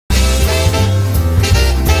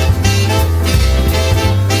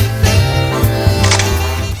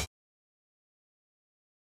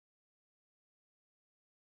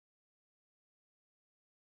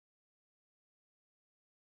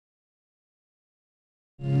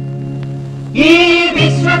ഈ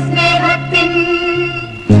വിശ്വസ്നേഹത്തിൻ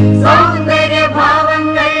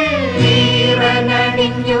സൗന്ദര്യഭാവങ്ങൾ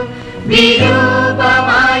ഈറനണിഞ്ഞു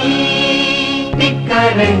വിരൂപമായി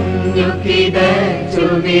തിക്കരഞ്ഞു കിതച്ചു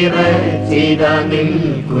വിറച്ചിത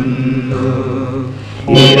നിൽക്കുന്നു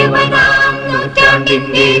 20-ാം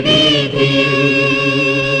നൂറ്റാണ്ടിന്റെ വീതിയിൽ.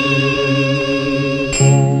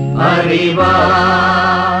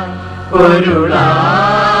 അറിവാൻ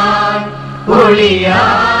പൊരുളാൻ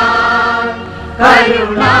പൊളിയാൻ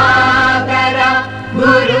കരുണാകര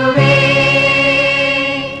ഗുരുവേ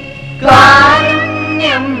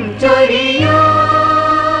കാരുണ്യം ചൊരിയൂ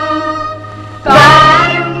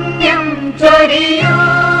കാരുണ്യം ചൊരിയൂ.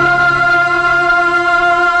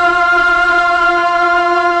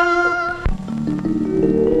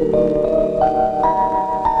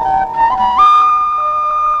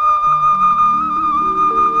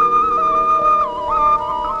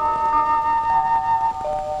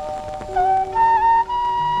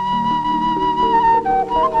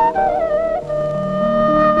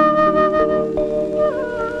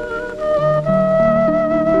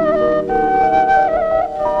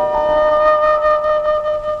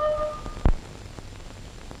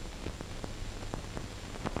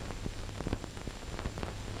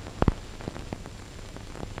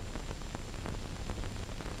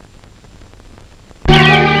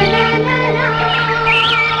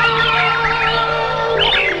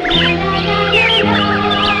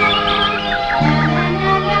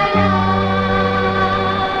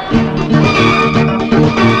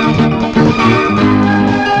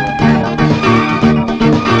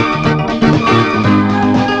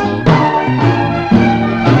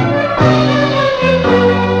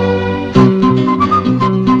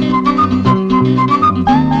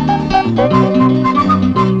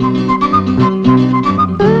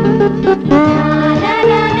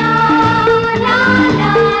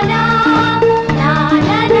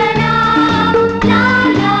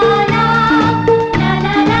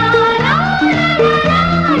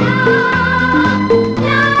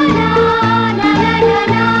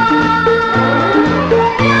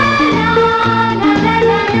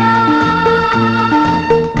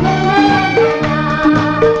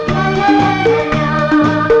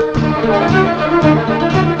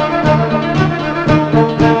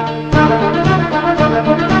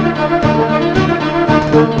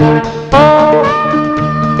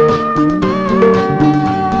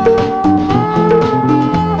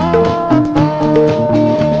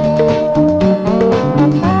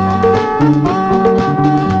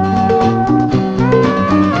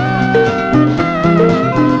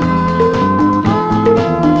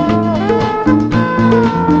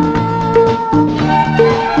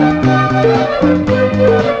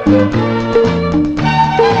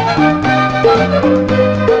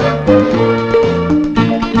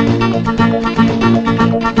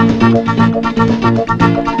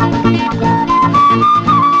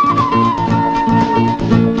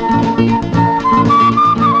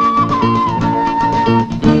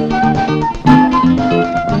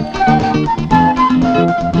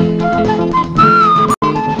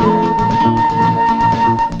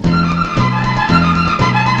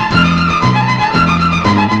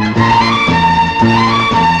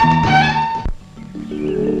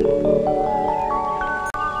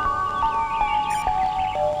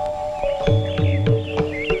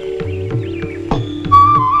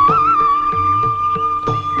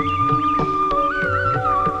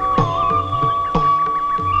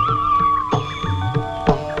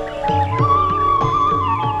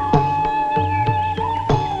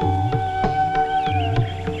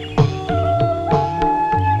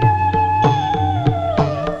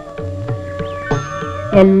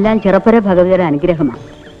 എല്ലാം ചിറപ്പുര ഭഗവതിയുടെ അനുഗ്രഹമാണ്.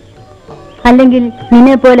 അല്ലെങ്കിൽ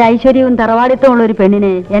നിന്നെ പോലെ ഐശ്വര്യവും തറവാടിത്തമുള്ള ഒരു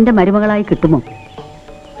പെണ്ണിനെ എന്റെ മരുമകളായി കിട്ടുമോ?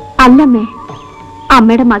 അല്ലമ്മേ,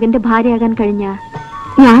 അമ്മയുടെ മകന്റെ ഭാര്യയാകാൻ കഴിഞ്ഞ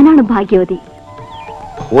ഞാനാണ് ഭാഗ്യവതി.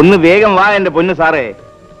 ഒന്ന് വേഗം വാ എന്റെ പൊന്നു സാറേ.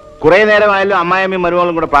 കുറെ നേരമായല്ലോ അമ്മായിയമ്മയും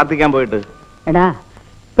മരുമകളും കൂടെ പ്രാർത്ഥിക്കാൻ പോയിട്ട്. എടാ,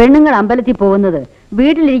 പെണ്ണുങ്ങൾ അമ്പലത്തിൽ പോകുന്നത്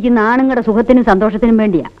വീട്ടിലിരിക്കുന്ന ആണുങ്ങളുടെ സുഖത്തിനും സന്തോഷത്തിനും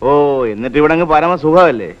വേണ്ടിയാ. ഓ, എന്നിട്ട് ഇവിടെ അങ്ങ് പരമ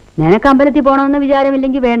സുഖമല്ലേ? നിനക്ക് അമ്പലത്തിൽ പോകണമെന്ന്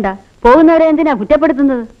വിചാരമില്ലെങ്കിൽ വേണ്ട. പോകുന്നവരെ എന്തിനാ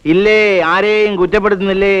കുറ്റപ്പെടുത്തുന്നത്? ഇല്ലേ, ആരെയും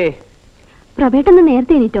കുറ്റപ്പെടുത്തുന്നില്ലേ. പ്രഭേട്ടന്ന്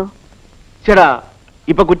നേരത്തെ എണീറ്റോ? ചേടാ,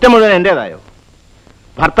 ഇപ്പൊ കുറ്റം മുഴുവൻ എന്റേതായോ?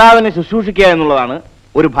 ഭർത്താവിനെ ശുശ്രൂഷിക്കുക എന്നുള്ളതാണ്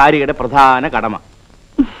ഒരു ഭാര്യയുടെ പ്രധാന കടമ.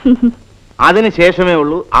 അതിനുശേഷമേ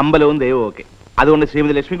ഉള്ളൂ അമ്പലവും ദൈവവും ഒക്കെ. അതുകൊണ്ട്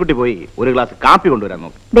ശ്രീമതി ലക്ഷ്മിക്കുട്ടി പോയി ഒരു ഗ്ലാസ് കാപ്പി കൊണ്ടുവരാൻ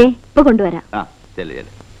നോക്ക്. ഇപ്പൊ കൊണ്ടുവരാം. ആ, ചെല്ലു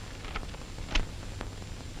ചെല്ലു.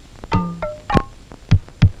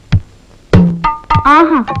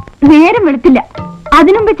 ആഹാ, നേരം വെളുത്തില്ല,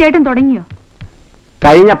 അതിനുമ്പ് ചേട്ടൻ തുടങ്ങിയോ?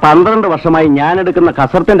 കഴിഞ്ഞ 12 വർഷമായി ഞാൻ എടുക്കുന്ന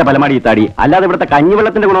കസർത്തിന്റെ ഫലമാടി ഈ താടി, അല്ലാതെ ഇവിടുത്തെ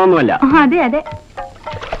കഞ്ഞിവെള്ളത്തിന്റെ ഗുണമൊന്നുമല്ല. അതെ അതെ.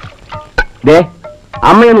 ദേ,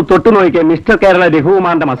 അമ്മയൊന്ന് തൊട്ടു നോക്കിയ മിസ്റ്റർ കേരള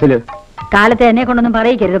രഘുകുമാറിന്റെ മസില്. കാലത്തെ എന്നെ കൊണ്ടൊന്നും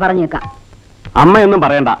പറയിക്കരുത്, പറഞ്ഞേക്കാം. അമ്മയൊന്നും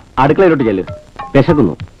പറയണ്ട, അടുക്കളയിലോട്ട് ചെല്ല്,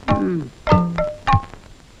 വിശക്കുന്നു.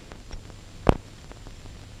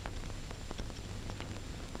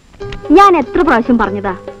 ഞാൻ എത്ര പ്രാവശ്യം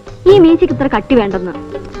പറഞ്ഞതാ ഈ മീശയ്ക്ക് ഇത്ര കട്ടി വേണ്ടെന്ന്.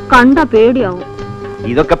 കണ്ട പേടിയാവും.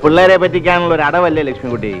 ഇതൊക്കെ പിള്ളേരെ പറ്റിക്കാനുള്ള ഒരു അടവല്ലേ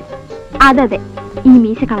ലക്ഷ്മിക്കുട്ടി? അതെ, ഈ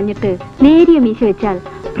മീശ കളഞ്ഞിട്ട് നേരിയ മീശ വെച്ചാൽ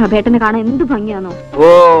പ്രഭേട്ടനെ കാണാൻ എന്ത് ഭംഗിയാണോ. ഓ,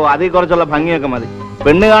 അതിൽ കുറച്ചുള്ള ഭംഗിയൊക്കെ മതി.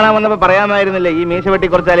 പെണ്ണ് കാണാൻ വന്നപ്പോ പറയാമായിരുന്നില്ലേ ഈ മീശ വെട്ടി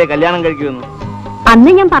കുറച്ചാലേ കല്യാണം കഴിക്കുമെന്ന്?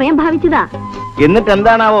 അന്ന് ഞാൻ പറയാൻ ഭാവിച്ചതാ. എന്നിട്ട്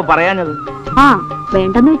എന്താണാവോ പറയാഞ്ഞത്?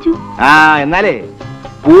 വേണ്ടെന്ന് വെച്ചു. എന്നാലേ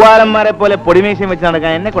പൂവാലന്മാരെ പോലെ പൊടിമീശയും വെച്ച്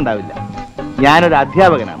നടക്കാൻ എന്നെ കൊണ്ടാവില്ല. ഞാനൊരു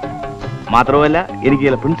അധ്യാപകനാണ്. മാത്രമല്ല എനിക്ക്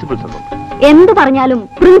ചില പ്രിൻസിപ്പിൾസ് ഉണ്ട്. എന്ത് പറഞ്ഞാലും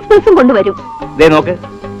പ്രിൻസിപ്പിൾസും കൊണ്ടുവരും. ദേ നോക്ക്,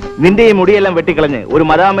 നിന്റെ ഈ മുടിയെല്ലാം വെട്ടിക്കളഞ്ഞ് ഒരു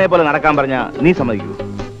മദാമയെ പോലെ നടക്കാൻ പറഞ്ഞ നീ സമ്മതിക്കൂ?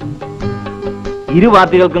 ഇരു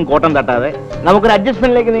പാർട്ടികൾക്കും കോട്ടം തട്ടാതെ നമുക്കൊരു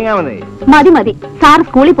അഡ്ജസ്റ്റ്മെന്റിലേക്ക് നീങ്ങാമെന്നേ. മതി മതി, സാർ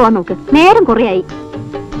സ്കൂളിൽ പോവാൻ നോക്ക്, നേരം കുറയായി.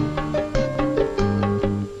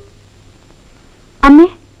 അമ്മേ,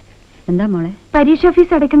 എന്താ മോളെ? പരീക്ഷ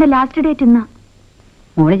ഫീസ് അടയ്ക്കേണ്ട ലാസ്റ്റ് ഡേറ്റ് ഇന്നാ.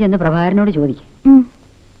 മോളെ ചെന്ന് പ്രഭാകരനോട് ചോദിക്കും.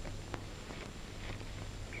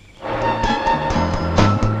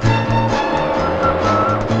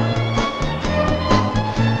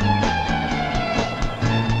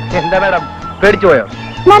 എന്താ മാഡം, പേടിച്ചു പോയോ?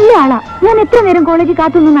 നല്ല ആളാ. ഞാൻ എത്ര നേരം കോളേജിൽ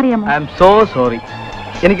കാത്തുനിന്നറിയാമോ? ഐ ആം സോ സോറി,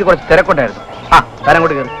 എനിക്ക് കുറച്ച് തിരക്കുണ്ടായിരുന്നു. തരം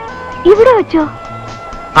കൊണ്ട് കയറി. ഇവിടെ വെച്ചോ?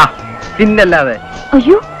 പിന്നല്ലാതെ.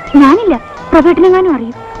 അയ്യോ, ഞാനില്ല, പ്രഭേട്ടനെങ്ങാനും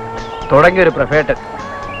അറിയും. തുടങ്ങിയൊരു പ്രഫേട്ടൻ.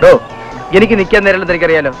 എനിക്ക് നിൽക്കാൻ നേരം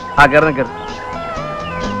എനിക്കറിയാലോ. കയറുന്ന കയറി.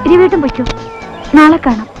 ഇരുവേട്ടം പൊയ്ക്കോ, നാളെ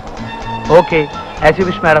കാണാം. Okay, as you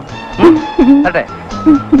wish madam. അട്ടെ,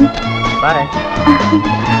 by.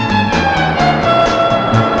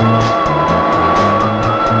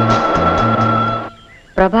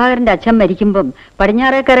 പ്രഭാകരന്റെ അച്ഛൻ മരിക്കുമ്പം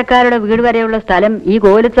പടിഞ്ഞാറേക്കരക്കാരുടെ വീട് വരെയുള്ള സ്ഥലം ഈ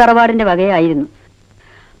കോലത്തറവാടിന്റെ വകയായിരുന്നു.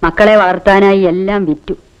 മക്കളെ വളർത്താനായി എല്ലാം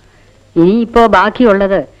വിറ്റു. ഇനിയിപ്പോ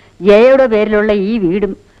ബാക്കിയുള്ളത് ജയയുടെ പേരിലുള്ള ഈ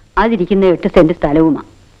വീടും അതിരിക്കുന്ന 8 സെന്റ് സ്ഥലവുമാണ്.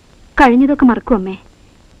 കഴിഞ്ഞതൊക്കെ മറക്കും അമ്മേ.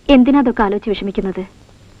 എന്തിനാ അതൊക്കെ ആലോചിച്ച് വിഷമിക്കുന്നത്?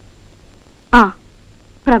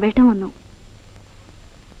 പ്രവേട്ടം വന്നു.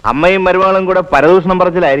 അമ്മയും മരുമകളും കൂടെ പരദൂഷണം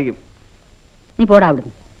പറച്ചിലായിരിക്കും. നീ പോടാ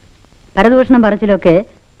അവിടുന്ന്. പരദൂഷണം പറച്ചിലൊക്കെ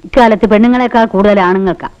ഇക്കാലത്ത് പെണ്ണുങ്ങളെക്കാൾ കൂടുതൽ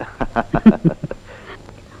ആണുങ്ങൾക്കാ.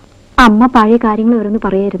 അമ്മ പഴയ കാര്യങ്ങൾ ഓരോന്ന്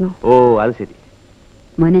പറയായിരുന്നു. ഓ, അത് ശരി.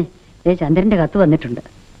 മോനെ, ചന്ദ്രന്റെ കത്ത് വന്നിട്ടുണ്ട്.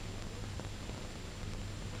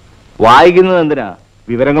 വായിക്കുന്നത് എന്തിനാ?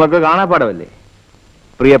 വിവരങ്ങളൊക്കെ കാണാപ്പാടമല്ലേ.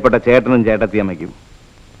 പ്രിയപ്പെട്ട ചേട്ടനും ചേട്ടത്തിയമ്മയ്ക്കും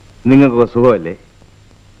നിങ്ങൾക്കൊക്കെ സുഖമല്ലേ?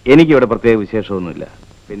 എനിക്കിവിടെ പ്രത്യേക വിശേഷമൊന്നുമില്ല.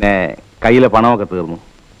 പിന്നെ കയ്യിലെ പണമൊക്കെ തീർന്നു.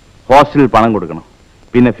 ഹോസ്റ്റലിൽ പണം കൊടുക്കണം,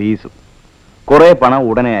 പിന്നെ ഫീസും. കുറെ പണം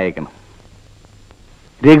ഉടനെ അയക്കണം.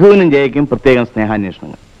 രഘുവിനും ജയയ്ക്കും പ്രത്യേകം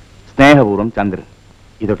സ്നേഹാന്വേഷണങ്ങൾ. സ്നേഹപൂർവ്വം ചന്ദ്രൻ.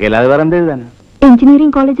 ഇതൊക്കെ അല്ലാതെ വേറെ എന്തെഴുതാനാ?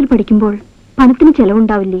 എഞ്ചിനീയറിംഗ് കോളേജിൽ പഠിക്കുമ്പോൾ പണത്തിന്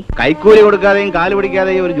ചെലവുണ്ടാവില്ലേ? കൈക്കൂലി കൊടുക്കാതെയും കാല്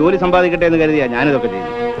പിടിക്കാതെയും ഒരു ജോലി സമ്പാദിക്കട്ടെ എന്ന് കരുതിയാ ഞാനിതൊക്കെ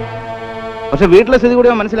ചെയ്തു. പക്ഷെ വീട്ടിലെ സ്ഥിതി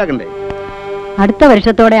കൂടി മനസ്സിലാക്കണ്ടേ? അടുത്ത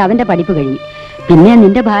വർഷത്തോടെ അവന്റെ പഠിപ്പ് കഴിയും. പിന്നെ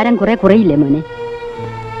നിന്റെ ഭാരം കുറെ കുറയില്ലേ മോനെ?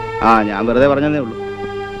 ഞാൻ വെറുതെ പറഞ്ഞതേ ഉള്ളൂ.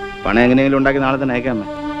 പണം എങ്ങനെയെങ്കിലും ഉണ്ടാക്കി നാളെ തന്നെ അയക്കാമേ.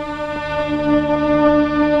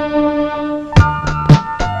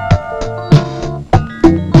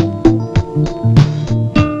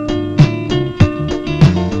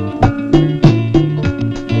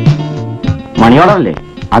 മണിയോടല്ലേ?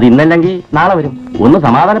 അത് ഇന്നല്ലെങ്കിൽ നാളെ വരും. ഒന്ന്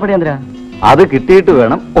സമാധാനപ്പെടിയാ. അത് കിട്ടിയിട്ട്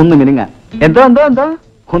വേണം ഒന്ന് മിനിങ്ങാൻ. എന്തോ എന്തോ എന്തോ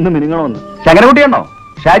ഒന്ന് മിനിങ്ങണമെന്ന്. ശങ്കരകുട്ടിയുണ്ടോ?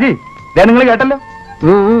 ഷാജി, നിങ്ങൾ കേട്ടല്ലോ.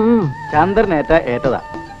 ചന്ദ്രനേറ്റ ഏറ്റതാ.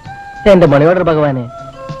 എന്റെ മണിയോടർ ഭഗവാനെ,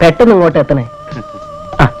 പെട്ടെന്ന് ഇങ്ങോട്ട് എത്തണേ.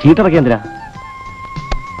 ചീട്ടിറക്കി എന്തിനാ?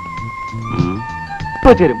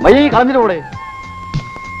 ചേരും വയ്യ കളഞ്ഞിട്ട് കൂടെ.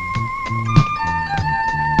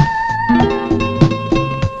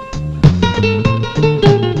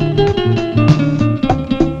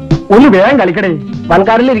 ഒന്ന് വേഗം കളിക്കടേ.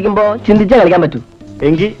 വൻകാറിൽ ഇരിക്കുമ്പോ ചിന്തിച്ചാ കളിക്കാൻ പറ്റൂ.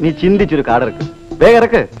 എങ്കിൽ നീ ചിന്തിച്ചൊരു കാർഡിറക്ക്. വേഗം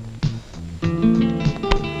ഇറക്ക്.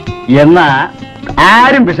 എന്നാ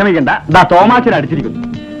ആരും വിഷമിക്കണ്ട. തോമാച്ചൻ അടിച്ചിരിക്കുന്നു.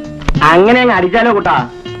 അങ്ങനെ അങ്ങ് അടിച്ചാലോ കൂട്ടാ.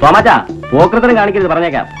 തോമാച്ചാ, പോക്കൃത്തരം കാണിക്കരുത്,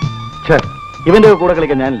 പറഞ്ഞേക്കാം. ഇവന്റെ കൂടെ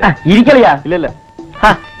കളിക്കാൻ ഞാനില്ല. ഇരിക്കളിയാ? ഇല്ലല്ല.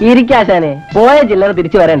 ഇരിക്കാശാനെ, പോയ ചില്ലറ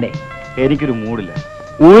തിരിച്ചു വരണ്ടേ? എനിക്കൊരു മൂടില്ല.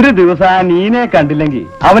 ഒരു ദിവസം നീനെ കണ്ടില്ലെങ്കിൽ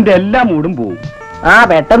അവന്റെ എല്ലാ മൂടും പോവും.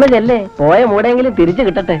 പെട്ടെന്ന് ചെല്ലേ, പോയ മൂടെങ്കിലും തിരിച്ചു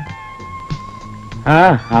കിട്ടട്ടെ.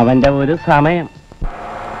 അവന്റെ ഒരു സമയം.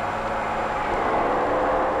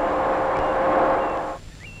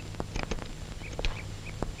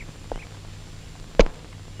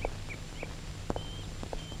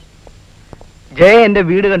 ജയ എന്റെ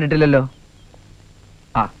വീട് കണ്ടിട്ടില്ലല്ലോ.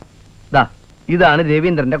 ഇതാണ്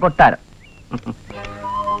രവീന്ദ്രന്റെ കൊട്ടാരം.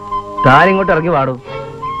 താനിങ്ങോട്ട് ഇറങ്ങി വാടൂ.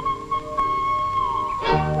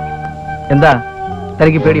 എന്താ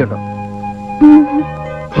തനിക്ക് പേടിയുണ്ടോ?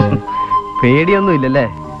 പേടിയൊന്നും ഇല്ലല്ലേ?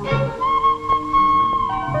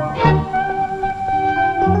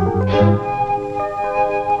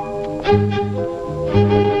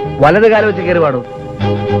 വലത് കാലം വെച്ച് കയറി പാടൂ.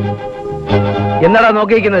 എന്താടാ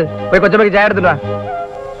നോക്കിയിരിക്കുന്നത്? പോയി കൊച്ചമ്മയ്ക്ക് ചായ എടുത്തിട്ടാ.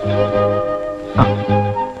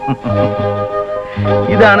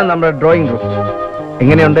 ഇതാണ് നമ്മുടെ ഡ്രോയിങ് റൂം.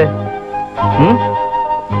 എങ്ങനെയുണ്ട്?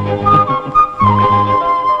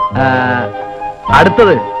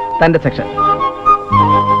 അടുത്തത് തന്റെ സെക്ഷൻ.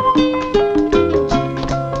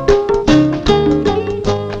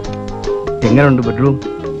 എങ്ങനെയുണ്ട് ബെഡ്റൂം?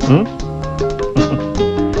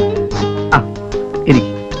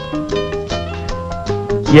 ഇരിക്കും.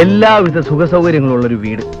 എല്ലാവിധ സുഖസൗകര്യങ്ങളുള്ളൊരു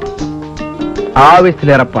വീട്,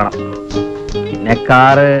 ആവശ്യത്തിലേറെ പണം, പിന്നെ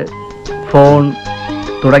കാറ്, ഫോൺ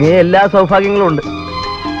തുടങ്ങിയ എല്ലാ സൗഭാഗ്യങ്ങളും ഉണ്ട്.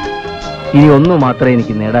 ഇനി ഒന്നു മാത്രമേ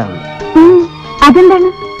എനിക്ക് നേടാനുള്ളൂ. അതെന്താണ്?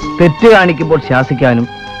 തെറ്റ് കാണിക്കുമ്പോൾ ശാസിക്കാനും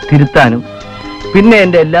തിരുത്താനും പിന്നെ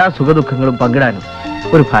എന്റെ എല്ലാ സുഖദുഃഖങ്ങളും പങ്കിടാനും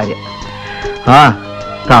ഒരു ഭാര്യ.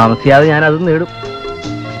 താമസിയാതെ ഞാൻ അത് നേടും.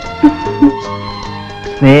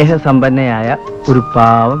 സ്നേഹസമ്പന്നയായ ഒരു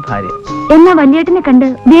പാവം ഭാര്യ. എന്നാ വലിയേട്ടനെ കണ്ട്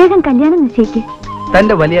വേഗം കല്യാണം നിശ്ചയിക്ക്.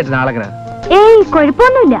 തന്റെ വലിയേട്ടൻ ആളെങ്ങനെ? ഏയ്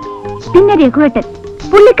കുഴപ്പമൊന്നുമില്ല. പിന്നെ രഘുവേട്ടൻ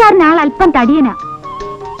പുള്ളിക്കാരൻ ആൾ അല്പം തടിയനാ,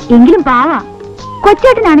 എങ്കിലും പാവാ.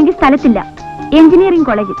 കൊച്ചേട്ടനാണെങ്കിൽ സ്ഥലത്തില്ല, എഞ്ചിനീയറിംഗ്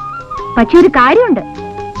കോളേജിൽ. പക്ഷെ ഒരു കാര്യമുണ്ട്,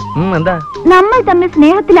 എന്താ? നമ്മൾ തമ്മിൽ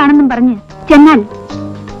സ്നേഹത്തിലാണെന്നും പറഞ്ഞ് ചെന്നാൽ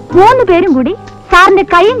 3 പേരും കൂടി സാറിന്റെ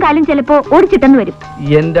കൈയും കാലും ചിലപ്പോ ഓടിച്ചിട്ടെന്ന് വരും.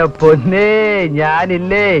 എന്റെ പൊന്നേ,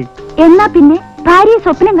 ഞാനില്ലേ. എന്നാ പിന്നെ ഭാര്യയെ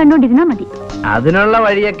സ്വപ്നം കണ്ടോണ്ടിരുന്നാ മതി. അതിനുള്ള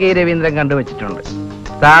വഴിയൊക്കെ ഈ രവീന്ദ്രൻ കണ്ടുവച്ചിട്ടുണ്ട്.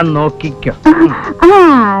 താൻ നോക്കിക്കോ.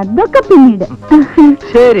 അതൊക്കെ പിന്നീട്.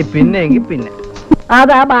 ശരി, പിന്നെങ്കിൽ പിന്നെ.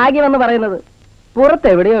 അതാ ഭാഗ്യമെന്ന് പറയുന്നത്.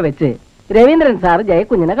 പുറത്തെവിടെയോ വെച്ച് രവീന്ദ്രൻ സാർ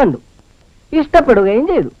ജയക്കുഞ്ഞിനെ കണ്ടു, ഇഷ്ടപ്പെടുകയും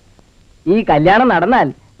ചെയ്തു. ഈ കല്യാണം നടന്നാൽ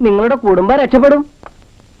നിങ്ങളുടെ കുടുംബം രക്ഷപ്പെടും.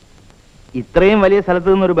 ഇത്രയും വലിയ സ്ഥലത്ത്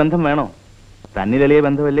നിന്നൊരു ബന്ധം വേണോ? തന്നിലെളിയ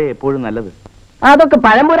ബന്ധമല്ലേ എപ്പോഴും നല്ലത്. അതൊക്കെ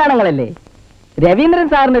പഴംപുരാണങ്ങളല്ലേ. രവീന്ദ്രൻ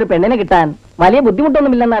സാറിന് ഒരു പെണ്ണിനെ കിട്ടാൻ വലിയ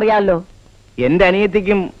ബുദ്ധിമുട്ടൊന്നുമില്ലെന്ന് അറിയാമല്ലോ. എന്റെ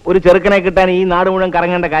അനിയത്തിക്കും ഒരു ചെറുക്കനെ കിട്ടാൻ ഈ നാട് മുഴുവൻ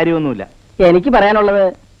കറങ്ങേണ്ട കാര്യമൊന്നുമില്ല. എനിക്ക് പറയാനുള്ളത്,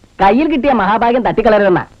 കയ്യിൽ കിട്ടിയ മഹാഭാഗ്യം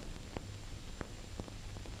തട്ടിക്കളരുതെന്നാ.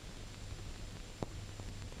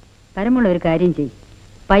 പരമുള്ള ഒരു കാര്യം ചെയ്യും,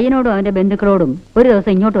 പയ്യനോടും അവന്റെ ബന്ധുക്കളോടും ഒരു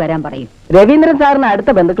ദിവസം ഇങ്ങോട്ട് വരാൻ പറയും. രവീന്ദ്രൻ സാറിന് അടുത്ത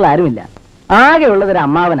ബന്ധുക്കൾ ആരുമില്ല, ആകെ ഉള്ളതൊരു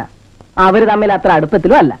അമ്മാവനാ. അവര് തമ്മിൽ അത്ര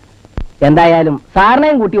അടുപ്പത്തിലും അല്ല. എന്തായാലും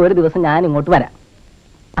സാറിനെയും കൂട്ടി ഒരു ദിവസം ഞാൻ ഇങ്ങോട്ട് വരാം.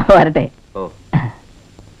 വരട്ടെ. ഓ,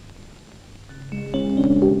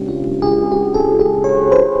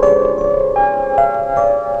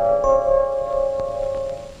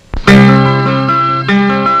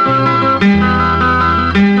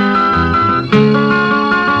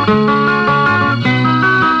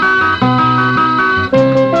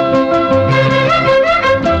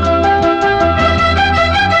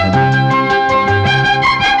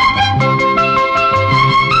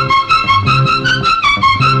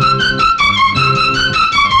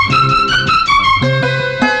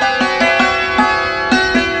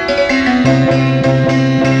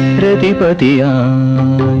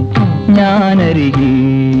 പ്രതിപതിയായി ഞാനരികെ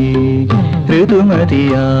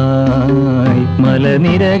ഋതുമതിയായി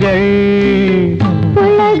മലനിരകൾ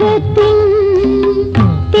ഉലകത്തിൻ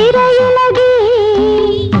തിരയുലകേ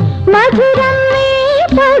മധുരം നീ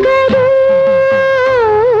പകരൂ.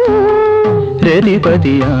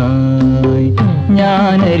 പ്രതിപതിയായി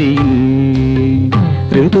ഞാനരികെ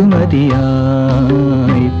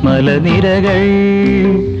ഋതുമതിയായി മലനിരകൾ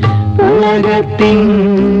ഉലകത്തിൻ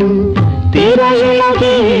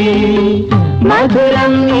തിരയിളകി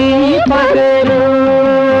മധുരം നീ പകരൂ.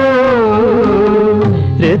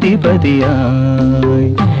 രതിപതിയായി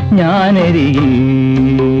ഞാനരികെ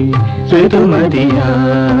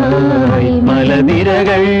ഋതുമതിയായി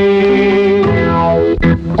മലനിരകൾ.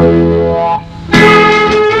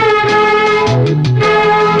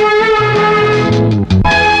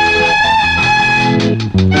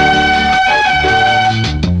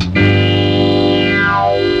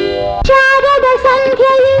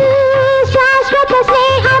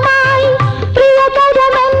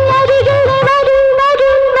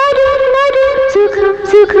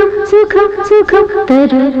 സുഖം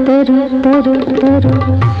തരു തരു തരു തരു.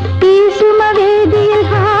 ഈ സുമവേദിയിൽ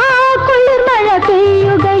കുളിർമഴ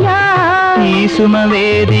പെയ്യുകയായി, ഈ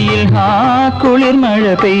സുമവേദിയിൽ കുളിർമഴ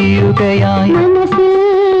പെയ്യുകയായി. മനസ്സിൽ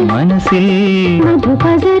മനസ്സിൽ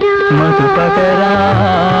മധുപകരാൻ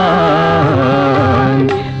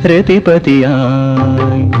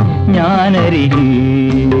രതിപതിയായി ഞാനരികെ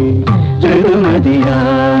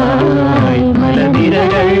ഋതുമതിയായി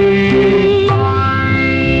മലനിരകൾ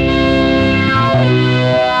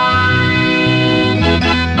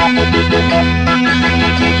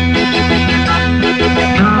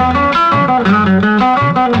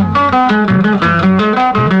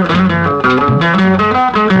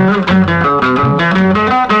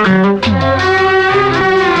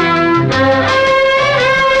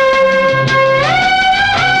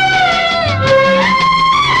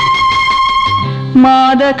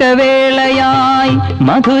മാദകവേളയായി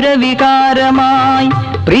മധുരവികാരമായി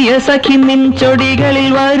പ്രിയ സഖി നിൻ ചൊടികളിൽ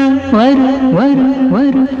വരൂ വരൂ വരൂ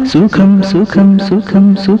വരൂ സുഖം സുഖം സുഖം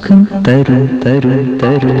സുഖം തരു തരു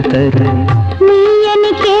തരു തരു നീ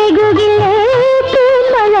എനിക്കേകുകില്ലേ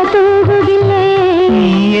തേൻമല തൂകുകില്ലേ നീ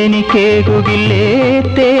എനിക്കേകുകില്ലേ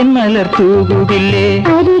തേൻ മലർ തൂകുകില്ലേ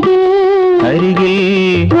അരികിൽ അരികിൽ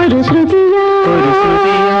ഒരു ശ്രുതിയാ ഒരു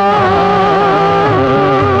ശ്രുതിയാ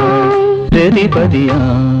രതിപതിയാ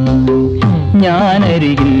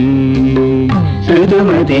ഞാനരികിൽ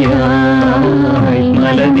ശ്രുതമതിയായി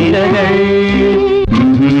മലനിരകൾ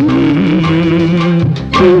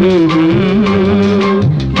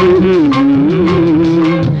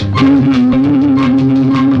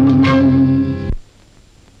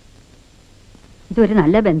ഇതൊരു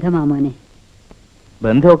നല്ല ബന്ധമാ മോനെ.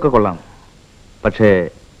 ബന്ധമൊക്കെ കൊള്ളാം, പക്ഷേ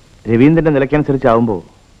രവീന്ദ്രന്റെ നിലയ്ക്കനുസരിച്ചാവുമ്പോ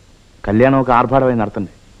കല്യാണമൊക്കെ ആർഭാടമായി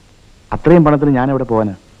നടത്തണ്ടേ? അത്രയും പണത്തിന് ഞാൻ എവിടെ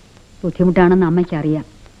പോവാനാ? ബുദ്ധിമുട്ടാണെന്ന് അമ്മയ്ക്കറിയാം.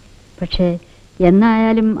 പക്ഷേ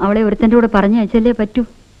എന്നായാലും അവളെ ഒരുത്തൻ്റെ കൂടെ പറഞ്ഞു അയച്ചല്ലേ പറ്റൂ.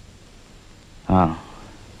 ആ,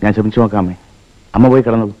 ഞാൻ ശ്രമിച്ചു നോക്കാമേ. അമ്മ പോയി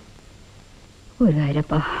കിടന്നത്. ഒരു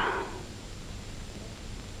കാര്യപ്പാ.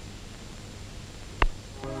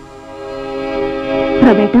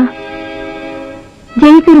 പ്രവേട്ട,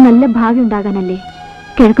 ജയിക്കൊരു നല്ല ഭാവി ഉണ്ടാകാനല്ലേ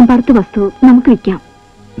കിഴക്കും പാടത്ത് വസ്തു നമുക്ക് വിൽക്കാം.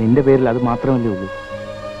 നിന്റെ പേരിൽ അത് മാത്രമല്ലേ ഉള്ളൂ?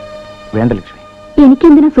 വേണ്ട ലക്ഷ്മി.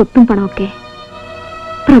 എനിക്കെന്തിനാ സ്വത്തും പണമൊക്കെ?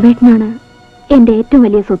 പ്രവേട്ടനാണ് എന്റെ ഏറ്റവും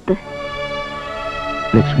വലിയ സ്വത്ത്.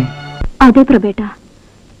 ലക്ഷ്മി. അതെ പ്രവേട്ട,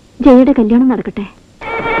 ജയയുടെ കല്യാണം നടക്കട്ടെ.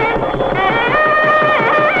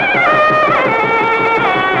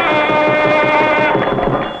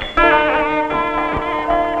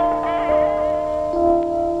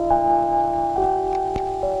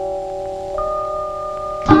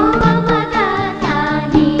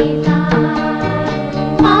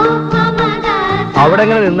 അവിടെ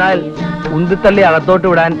എങ്ങനെ നിന്നാൽ ഉന്തിത്തള്ളി അകത്തോട്ട്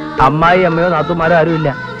വിടാൻ അമ്മായി അമ്മയോ നാത്തുമാരോ ആരുമില്ല.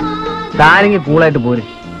 താനെങ്കിൽ കൂളായിട്ട് പോര്.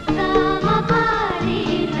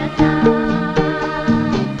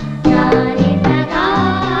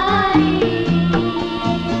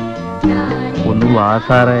 ഒന്ന് വാ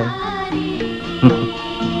സാറേ.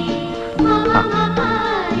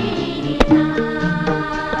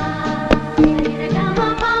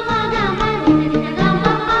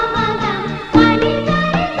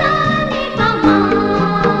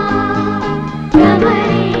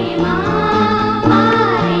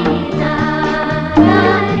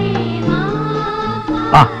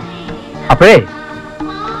 അപ്പോഴേ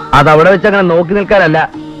അതവിടെ വെച്ചങ്ങനെ നോക്കി നിൽക്കാനല്ല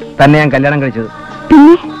തന്നെ ഞാൻ കല്യാണം കഴിച്ചത്.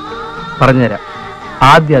 പറഞ്ഞുതരാം.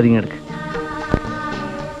 ആദ്യം അതിങ്ങെടുക്ക്.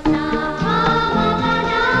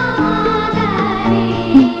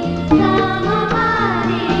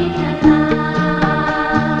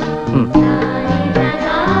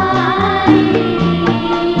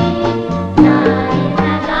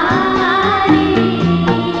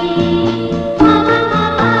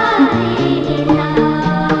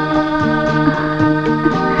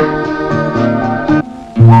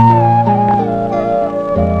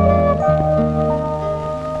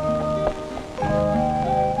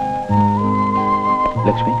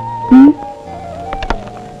 ലക്ഷ്മി,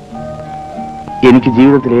 എനിക്ക്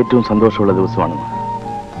ജീവിതത്തിൽ ഏറ്റവും സന്തോഷമുള്ള ദിവസമാണെന്ന്.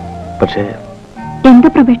 പക്ഷേ എന്താ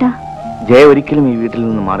പ്രവേട്ട? ജയ ഒരിക്കലും ഈ വീട്ടിൽ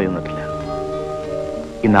നിന്ന് മാറി നിന്നിട്ടില്ല.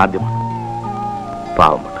 ഇന്നാദ്യമാണ്.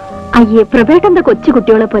 പാവമാണ്. അയ്യേ പ്രവേട്ട, എന്താ കൊച്ചു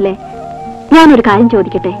കുട്ടികളെ പോലെ? ഞാനൊരു കാര്യം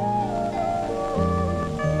ചോദിക്കട്ടെ?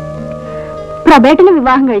 പ്രവേട്ടന്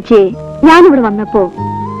വിവാഹം കഴിച്ചേ ഞാനിവിടെ വന്നപ്പോ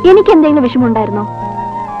എനിക്ക് എന്തെങ്കിലും വിഷമമുണ്ടായിരുന്നോ?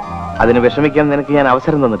 അതിന് വിഷമിക്കാൻ നിനക്ക് ഞാൻ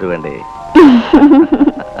അവസരം തന്നിട്ട് വേണ്ടേ?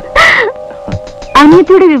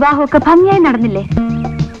 അനിയത്തിയുടെ വിവാഹമൊക്കെ ഭംഗിയായി നടന്നില്ലേ?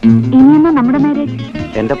 ഇനിയെന്നാ നമ്മുടെ മാരേജ്?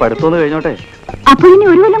 എന്റെ പഠിത്തമൊന്ന് കഴിഞ്ഞോട്ടെ. അപ്പൊ ഇനി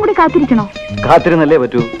ഒരു കൊല്ലം കൂടി കാത്തിരിക്കണോ? കാത്തിരുന്നല്ലേ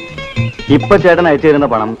പറ്റൂ. ഇപ്പൊ ചേട്ടൻ അയച്ചു തരുന്ന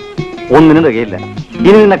പണം ഒന്നിനും തികയില്ല.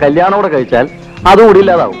 ഇനി നിന്നെ കല്യാണോടെ കഴിച്ചാൽ അതുകൂടി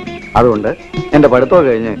ഇല്ലാതാവും. അതുകൊണ്ട് എന്റെ പഠിത്തമൊക്കെ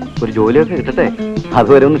കഴിഞ്ഞ് ഒരു ജോലിയൊക്കെ കിട്ടട്ടെ.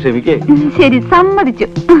 അതുവരെ ഒന്ന് ക്ഷമിക്കേ. ശരി, സമ്മതിച്ചു.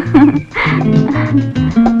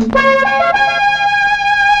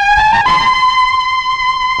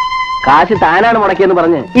 കാശ് താനാണ് മുടക്കിയെന്ന്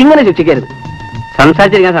പറഞ്ഞ് ഇങ്ങനെ ശിക്ഷിക്കരുത്.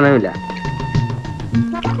 സംസാരിച്ചിരിക്കാൻ സമയമില്ല.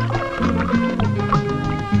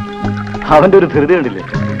 അവന്റെ ഒരു ധൃതി കണ്ടില്ലേ?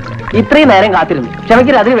 ഇത്രയും നേരം കാത്തിരുന്നു.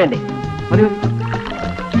 ക്ഷമിക്കരുത്, അതിന് വേണ്ടേ?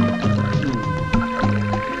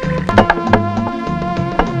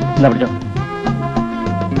 പിടിച്ചോ.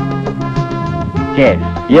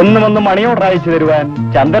 എന്നും ഒന്ന് മണിയോട് അയച്ചു തരുവാൻ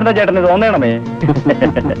ചന്ദ്രന്റെ ചേട്ടന് തോന്നണമേ.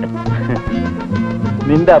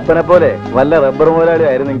 നിന്റെ അപ്പനെ പോലെ വല്ല റബ്ബർ മുതലാളി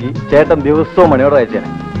ആയിരുന്നെങ്കിൽ ചേട്ടൻ ദിവസവും മണിയോട് അയച്ചേനെ.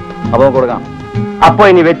 അപ്പൊ കൊടുക്കാം. അപ്പൊ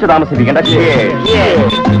ഇനി വെച്ച് താമസിപ്പിക്കണ്ട.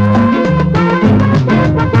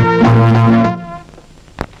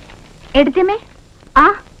 എടുത്തമ്മേ. ആ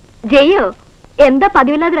ജയോ, എന്താ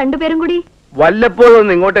പതിവില്ലാതെ രണ്ടുപേരും കൂടി? വല്ലപ്പോഴും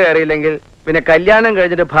ഒന്നും ഇങ്ങോട്ട് കയറിയില്ലെങ്കിൽ പിന്നെ കല്യാണം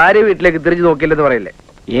കഴിഞ്ഞിട്ട് ഭാര്യ വീട്ടിലേക്ക് തിരിച്ചു നോക്കില്ലെന്ന് പറയില്ലേ?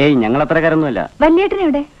 ഏയ്, ഞങ്ങൾ അത്രക്കാരൊന്നുമല്ല.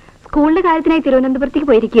 വല്യേട്ടനെവിടെ? സ്കൂളിന്റെ കാര്യത്തിനായി തിരുവനന്തപുരത്തേക്ക്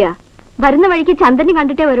പോയിരിക്കുക. വരുന്ന വഴിക്ക് ചന്ദ്രനെ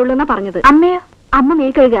കണ്ടിട്ടേ വരുള്ളൂ എന്നാ പറഞ്ഞത്. അമ്മയോ? അമ്മ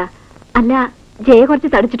മേൽക്കഴുക. അല്ല, ജയ കുറച്ച്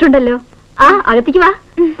തടിച്ചിട്ടുണ്ടല്ലോ. ആ, അകത്തേക്ക് വാ.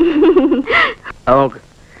 നോക്ക്,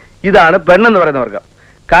 ഇതാണ് പെണ്ണെന്ന് പറയുന്ന വർഗം.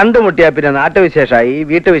 കണ്ടുമുട്ടിയാ പിന്നെ നാട്ടുവിശേഷമായി,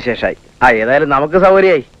 വീട്ടുവിശേഷമായി. ഏതായാലും നമുക്ക്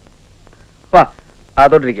സൗകര്യമായി. വാ,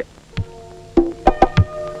 അതോട്ടിരിക്കാം.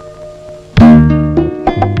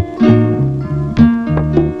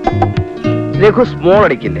 രഘു സ്മോൾ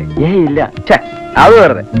അടിക്കില്ലേ? ഇല്ല. അത്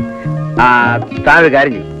വെറുതെ. താനൊരു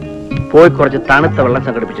കാര്യം ചെയ്യും, പോയി കുറച്ച് തണുത്ത വെള്ളം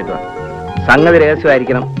സംഘടിപ്പിച്ചിട്ട് വാ. സംഗതി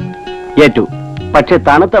രഹസ്യമായിരിക്കണം. ഏറ്റു. പക്ഷെ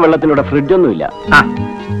തണുത്ത വെള്ളത്തിലൂടെ ഫ്രിഡ്ജൊന്നുമില്ല.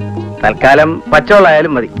 തൽക്കാലം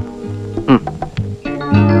പച്ചവെള്ളമായാലും മതി.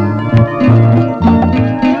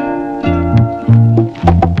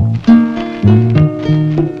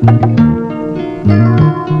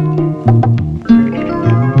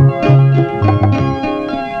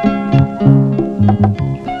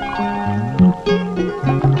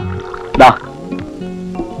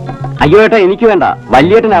 അയ്യോ ഏട്ടാ, എനിക്ക് വേണ്ട.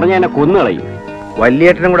 വല്യേട്ടൻ അറിഞ്ഞ എന്നെ കൊന്നുകളയും.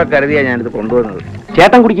 വല്യേട്ടനും കൂടെ കരുതിയാ ഞാനിത് കൊണ്ടുവന്നത്.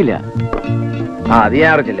 ചേട്ടൻ കുടിക്കില്ല? അത് ഞാൻ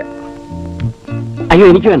അറിഞ്ഞില്ല. അയ്യോ,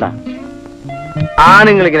 എനിക്ക് വേണ്ട.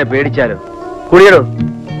 ആണുങ്ങളിങ്ങനെ പേടിച്ചാലോ? കുടിയടോ.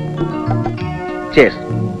 ചേസ്.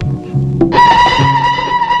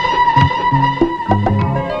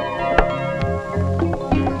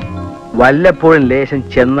 വല്ലപ്പോഴും ലേശം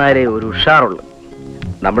ചെന്നാലേ ഒരു ഉഷാറുള്ളു.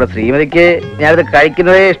 നമ്മുടെ ശ്രീമതിക്ക് ഞാനിത്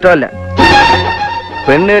കഴിക്കുന്നതേ ഇഷ്ടമല്ല.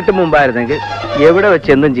 പെണ്ണുകെട്ട് മുമ്പായിരുന്നെങ്കിൽ എവിടെ വെച്ച്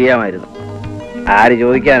എന്തും ചെയ്യാമായിരുന്നു. ആര്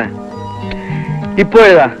ചോദിക്കാനാ?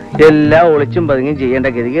 ഇപ്പോഴാ എല്ലാം ഒളിച്ചും പതുങ്ങിയും ചെയ്യേണ്ട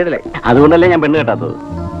ഗതികേടിലായി. അതുകൊണ്ടല്ലേ ഞാൻ പെണ്ണ് കേട്ടാത്തത്.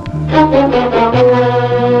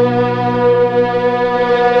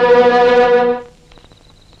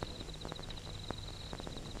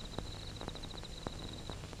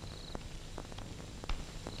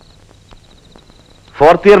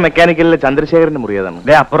 ഫോർത്ത് ഇയർ മെക്കാനിക്കലിലെ ചന്ദ്രശേഖരന്റെ മുറി ഏതാണ്?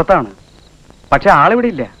 അപ്പുറത്താണ്. പക്ഷെ ആളിവിടെ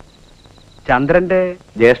ഇല്ല. ചന്ദ്രന്റെ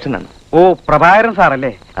ജ്യേഷ്ഠനാണ്. ഓ, പ്രഭാകരൻ സാറല്ലേ?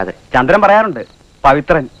 അതെ. ചന്ദ്രൻ പറയാറുണ്ട്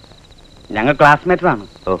പവിത്രൻ. ഞങ്ങൾ ക്ലാസ്മേറ്റ്സ് ആണ്.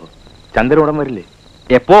 ഓഹോ, ചന്ദ്രൻ ഉടൻ വരില്ലേ?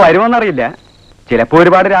 എപ്പോ വരുമെന്നറിയില്ല. ചിലപ്പോ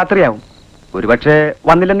ഒരുപാട് രാത്രിയാവും. ഒരുപക്ഷെ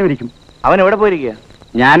വന്നില്ലെന്നും ഇരിക്കും. അവൻ എവിടെ പോയിരിക്കുക?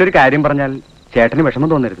 ഞാനൊരു കാര്യം പറഞ്ഞാൽ ചേട്ടന് വിഷമം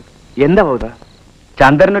തോന്നരുത്. എന്താ പോക?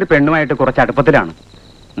 ചന്ദ്രൻ ഒരു പെണ്ണുമായിട്ട് കുറച്ച് അടുപ്പത്തിലാണ്.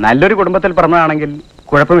 നല്ലൊരു കുടുംബത്തിൽ പറഞ്ഞതാണെങ്കിൽ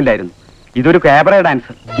കുഴപ്പമില്ലായിരുന്നു. ഇതൊരു ക്യാബറ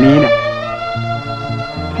ഡാൻസർ മീന.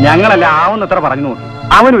 ഞങ്ങളല്ല ആവുന്നത്ര പറഞ്ഞു നോക്കി.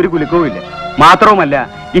 അവനൊരു കുലുക്കവും ഇല്ല. മാത്രവുമല്ല,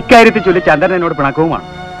 ഇക്കാര്യത്തിൽ ചൊല്ലി ചന്ദ്രൻ എന്നോട് പിണക്കവുമാണ്.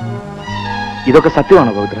 ഇതൊക്കെ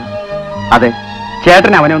സത്യമാണോ പവിത്ര? അതെ.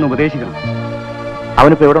 ചേട്ടൻ അവനെ ഒന്ന് ഉപദേശിക്കണം.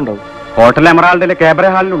 അവനിപ്പോ എവിടെ ഉണ്ടാവും? Hotel എമറാൾഡിലെ cabaret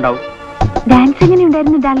ഹാളിലുണ്ടാവും. ഡാൻസ്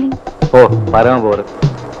എങ്ങനെയുണ്ടായിരുന്നു ഡാർലിംഗ്? ഓ, പരമ പോറ്.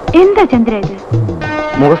 എന്താ ചന്ദ്ര ഇത്?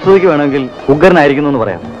 മുഖസ്തുതിക്ക് വേണമെങ്കിൽ ഉഗ്രനായിരിക്കുന്നു എന്ന്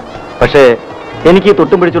പറയാം. പക്ഷേ എനിക്ക് ഈ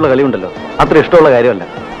തൊട്ടും പിടിച്ചുള്ള കളിയുണ്ടല്ലോ, അത്ര ഇഷ്ടമുള്ള കാര്യമല്ല.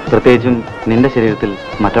 പ്രത്യേകിച്ചും നിന്റെ ശരീരത്തിൽ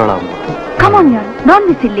മറ്റവളാകുമ്പോൾ. Come on, yaar. Don't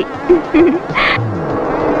be silly.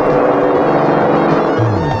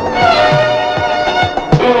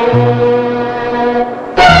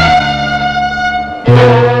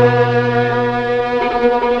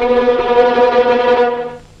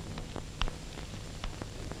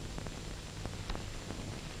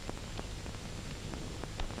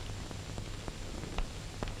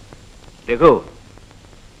 Raghu,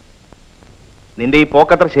 നിന്റെ ഈ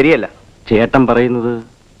പോക്കത്ര ശരിയല്ല. ചേട്ടൻ പറയുന്നത്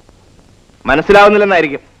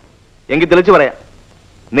മനസ്സിലാവുന്നില്ലെന്നായിരിക്കും. എങ്കിൽ തെളിച്ചു പറയാം.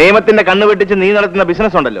 നിയമത്തിന്റെ കണ്ണു വെട്ടിച്ച് നീ നടത്തുന്ന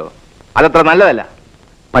ബിസിനസ് ഉണ്ടല്ലോ, അതത്ര നല്ലതല്ല.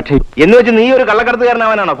 പക്ഷേ എന്ന് വെച്ച് നീ ഒരു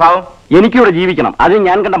കള്ളക്കടത്തുകാരനാവാനാണോ ഭാവം? എനിക്കിവിടെ ജീവിക്കണം. അതിന്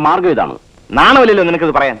ഞാൻ കണ്ട മാർഗം ഇതാണ്. നാണമില്ലല്ലോ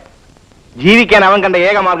നിനക്കിത് പറയാൻ? ജീവിക്കാൻ അവൻ കണ്ട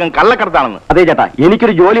ഏക മാർഗം കള്ളക്കടത്താണെന്ന്. അതെ ചേട്ടാ,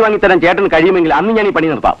 എനിക്കൊരു ജോലി വാങ്ങിത്തരാൻ ചേട്ടന് കഴിയുമെങ്കിൽ അന്ന് ഞാൻ ഈ പണി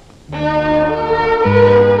നിർത്താം.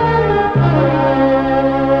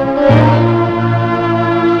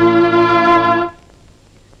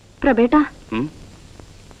 പ്രബേട്ട,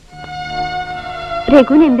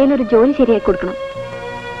 രഘുവിന് എന്തേലും ഒരു ജോലി ശരിയായി കൊടുക്കണം.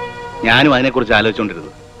 ഞാനും അതിനെക്കുറിച്ച്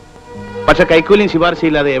ആലോചിച്ചുകൊണ്ടിരുന്നത്. പക്ഷെ കൈക്കൂലിയും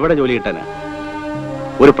ശുപാർശയില്ലാതെ എവിടെ ജോലി കിട്ടാനാ?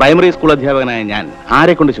 ഒരു പ്രൈമറി സ്കൂൾ അധ്യാപകനായ ഞാൻ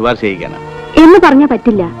ആരെ കൊണ്ട് ശുപാർശ ചെയ്യിക്കാനാ? എന്ന് പറഞ്ഞാ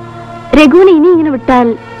പറ്റില്ല. രഘുവിനെ ഇനി ഇങ്ങനെ വിട്ടാൽ...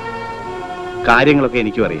 കാര്യങ്ങളൊക്കെ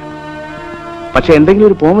എനിക്കും അറിയാം. പക്ഷെ എന്തെങ്കിലും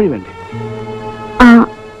ഒരു പോംവഴി വേണ്ടേ?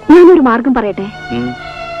 ഞാനൊരു മാർഗം പറയട്ടെ.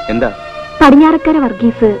 എന്താ? പടിഞ്ഞാറക്കര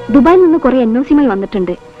വർഗീസ് ദുബായിൽ നിന്ന് കുറെ NOC-മായി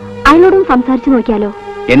വന്നിട്ടുണ്ട്. അയാളോടും സംസാരിച്ചു നോക്കിയാലോ?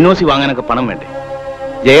 NOC വാങ്ങാനൊക്കെ പണം വേണ്ടേ?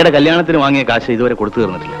 ജയയുടെ കല്യാണത്തിന് വാങ്ങിയ കാശ് ഇതുവരെ കൊടുത്തു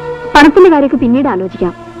തീർന്നിട്ടില്ല. പണത്തിന്റെ കാര്യമൊക്കെ പിന്നീട്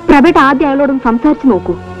ആലോചിക്കാം. പ്രഭേട്ട ആദ്യം അയാളോടും സംസാരിച്ചു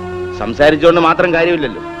നോക്കൂ. സംസാരിച്ചുകൊണ്ട് മാത്രം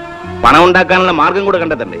കാര്യമില്ലല്ലോ, പണം ഉണ്ടാക്കാനുള്ള മാർഗം കൂടെ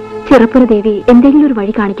കണ്ടെത്തണ്ടേ? ചെറുപ്പുര ദേവി എന്തെങ്കിലും ഒരു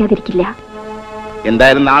വഴി കാണിക്കാതിരിക്കില്ല.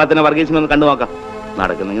 എന്തായാലും നാളെ തന്നെ വർഗീസിനെ ഒന്ന് കണ്ടു നോക്കാം.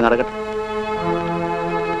 നടക്കുന്നെങ്കിൽ നടക്കട്ടെ.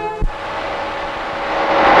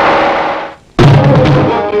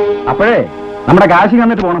 അപ്പോഴേ നമ്മുടെ കാശ്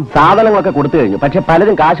തന്നിട്ട് പോണം. സാധനങ്ങളൊക്കെ കൊടുത്തു കഴിഞ്ഞു, പക്ഷെ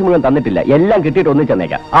പലരും കാശ് മുഴുവൻ തന്നിട്ടില്ല. എല്ലാം കിട്ടിയിട്ട്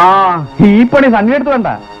ഒന്നിച്ചെന്നേക്കാം. ഈ പണി സണ്ണി എടുത്തു വേണ്ട.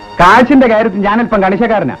 കാശിന്റെ കാര്യത്തിൽ ഞാനിപ്പം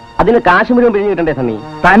കണിശക്കാരനാ. അതിന് കാശ് മുഴുവൻ പിരിഞ്ഞു കിട്ടണ്ടേ സണ്ണി?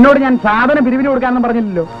 തന്നോട് ഞാൻ സാധനം പിരിവിന് കൊടുക്കാന്നും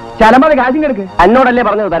പറഞ്ഞില്ലല്ലോ. ചിലമത് കാശും കിടക്ക്. എന്നോടല്ലേ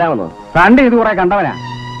പറഞ്ഞത് തരാമെന്ന്? സണ്ടി ഇത് കുറെ കണ്ടവനാ.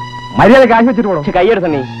 മര്യാദ കാശ് വെച്ചിട്ട് പോകണം. കയ്യെടു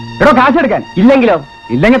സണ്ണി. എടോ കാശ് എടുക്കാൻ. ഇല്ലെങ്കിലോ?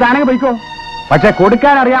 ഇല്ലെങ്കിൽ താനങ്ങ് പോയിക്കോ. പക്ഷെ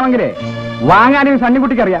കൊടുക്കാൻ അറിയാമെങ്കിലേ വാങ്ങാനും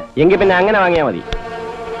സണ്ണിക്കുട്ടിക്ക് അറിയാം. എങ്കിൽ പിന്നെ അങ്ങനെ വാങ്ങിയാൽ മതി.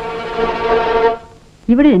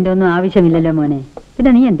 ഇവിടെ എന്റെ ഒന്നും ആവശ്യമില്ലല്ലോ മോനെ,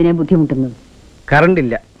 പിന്നെ നീ എന്തിനാ ബുദ്ധിമുട്ടുന്നത്? കറണ്ട്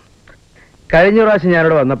ഇല്ല. കഴിഞ്ഞ പ്രാവശ്യം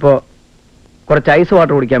ഞാനിവിടെ വന്നപ്പോ കുറച്ച് ഐസ്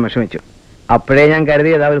വാട്ടർ കുടിക്കാൻ വിഷമിച്ചു. അപ്പോഴേ ഞാൻ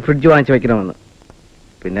കരുതിയത് അവർ ഫ്രിഡ്ജ് വാങ്ങിച്ചു വെക്കണമെന്ന്.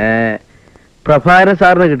 പിന്നെ പ്രഭാകരൻ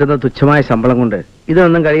സാറിന് കിട്ടുന്ന തുച്ഛമായ ശമ്പളം കൊണ്ട്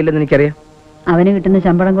ഇതൊന്നും കഴിയില്ലെന്ന് എനിക്കറിയാം. അവന് കിട്ടുന്ന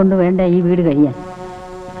ശമ്പളം കൊണ്ട് വേണ്ട ഈ വീട് കഴിയാൻ.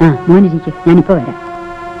 മോനിരിക്കും, ഞാനിപ്പോ വരാം.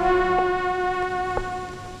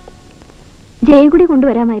 ജയകുടി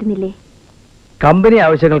കൊണ്ടുവരാമായിരുന്നില്ലേ? കമ്പനി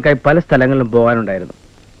ആവശ്യങ്ങൾക്കായി പല സ്ഥലങ്ങളിലും പോകാനുണ്ടായിരുന്നു.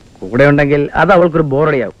 കൂടെ ഉണ്ടെങ്കിൽ അത് അവൾക്കൊരു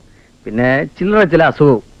ബോറടിയാവും. പിന്നെ ചില്ലറ ചില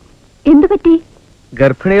അസുഖവും. എന്തു പറ്റി?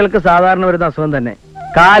 ഗർഭിണികൾക്ക് സാധാരണ വരുന്ന അസുഖം തന്നെ,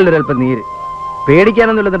 കാലിലൊരൽപ്പം നീര്.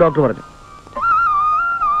 പേടിക്കാനൊന്നുമില്ലെന്ന് ഡോക്ടർ പറഞ്ഞു.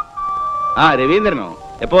 രവീന്ദ്രനോ?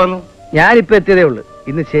 എപ്പോ വന്നു? ഞാനിപ്പോ എത്തിയതേ ഉള്ളൂ.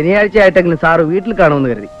 ഇന്ന് ശനിയാഴ്ച ആയിട്ടെങ്കിലും സാറ് വീട്ടിൽ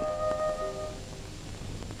കാണുമെന്ന് കരുതി.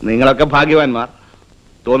 നിങ്ങളൊക്കെ ഭാഗ്യവാന്മാർ.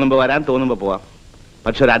 തോന്നുമ്പോ വരാൻ, തോന്നുമ്പോ പോവാം.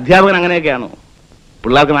 പക്ഷെ ഒരു അധ്യാപകൻ അങ്ങനെയൊക്കെയാണോ?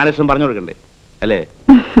 പിള്ളേർക്ക് 4 ലക്ഷം പറഞ്ഞു കൊടുക്കണ്ടേ അല്ലേ?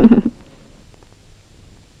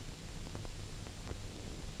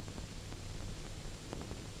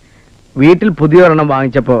 വീട്ടിൽ പുതിയ ഒരെണ്ണം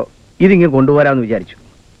വാങ്ങിച്ചപ്പോ ഇതിങ്ങനെ കൊണ്ടുപോരാന്ന് വിചാരിച്ചു.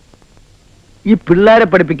 ഈ പിള്ളേരെ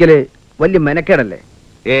പഠിപ്പിക്കല് വലിയ മെനക്കേടല്ലേ?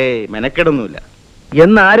 മെനക്കേടൊന്നുമില്ല.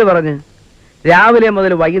 എന്നാര് പറഞ്ഞ്? രാവിലെ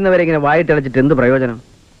മുതൽ വൈകുന്നവരെ ഇങ്ങനെ വായിട്ടടച്ചിട്ട് എന്ത് പ്രയോജനം?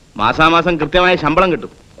 മാസാമാസം കൃത്യമായ ശമ്പളം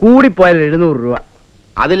കിട്ടും. കൂടിപ്പോയാൽ 700 രൂപ.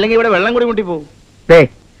 അതില്ലെങ്കിൽ ഇവിടെ വെള്ളം കൂടി മുട്ടി പോകും.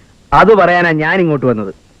 അത് പറയാനാ ഞാൻ ഇങ്ങോട്ട്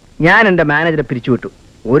വന്നത്. ഞാൻ എന്റെ മാനേജറെ പിരിച്ചുവിട്ടു.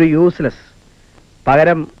 ഒരു യൂസ്ലെസ്.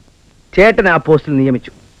 പകരം ചേട്ടൻ ആ പോസ്റ്റിൽ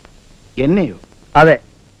നിയമിച്ചു. എന്നെയോ? അതെ.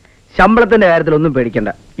 ശമ്പളത്തിന്റെ കാര്യത്തിൽ ഒന്നും പേടിക്കണ്ട.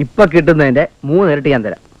 ഇപ്പൊ കിട്ടുന്നതിന്റെ 3 ഇരട്ടി ഞാൻ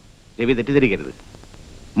തരാം. രവി, തെറ്റിദ്ധരിക്കരുത്.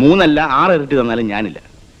 3 അല്ല 6 ഇരട്ടി തന്നാലും ഞാനില്ല.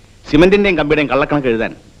 സിമന്റിന്റെയും കമ്പിയുടെയും കള്ളക്കണക്ക്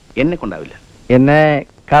എഴുതാൻ എന്നെ കൊണ്ടാവില്ല. എന്നെ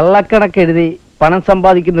കള്ളക്കണക്ക് എഴുതി പണം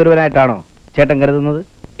സമ്പാദിക്കുന്ന ഒരുവനായിട്ടാണോ ചേട്ടൻ കരുതുന്നത്?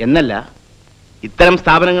 എന്നല്ല, ഇത്തരം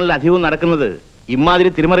സ്ഥാപനങ്ങളിൽ അധികവും നടക്കുന്നത് ഇമാതിരി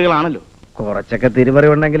തിരിമറികളാണല്ലോ. കുറച്ചൊക്കെ തിരിമറി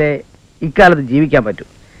ഉണ്ടെങ്കിലേ ഇക്കാലത്ത് ജീവിക്കാൻ പറ്റൂ.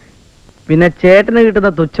 പിന്നെ ചേട്ടന് കിട്ടുന്ന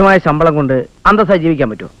തുച്ഛമായ ശമ്പളം കൊണ്ട് അന്തസ്സായി ജീവിക്കാൻ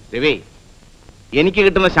പറ്റുമോ? രവി, എനിക്ക്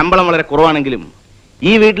കിട്ടുന്ന ശമ്പളം വളരെ കുറവാണെങ്കിലും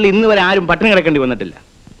ഈ വീട്ടിൽ ഇന്ന് വരെ ആരും പട്ടിണി കിടക്കേണ്ടി വന്നിട്ടില്ല.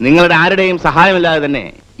 നിങ്ങളുടെ ആരുടെയും സഹായമില്ലാതെ തന്നെ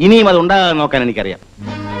ഇനിയും അത് ഉണ്ടാകാതെ നോക്കാൻ എനിക്കറിയാം.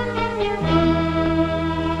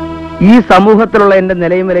 ഈ സമൂഹത്തിലുള്ള എന്റെ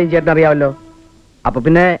നിലയും വിലയും ചേട്ടൻ അറിയാമല്ലോ. അപ്പൊ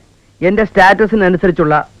പിന്നെ എന്റെ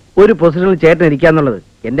സ്റ്റാറ്റസിനനുസരിച്ചുള്ള ഒരു പൊസിഷനിൽ ചേട്ടൻ ഇരിക്കാന്നുള്ളത്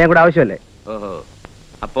എന്റെയും കൂടെ ആവശ്യമല്ലേ? ഓഹോ,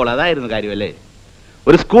 അപ്പോൾ അതായിരുന്നു കാര്യമല്ലേ?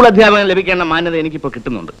 ഒരു സ്കൂൾ അധ്യാപകൻ ലഭിക്കേണ്ട മാന്യത എനിക്കിപ്പോൾ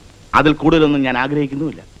കിട്ടുന്നുണ്ട്. അതിൽ കൂടുതലൊന്നും ഞാൻ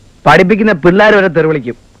ആഗ്രഹിക്കുന്നുമില്ല. പഠിപ്പിക്കുന്ന പിള്ളേർ വരെ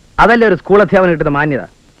തെറിവിളിക്കും. അതല്ലേ ഒരു സ്കൂൾ അധ്യാപനം കിട്ടുന്ന മാന്യത?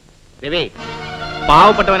 രവി,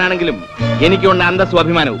 പാവപ്പെട്ടവനാണെങ്കിലും എനിക്കുണ്ട് അന്തസ്സും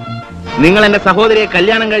അഭിമാനവും. നിങ്ങൾ എന്റെ സഹോദരിയെ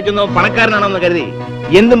കല്യാണം കഴിച്ചെന്നോ പണക്കാരനാണോ എന്ന് കരുതി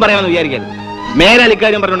എന്തും പറയാമെന്ന് വിചാരിക്കരുത്. മേലാൽ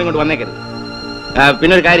ഇക്കാര്യം പറഞ്ഞുകൊണ്ട് ഇങ്ങോട്ട് വന്നേക്കരുത്.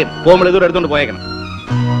 പിന്നെ ഒരു കാര്യം, പോകുമ്പോൾ ഇതോടെ എടുത്തോണ്ട് പോയേക്കണം.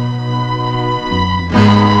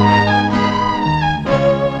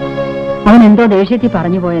 അവൻ എന്തോ ദേഷ്യത്തിൽ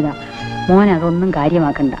പറഞ്ഞു പോയതാ. മോൻ അതൊന്നും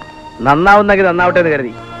കാര്യമാക്കണ്ട. നന്നാവുന്നെങ്കിൽ നന്നാവട്ടെ എന്ന്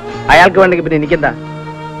കരുതി. അയാൾക്ക് വേണ്ടെങ്കിൽ പിന്നെ എനിക്കെന്താ?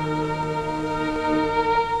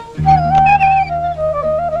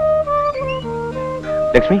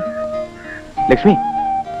 ലക്ഷ്മി, ലക്ഷ്മി.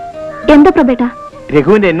 എന്താ പ്രഭേട്ട?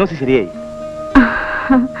 രഘുവിന്റെ NOC ശരിയായി.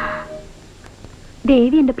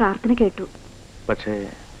 ദേവി എന്റെ പ്രാർത്ഥന കേട്ടു. പക്ഷേ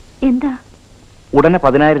എന്താ? ഉടനെ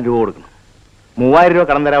 10,000 രൂപ കൊടുക്കണം. 3,000 രൂപ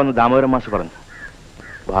കടം തരാമെന്ന് ദാമോദരൻ മാഷ് പറഞ്ഞു.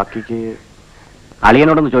 ബാക്കിക്ക്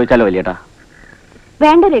അളിയനോടൊന്ന് ചോദിച്ചാലോ വലിയേട്ടാ?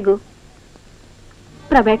 വേണ്ട രഘു.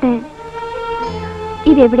 പ്രഭേട്ട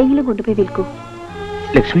ഇതെവിടെയെങ്കിലും കൊണ്ടുപോയി വിൽക്കൂ.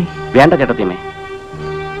 ലക്ഷ്മി, വേണ്ട ചേട്ടത്തിയമ്മേ.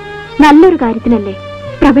 നല്ലൊരു കാര്യത്തിനല്ലേ?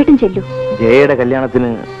 പ്രഭേട്ടൻ ചെല്ലു. ജയയുടെ കല്യാണത്തിന്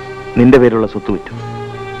നിന്റെ പേരുള്ള സ്വത്ത് വിറ്റു.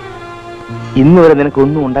 ഇന്ന് വരെ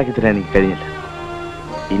നിനക്കൊന്നും ഉണ്ടാക്കി തരാൻ എനിക്ക് കഴിഞ്ഞില്ല.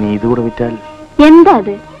 ഇനി ഇതുകൂടെ വിറ്റാൽ എന്താ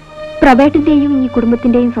അത്? പ്രഭേട്ടന്റെയും ഈ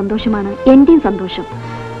കുടുംബത്തിന്റെയും സന്തോഷമാണ് എന്റെയും സന്തോഷം.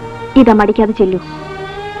 ഇതാ, മടിക്കാതെ ചെല്ലു.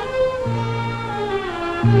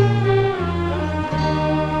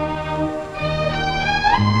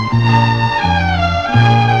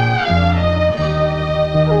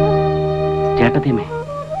 ചേട്ടത്തിയമ്മേ.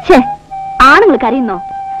 ആണുങ്ങൾ കരയുന്നോ?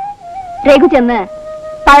 രഘു ചെന്ന്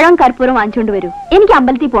പഴം കർപ്പൂരം വാങ്ങിച്ചോണ്ട് വരൂ. എനിക്ക്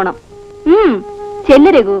അമ്പലത്തിൽ പോണം. ചെല്ല്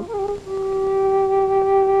രഘു.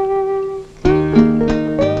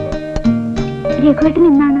 രഘുവേട്ടൻ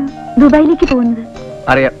ഇന്നാണ് ദുബായിലേക്ക് പോകുന്നത്.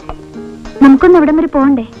 അറിയാം. നമുക്കൊന്ന് അവിടം വരെ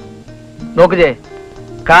പോകണ്ടേ? നോക്ക്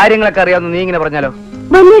കാര്യങ്ങളൊക്കെ അറിയാവുന്ന നീ ഇങ്ങനെ പറഞ്ഞാലോ?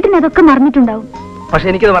 വലിയേട്ടൻ അതൊക്കെ മറന്നിട്ടുണ്ടാവും. പക്ഷെ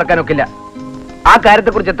എനിക്കത് മറക്കാനൊക്കില്ല. ആ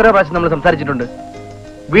കാര്യത്തെക്കുറിച്ച് എത്ര പ്രാവശ്യം നമ്മൾ സംസാരിച്ചിട്ടുണ്ട്.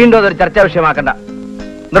 വീണ്ടും അതൊരു ചർച്ചാ വിഷയമാക്കണ്ട.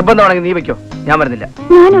 നിർബന്ധമാണെങ്കിൽ നീ വെക്കോ, ഞാൻ വരുന്നില്ല.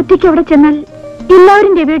 ഞാൻ ഒറ്റയ്ക്ക് അവിടെ ചെന്നാൽ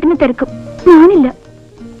എല്ലാവരും രവിയേട്ടനെ തിരക്കും. ഞാനില്ല.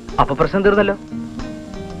 അപ്പൊ പ്രശ്നം തീർന്നല്ലോ.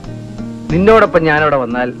 നിന്നോടൊപ്പം ഞാനവിടെ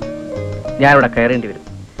വന്നാൽ ഞാനിവിടെ കയറേണ്ടി വരും.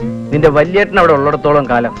 നിന്റെ വലിയേട്ടൻ അവിടെ ഉള്ളിടത്തോളം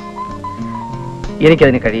കാലം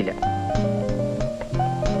എനിക്കതിന് കഴിയില്ല.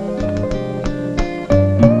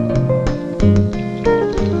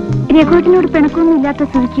 രഘുവേട്ടനോട് പിണക്കൊന്നും ഇല്ലാത്ത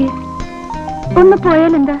സ്ഥിതിക്ക് ഒന്ന്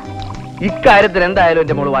പോയാൽ എന്താ? ഇക്കാര്യത്തിൽ എന്തായാലും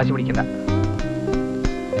എന്റെ മോള് വാശി പിടിക്കണ്ട.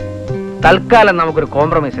 തൽക്കാലം നമുക്കൊരു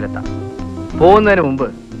കോംപ്രമൈസിലെത്താം. പോകുന്നതിന് മുമ്പ്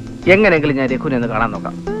എങ്ങനെയെങ്കിലും ഞാൻ രഘുവിനെ ഒന്ന് കാണാൻ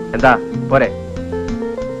നോക്കാം. എന്താ പോരെ?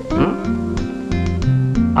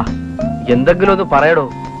 എന്തെങ്കിലും ഒന്ന് പറയടോ.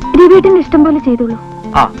 രവിയേട്ടൻ ഇഷ്ടം പോലെ ചെയ്തോളൂ.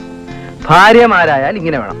 ഭാര്യമാരായാൽ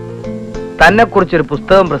ഇങ്ങനെ വേണം. തന്നെ കുറിച്ചൊരു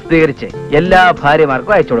പുസ്തകം പ്രസിദ്ധീകരിച്ച് എല്ലാ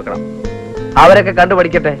ഭാര്യമാർക്കും അയച്ചു കൊടുക്കണം. അവരൊക്കെ കണ്ടു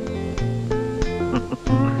പഠിക്കട്ടെ.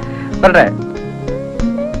 വരട്ടെ.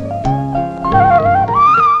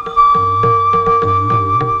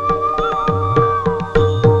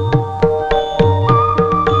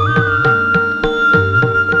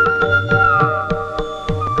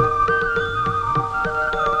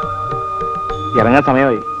 ഇറങ്ങാൻ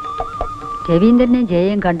സമയമായി. രവീന്ദ്രനെ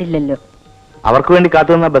ജയം കണ്ടില്ലല്ലോ. അവർക്ക് വേണ്ടി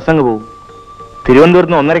കാത്തു നിന്ന ബസ് അങ്ങ് പോകും.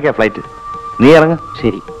 തിരുവനന്തപുരത്ത് നിന്ന് 1:30 ഫ്ലൈറ്റ്. നീ ഇറങ്ങ.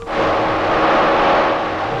 ശരി.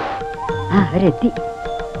 അവരെത്തി.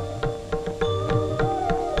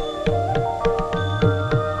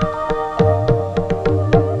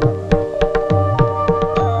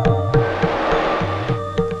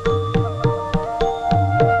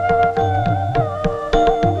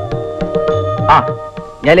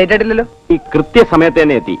 ഞാൻ ലേറ്റ് ആയിട്ടില്ലല്ലോ. ഈ കൃത്യസമയത്ത്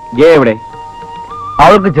തന്നെ എത്തി. ജയ എവിടെ?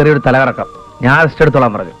 അവൾക്ക് ചെറിയൊരു തലകറക്കം. ഞാൻ റെസ്റ്റ്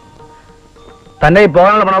എടുത്തോളാൻ പറഞ്ഞു. തന്നെ ഈ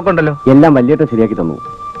പോകാനുള്ള പണമൊക്കെ ഉണ്ടല്ലോ. എല്ലാം വലിയേട്ടൻ ശരിയാക്കി തന്നു.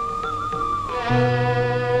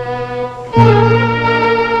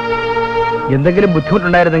 എന്തെങ്കിലും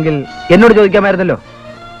ബുദ്ധിമുട്ടുണ്ടായിരുന്നെങ്കിൽ എന്നോട് ചോദിക്കാമായിരുന്നല്ലോ.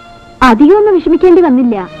 അധികമൊന്നും വിഷമിക്കേണ്ടി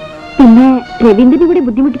വന്നില്ല. പിന്നെ രവീന്ദ്രനെ കൂടി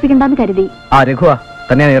ബുദ്ധിമുട്ടിപ്പിക്കണ്ടെന്ന് കരുതി. രഘുവാ,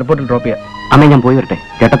 തന്നെ ഞാൻ എയർപോർട്ടിൽ ഡ്രോപ്പ് ചെയ്യാം. അമ്മ ഞാൻ പോയി വരട്ടെ.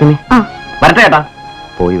 ചേട്ടത്തിന് വരട്ടെ ചേട്ടാ.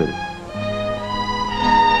 പോയി വരും.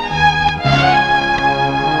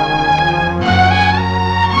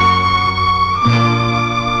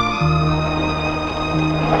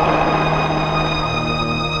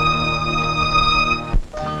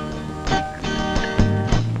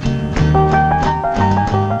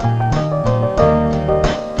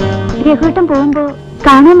 രഘുവേട്ടൻ പോകുമ്പോ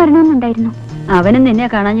കാണാൻ വരണമെന്നുണ്ടായിരുന്നു. അവനും നിന്നെ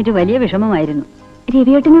കാണാഞ്ഞിട്ട് വലിയ വിഷമമായിരുന്നു.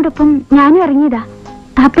 രവിയേട്ടനോടൊപ്പം ഞാനും ഇറങ്ങിയതാ.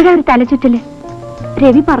 അപ്പോഴാ ഒരു തലചുറ്റല്.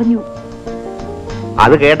 രവി പറഞ്ഞു.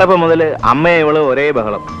 അത് കേട്ടപ്പോ മുതല് അമ്മയെ ഇവള് ഒരേ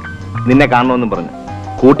ബഹളം. നിന്നെ കാണണമെന്നും പറഞ്ഞു.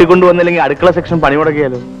 കൂട്ടിക്കൊണ്ടുവന്നില്ലെങ്കിൽ അടുക്കള സെക്ഷൻ പണി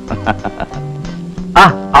മുടക്കിയാലോ.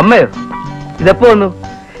 അമ്മയോ? ഇതെപ്പോ വന്നു?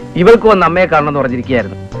 ഇവൾക്ക് വന്ന് അമ്മയെ കാണണമെന്ന്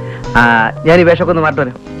പറഞ്ഞിരിക്കുകയായിരുന്നു. ഞാൻ ഈ വേഷമൊക്കെ ഒന്ന് മാറ്റി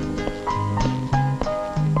വരാം.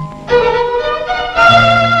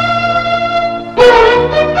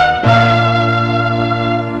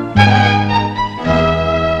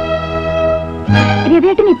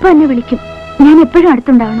 രവിയേട്ടൻ ഇപ്പൊ എന്നെ വിളിക്കും. ഞാൻ എപ്പോഴും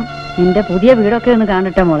അടുത്തുണ്ടാവണം. നിന്റെ പുതിയ വീടൊക്കെ ഒന്ന്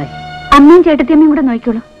കാണട്ടെ മോളെ. അമ്മയും ചേട്ടത്തിയമ്മയും കൂടെ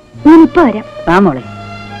നോക്കിക്കോളൂ. ഞാൻ ഇപ്പൊ വരാം. വാ മോളെ.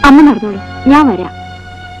 അമ്മ നടന്നോളൂ, ഞാൻ വരാം.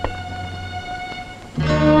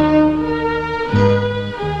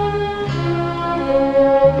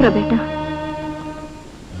 പ്രഭേട്ട,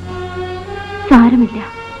 സാരമില്ല.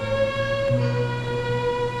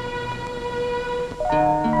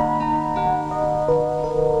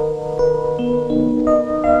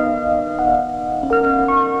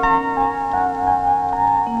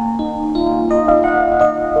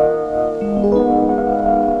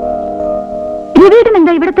 രവിയേട്ടൻ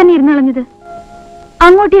എന്താ ഇവിടെ തന്നെ ഇരുന്നളഞ്ഞത്?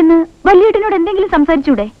 അങ്ങോട്ട് എന്ന് വലിയേട്ടനോട് എന്തെങ്കിലും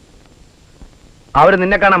സംസാരിച്ചൂടെ? അവര്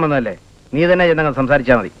നിന്നെ കാണാൻ വന്നതല്ലേ, നീ തന്നെ ചെന്നങ്ങ്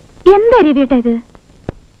സംസാരിച്ചാ മതി. എന്താ രവിയേട്ട ഇത്?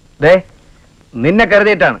 നിന്നെ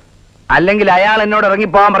കരുതിയിട്ടാണ്. അല്ലെങ്കിൽ അയാൾ എന്നോട്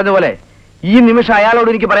ഇറങ്ങിപ്പോവാൻ പറഞ്ഞ പോലെ ഈ നിമിഷം അയാളോട്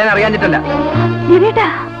എനിക്ക് പറയാൻ അറിയാഞ്ഞിട്ടല്ല.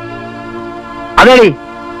 അതേടി,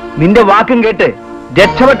 നിന്റെ വാക്കും കേട്ട്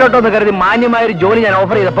രക്ഷപ്പെട്ടോട്ടോ എന്ന് കരുതി മാന്യമായൊരു ജോലി ഞാൻ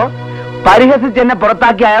ഓഫർ ചെയ്തപ്പോ പരിഹസിച്ച് എന്നെ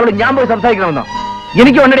പുറത്താക്കി അയാളോട് ഞാൻ പോയി സംസാരിക്കണമെന്നോ?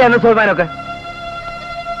 എനിക്ക് ഉണ്ടടി അന്ന് സ്വയമാനൊക്കെ.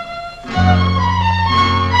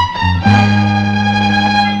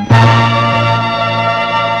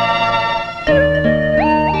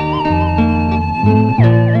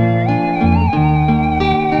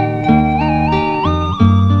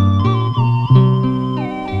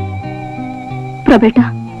 പ്രഭേട്ട,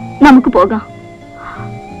 നമുക്ക് പോകാം.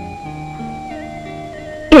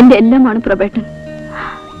 എന്റെ എല്ലാമാണ് പ്രഭേട്ടൻ.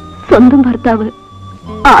 സ്വന്തം ഭർത്താവ്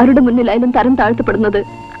ആരുടെ മുന്നിലായാലും തരം താഴ്ത്തപ്പെടുന്നത്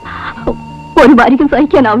ഒരു ഭാര്യയ്ക്കും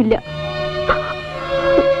സഹിക്കാനാവില്ല.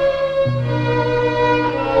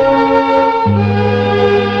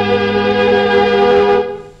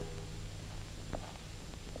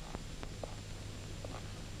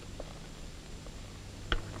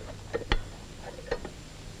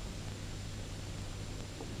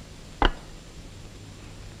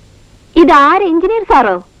 ഇതാര് എഞ്ചിനീയർ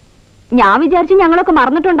സാറോ? ഞാൻ വിചാരിച്ചു ഞങ്ങളൊക്കെ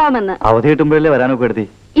മറന്നിട്ടുണ്ടാവുമെന്ന്. അവധി കിട്ടുമ്പോഴല്ലേ വരാനൊക്കെ എടുത്തി.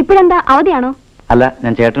 ഇപ്പോഴെന്താ അവധിയാണോ? അല്ല,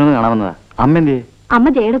 ഞാൻ ചേട്ടനൊന്ന് കാണാമെന്നതാ. അമ്മ എന്ത് ചെയ്യേ? അമ്മ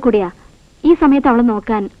ജയുടെ കൂടിയാ. ഈ സമയത്ത് അവളെ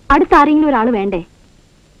നോക്കാൻ അടുത്ത ആരെങ്കിലും ഒരാൾ വേണ്ടേ?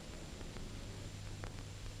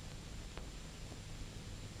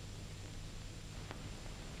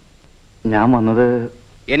 ഞാൻ വന്നത്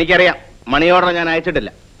എനിക്കറിയാം, മണി ഓർഡർ ഞാൻ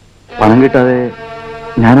അയച്ചിട്ടില്ല. പണം കിട്ടാതെ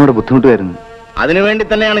ഞാനവിടെ ബുദ്ധിമുട്ടുമായിരുന്നു. അതിനുവേണ്ടി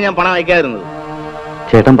തന്നെയാണ് ഞാൻ പണം അയക്കാതിരുന്നത്.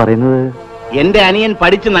 ചേട്ടൻ പറയുന്നത് എന്റെ അനിയൻ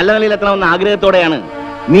പഠിച്ച് നല്ല നിലയിലെത്തണമെന്ന ആഗ്രഹത്തോടെയാണ്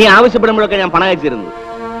നീ ആവശ്യപ്പെടുമ്പോഴൊക്കെ ഞാൻ പണം അയച്ചിരുന്നത്.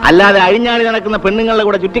 അല്ലാതെ അഴിഞ്ഞാടി നടക്കുന്ന പെണ്ണുങ്ങളുടെ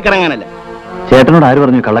കൂടെ ചുറ്റിക്കറങ്ങാനല്ല. ചേട്ടനോട് ആര്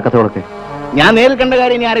പറഞ്ഞു കള്ളക്കഥകളൊക്കെ? ഞാൻ നേരിൽ കണ്ട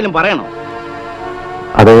കാര്യം ഇനി ആരെങ്കിലും പറയണോ?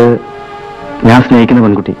 അത് ഞാൻ സ്നേഹിക്കുന്ന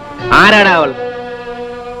പെൺകുട്ടി. ആരാടാ അവൾ?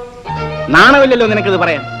 നാണമില്ലല്ലോ നിനക്കിത്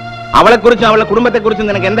പറയാൻ. അവളെക്കുറിച്ചും അവളുടെ കുടുംബത്തെക്കുറിച്ചും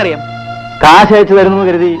നിനക്ക് എന്തറിയാം? കാശ് അയച്ചു തരുന്നു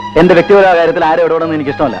കരുതി എന്റെ വ്യക്തിപരമായ കാര്യത്തിൽ ആരും ഇടപെടുന്നത്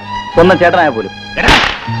എനിക്ക് ഇഷ്ടമല്ല. സ്വന്തം ചേട്ടനായ പോലും.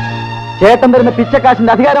 ചേട്ടൻ തരുന്ന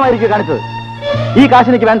പിച്ചക്കാശിന്റെ അധികാരമായിരിക്കും കാണിച്ചത്. ഈ കാശ്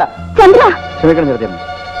എനിക്ക് വേണ്ട. ക്ഷമിക്കണം ചേർത്തേമ്മ.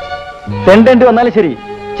 തെണ്ടേണ്ടി വന്നാലും ശരി,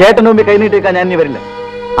 ചേട്ടന്റെ മുമ്പിൽ കൈനീട്ടിയേക്കാൻ ഞാൻ ഇനി വരില്ല.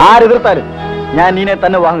 ആരെതിർത്താലും ഞാൻ നീനെ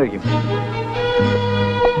തന്നെ വിവാഹം കഴിക്കും.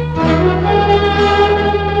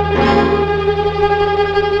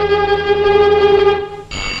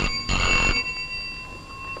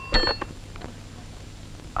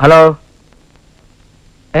 ഹലോ.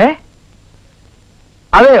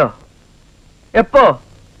 അതെയോ? എപ്പോ?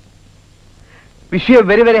 Wish you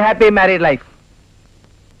very very happy married life.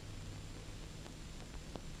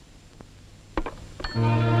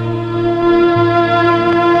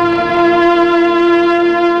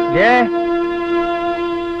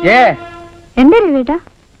 എന്താ രവിയേട്ടാ?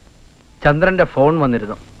 ചന്ദ്രന്റെ ഫോൺ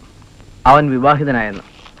വന്നിരുന്നു. അവൻ വിവാഹിതനായെന്ന്.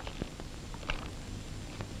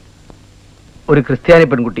 ഒരു ക്രിസ്ത്യാനി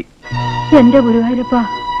പെൺകുട്ടി. എന്റെ ഗുരുവായൂരപ്പ.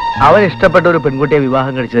 അവൻ ഇഷ്ടപ്പെട്ട ഒരു പെൺകുട്ടിയെ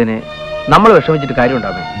വിവാഹം കഴിച്ചതിന് നമ്മൾ വിഷമിച്ചിട്ട്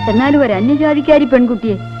കാര്യമുണ്ടാവേ? എന്നാലും ഒരു അന്യജാതിക്കാരി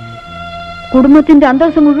പെൺകുട്ടിയെ കുടുംബത്തിന്റെ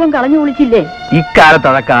അന്തസ്സ് മുഴുവൻ കളഞ്ഞു വിളിച്ചില്ലേ? ഇക്കാലത്ത്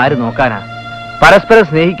അതൊക്കെ ആര് നോക്കാനാ? പരസ്പരം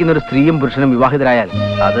സ്നേഹിക്കുന്ന ഒരു സ്ത്രീയും പുരുഷനും വിവാഹിതരായാൽ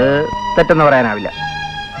അത് തെറ്റെന്ന് പറയാനാവില്ല.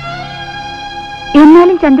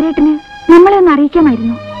 എന്നാലും ചന്ദ്രേട്ടന് നമ്മളെ ഒന്ന്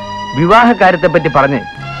അറിയിക്കാമായിരുന്നു. വിവാഹ കാര്യത്തെ പറ്റി പറഞ്ഞ്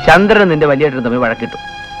ചന്ദ്രനും നിന്റെ വലിയേട്ടനും തമ്മിൽ വഴക്കിട്ടു.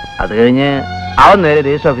 അത് കഴിഞ്ഞ് അവൻ നേരെ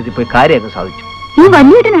രജിസ്റ്റർ ഓഫീസിൽ പോയി കാര്യമൊക്കെ സാധിച്ചു. ഈ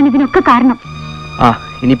വലിയേട്ടനാണ് ഇതിനൊക്കെ കാരണം. ആ,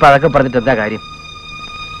 ഇനിയിപ്പോ അതൊക്കെ പറഞ്ഞിട്ട് എന്താ കാര്യം?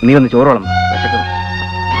 നീ ഒന്ന് ചോറോളം വിശക്കുന്നു.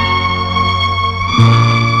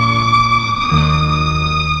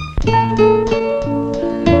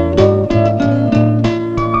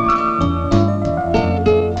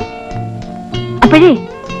 അപ്പോഴേ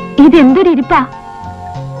ഇതെന്തൊരു ഇരിപ്പാ?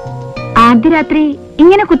 ആദ്യ രാത്രി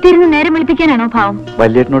ഇങ്ങനെ കുത്തിയിരുന്ന് നേരം വെളുപ്പിക്കാനാണോ ഭാവം?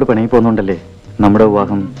 വല്യേട്ടനോട് പണി പോകുന്നുണ്ടല്ലേ നമ്മുടെ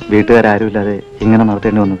വിവാഹം വീട്ടുകാരും ഇങ്ങനെ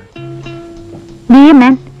നടത്തേണ്ടി വന്നത്.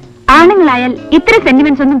 മാൻ, ആണുങ്ങളായാൽ ഇത്ര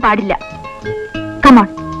സെന്റിമെന്റ്സ് ഒന്നും പാടില്ല. കമോൺ.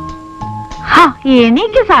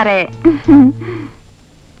 എനിക്ക് സാറേ.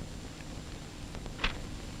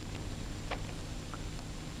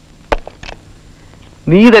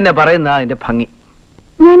 നീ തന്നെ പറയുന്ന അതിന്റെ ഭംഗി.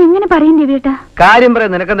 ഞാൻ എങ്ങനെ പറയും രവിയേട്ടാ? കാര്യം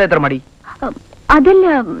പറയാൻ നിനക്കെന്താ ഇത്ര മടി? അതല്ല,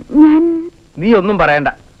 ഞാൻ... നീ ഒന്നും പറയണ്ട.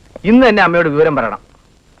 ഇന്ന് തന്നെ അമ്മയോട് വിവരം പറയണം.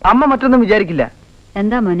 അമ്മ മറ്റൊന്നും വിചാരിക്കില്ല.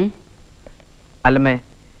 എന്താ മോനെ? അല്ലമ്മേ,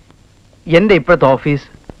 എന്റെ ഇപ്പോഴത്തെ ഓഫീസ്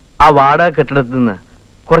ആ വാടക കെട്ടിടത്തിൽ നിന്ന്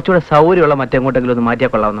കുറച്ചുകൂടെ സൗകര്യമുള്ള മറ്റെങ്ങോട്ടെങ്കിലും ഒന്ന്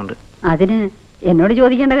മാറ്റിയാൽ കൊള്ളാവുന്നുണ്ട്. അതിന് എന്നോട്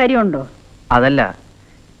ചോദിക്കേണ്ട കാര്യമുണ്ടോ? അതല്ല,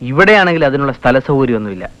 ഇവിടെയാണെങ്കിൽ അതിനുള്ള സ്ഥല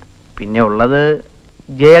സൗകര്യമൊന്നുമില്ല. പിന്നെ ഉള്ളത്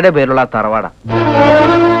ജയയുടെ പേരുള്ള തറവാട.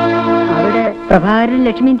 അവിടെ പ്രഭാകരൻ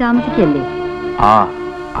ലക്ഷ്മിയും താമസിക്കല്ലേ? ആ,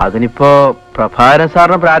 അതിനിപ്പോ പ്രഭാകരൻ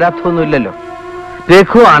സാറിന് പ്രാരാബ്ധമൊന്നും ഇല്ലല്ലോ.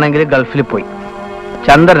 രഘു ആണെങ്കിൽ ഗൾഫിൽ പോയി,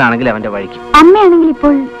 ചന്ദ്രനാണെങ്കിൽ അവന്റെ വഴിക്ക്. അമ്മയാണെങ്കിൽ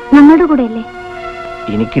ഇപ്പോൾ ഞങ്ങളുടെ കൂടെ അല്ലേ?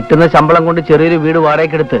 ഇനി കിട്ടുന്ന ശമ്പളം കൊണ്ട് ചെറിയൊരു വീട്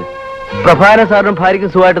വാടകയ്ക്കെടുത്ത് പ്രഭാകരൻ സാറിനും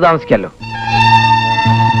ഭാര്യയ്ക്കും സുഖമായിട്ട് താമസിക്കാമല്ലോ.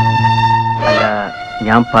 അല്ല,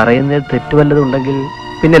 ഞാൻ പറയുന്നത് തെറ്റു വല്ലതും ഉണ്ടെങ്കിൽ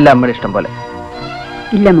പിന്നല്ല അമ്മയുടെ ഇഷ്ടം പോലെ.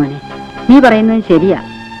 ഇല്ല മോനെ, നീ പറയുന്നത് ശരിയാ.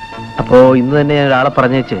 അപ്പോ ഇന്ന് തന്നെ ഞാൻ ഒരാളെ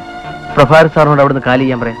പറഞ്ഞേച്ച് പ്രഭാകരൻ സാറിനോട് അവിടുന്ന് കാലി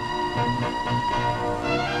ചെയ്യാൻ പറയാം.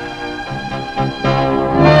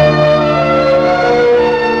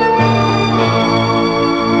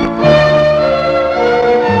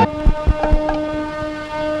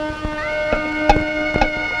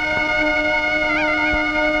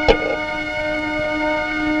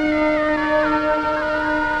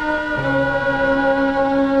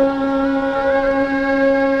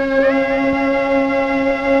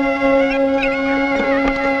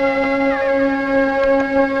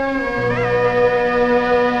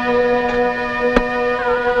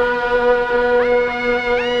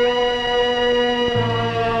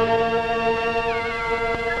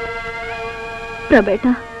 പ്രബേട്ട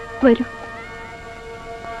വരൂ.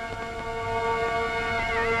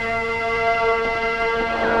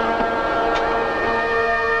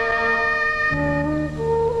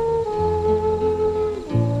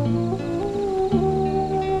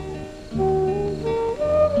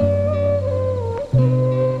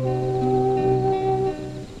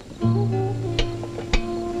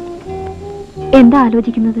 എന്താ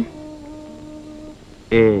ആലോചിക്കുന്നത്?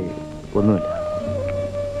 ഒന്നുമില്ല.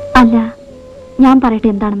 അല്ല, ഞാൻ പറയട്ടെ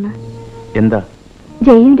എന്താണെന്ന്. എന്താ?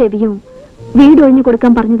 ജയും രവിയും വീട് ഒഴിഞ്ഞു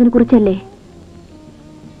കൊടുക്കാൻ പറഞ്ഞതിനെ കുറിച്ചല്ലേ?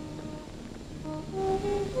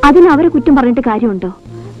 അതിന് അവരെ കുറ്റം പറഞ്ഞിട്ട് കാര്യമുണ്ടോ?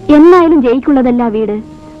 എന്നായാലും ജയിക്കുള്ളതല്ല വീട്.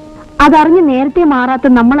 അതറിഞ്ഞ് നേരത്തെ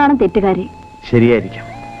മാറാത്ത നമ്മളാണ് തെറ്റുകാര്. ശരിയായിരിക്കാം.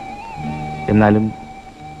 എന്നാലും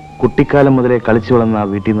കുട്ടിക്കാലം മുതലേ കളിച്ചു വളർന്ന ആ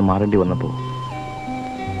വീട്ടിൽ നിന്ന് മാറേണ്ടി വന്നപ്പോ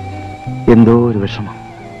എന്തോ ഒരു വിഷമം.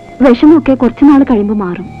 വിഷമമൊക്കെ കുറച്ചുനാൾ കഴിയുമ്പോൾ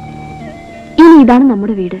മാറും. ഇനി ഇതാണ്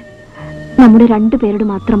നമ്മുടെ വീട്, നമ്മുടെ രണ്ടുപേരുടെ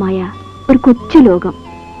മാത്രമായ ഒരു കൊച്ചു ലോകം.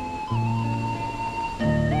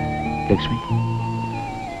 ലക്ഷ്മി,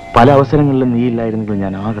 പല അവസരങ്ങളിലും നീ ഇല്ലായിരുന്നെങ്കിൽ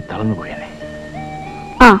ഞാൻ ആകെ തളർന്നു പോയേനെ.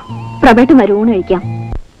 ആ, പ്രബേട്ടൻ വരൂ, ഊണ് കഴിക്കാം.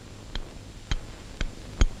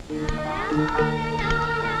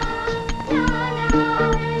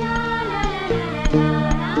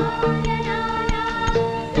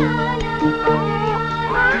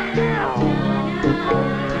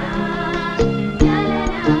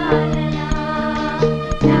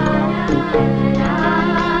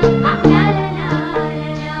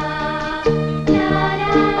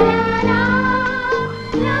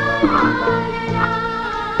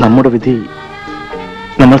 നമ്മുടെ വിധി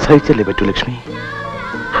നമ്മൾ സഹിച്ചല്ലേ പറ്റൂ ലക്ഷ്മി.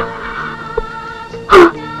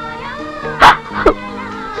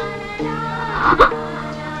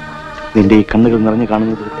 നിന്റെ ഈ കണ്ണുകൾ നിറഞ്ഞു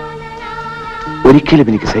കാണുന്നത്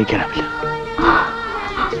ഒരിക്കലും എനിക്ക് സഹിക്കാനാവില്ല.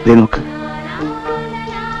 ദേ നോക്ക്,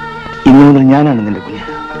 ഇന്നു മുതൽ ഞാനാണ് നിന്റെ കുഞ്ഞ്,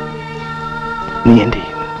 നീ എന്റെ.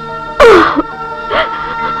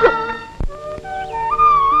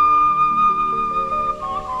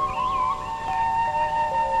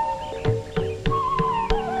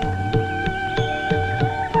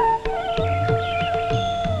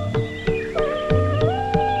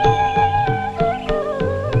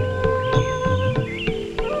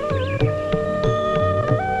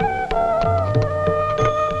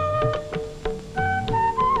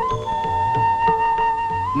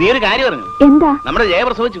 നീ ഒരു കാര്യം പറഞ്ഞു. എന്താ? നമ്മുടെ ജയ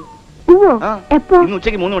പ്രസവിച്ചു. എപ്പോ? ഇന്ന്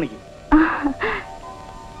ഉച്ചയ്ക്ക് 3 മണിക്ക്.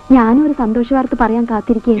 ഞാനും ഒരു സന്തോഷ വാർത്ത പറയാൻ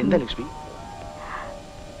കാത്തിരിക്കുകയായിരുന്നു. എന്താ ലക്ഷ്മി?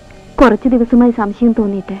 കുറച്ചു ദിവസമായി സംശയം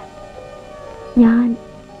തോന്നിയിട്ട് ഞാൻ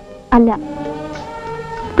അല്ല,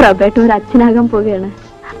 പ്രബേട്ട ഒരു അച്ഛനാകാൻ പോവുകയാണ്.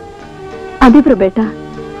 അതെ പ്രബേട്ട,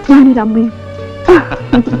 ഞാനൊരു അമ്മയും.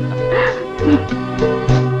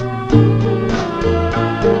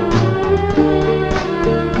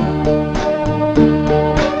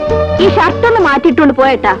 ഈ ഷർട്ടൊന്ന് മാറ്റിയിട്ടുണ്ട്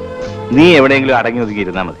പോയേട്ടാ. നീ എവിടെയെങ്കിലും അടങ്ങി ഒതുക്കി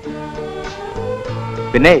ഇരുന്നാ മതി.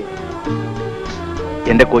 പിന്നെ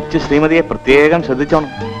എന്റെ കൊച്ചു ശ്രീമതിയെ പ്രത്യേകം ശ്രദ്ധിച്ചോണം.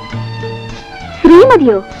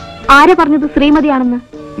 ശ്രീമതിയോ? ആരെ പറഞ്ഞത് ശ്രീമതിയാണെന്ന്?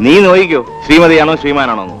 നീ നോയിക്കോ, ശ്രീമതിയാണോ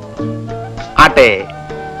ശ്രീമാനാണോ? ആട്ടെ,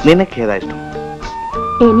 നിനക്കേതാ ഇഷ്ടം?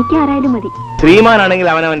 എനിക്ക് ആരായാലും മതി. ശ്രീമാനാണെങ്കിൽ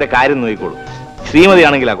അവനവന്റെ കാര്യം നോക്കിക്കോളൂ.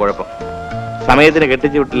 ശ്രീമതിയാണെങ്കിൽ ആ കുഴപ്പം. സമയത്തിന്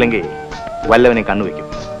കെട്ടിച്ചു വിട്ടില്ലെങ്കിൽ വല്ലവനെ കണ്ണുവെക്കും.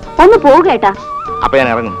 ഒന്ന് പോകേട്ടാ. അപ്പൊ ഞാൻ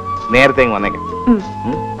ഇറങ്ങും. നേരത്തെ വന്നേക്കാം.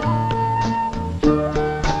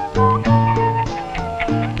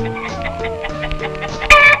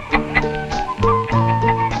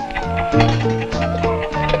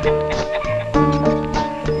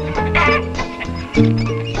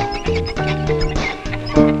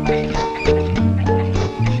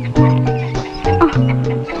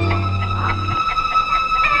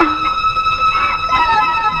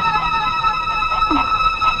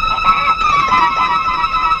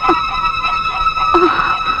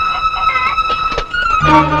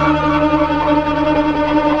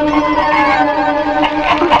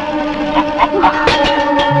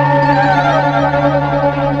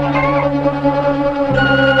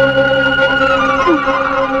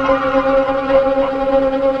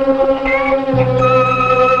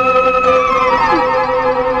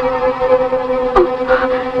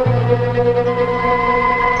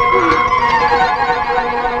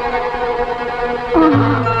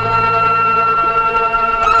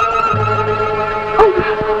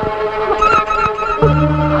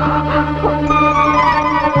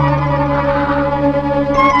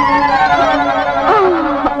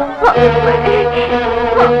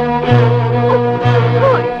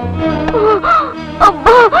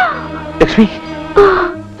 ലക്ഷ്മി,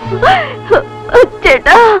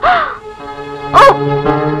 ചേട്ടാ,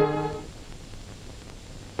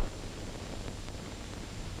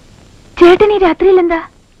 ചേട്ടൻ ഈ രാത്രിയിൽ എന്താ?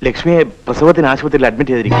 ലക്ഷ്മിയെ പ്രസവത്തിന് ആശുപത്രിയിൽ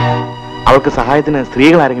അഡ്മിറ്റ് ചെയ്തിരിക്കും. അവൾക്ക് സഹായത്തിന്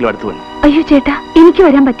സ്ത്രീകൾ ആരെങ്കിലും അടുത്ത് വേണം. അയ്യോ ചേട്ടാ, എനിക്ക്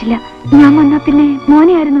വരാൻ പറ്റില്ല. ഞാൻ വന്നാ പിന്നെ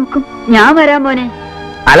മോനെ ആര് നോക്കും? ഞാൻ വരാം മോനെ.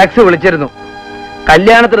 അലക്സ് വിളിച്ചിരുന്നു.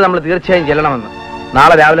 കല്യാണത്തിന് നമ്മൾ തീർച്ചയായും ചെല്ലണമെന്ന്.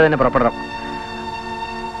 നാളെ രാവിലെ തന്നെ പുറപ്പെടണം.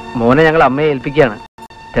 മോനെ ഞങ്ങൾ അമ്മയെ ഏൽപ്പിക്കുകയാണ്.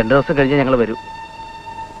 2 ദിവസം കഴിഞ്ഞ് ഞങ്ങൾ വരൂ.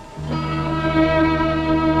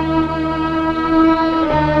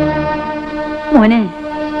 മോനെ,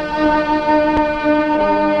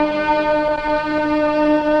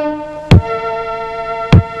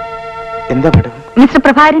 എന്താ മാഡം? മിസ്റ്റർ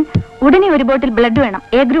പ്രഭാരൻ, ഉടനെ ഒരു ബോട്ടിൽ ബ്ലഡ് വേണം.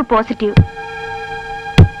 A group positive.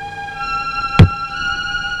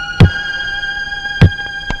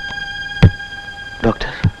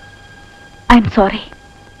 Doctor, I am sorry.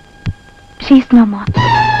 She is no more.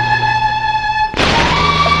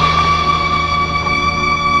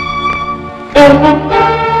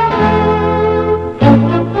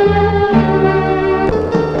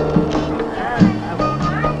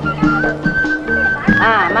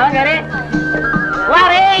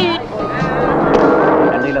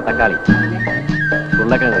 തക്കാളി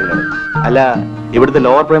ഉരുളക്കിഴങ്ങ്. അല്ല, ഇവിടുത്തെ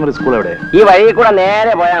ലോവർ പ്രൈമറി സ്കൂൾ എവിടെ? ഈ വഴിയിൽ കൂടെ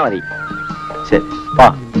നേരെ പോയാ മതി. ശരി.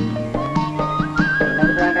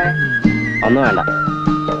 ഒന്നും വേണ്ട.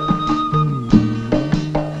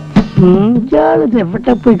 ഇയാളിത്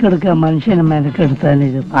എവിടെ പോയി കിടക്കുക? മനുഷ്യനെ മെനക്കെടുത്താൽ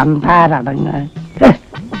ഇത് പന്താരടങ്ങാൻ.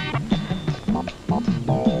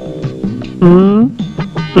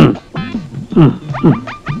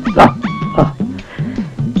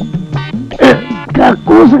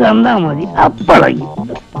 കക്കൂസ് കണ്ടാ മതി, അപ്പളകി.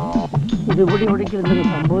 ഇതിവിടെ ഇവിടേക്ക് എന്തൊക്കെ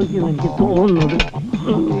സംഭവിക്കുമെന്ന് എനിക്ക് തോന്നുന്നത്.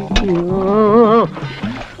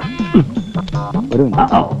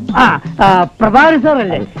 പ്രഭാകരൻ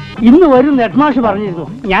സാറല്ലേ? ഇന്ന് വരും ഹെഡ്മാഷ് പറഞ്ഞിരുന്നു.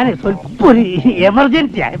 ഞാൻ സ്വല്പം ഒരു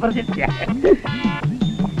എമർജൻസിയാ.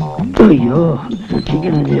 അയ്യോ,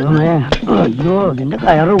 രക്ഷിക്കണം ദൈവമേ. അയ്യോ, ഇതിന്റെ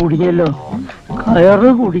കയറ്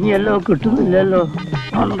കുടുങ്ങിയല്ലോ, കിട്ടുന്നില്ലല്ലോ.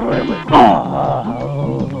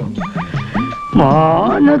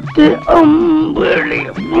 മാനത്തെ അമ്പിളി.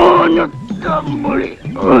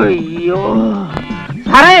 അയ്യോ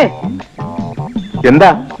സാറേ, എന്താ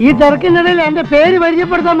ഈ തിരക്കിനിടയിൽ എന്റെ പേര്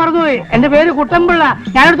പരിചയപ്പെടുത്താൻ മറന്നുപോയി. എന്റെ പേര് കുട്ടമ്പിള്ള.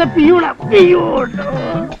 ഞാനിവിടുത്തെ പിയൂണ.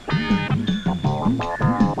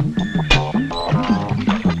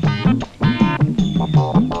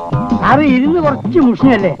 സാറ് ഇരുന്ന് കുറച്ച്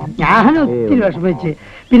മുഷിഞ്ഞല്ലേ? ഞാൻ ഒത്തിരി വിഷമിച്ച്.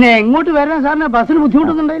 പിന്നെ എങ്ങോട്ട് വരാൻ സാറിന് ബസ്സിന്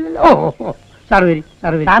ബുദ്ധിമുട്ടൊന്നുണ്ടായില്ലല്ലോ? സാർ വരി.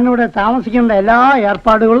 സാറിനിവിടെ താമസിക്കേണ്ട എല്ലാ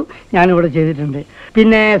ഏർപ്പാടുകളും ഞാനിവിടെ ചെയ്തിട്ടുണ്ട്.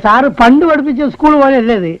 പിന്നെ സാറ് പണ്ട് പഠിപ്പിച്ച സ്കൂൾ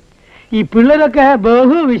പോലെയല്ലേ ഇത്? ഈ പിള്ളേരൊക്കെ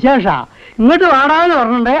ബഹു വിശേഷ. ഇങ്ങോട്ട് വാടാന്ന്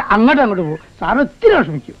പറഞ്ഞിട്ടുണ്ടെ അങ്ങോട്ട് പോകും. സാറ് ഒത്തിരി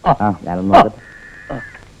വിഷമിക്കും.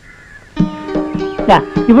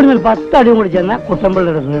 ഇവിടുന്ന് ഒരു 10 അടിയും കൂടി ചെന്ന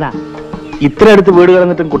കുട്ടമ്പിള്ളയുടെ വീടാ. ഇത്ര അടുത്ത് വീട്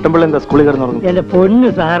കിടന്നിട്ടും കുട്ടമ്പിള്ള എന്താ സ്കൂളിൽ കിടന്നു? എന്റെ പൊന്നു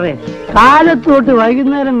സാറേ, കാലത്തോട്ട്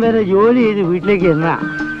വൈകുന്നേരം വരെ ജോലി ചെയ്ത് വീട്ടിലേക്ക് എന്നാ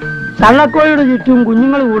തള്ളക്കോഴിയുടെ ചുറ്റും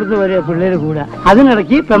കുഞ്ഞുങ്ങൾ കൂടുന്ന വരെ പിള്ളേര് കൂടാ.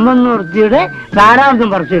 അതിനിടയ്ക്ക് പെമ്മന്നൂർത്തിയുടെ ധാരാളം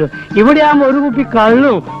പറിച്ചിടും. ഇവിടെ ആകുമ്പോ ഒരു കുപ്പി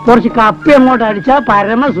കള്ളും കുറച്ച് കപ്പി അങ്ങോട്ട് അടിച്ചാൽ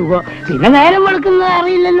പരമസുഖം. പിന്നെ നേരം വെളുക്കുന്നത്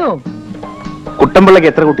അറിയില്ലല്ലോ. കുട്ടമ്പിള്ളക്ക്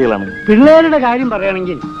എത്ര കുട്ടികളാണ്? പിള്ളേരുടെ കാര്യം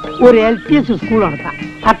പറയുകയാണെങ്കിൽ ഒരു LPS സ്കൂൾ നടത്താം.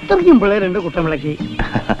 അത്രയ്ക്കും പിള്ളേരുണ്ട് കുട്ടമ്പിള്ളക്ക്.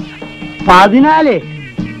 14.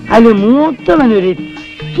 അതിൽ മൂത്തവനൊരു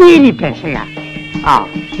ഇത്തിരി പെശയാ.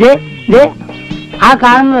 ആ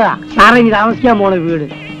കാണുന്നതാ സാറേ ഇനി താമസിക്കാൻ പോണ വീട്.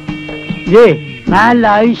 നല്ല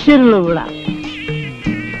ഐശ്വര്യമുള്ള വീടാ.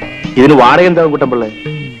 ഇതിന് വാടക എന്താവും കുട്ടമ്പിള്ള?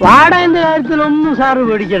 വാടകന്റെ കാര്യത്തിലൊന്നും സാറ്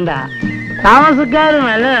പേടിക്കണ്ട. താമസക്കാർ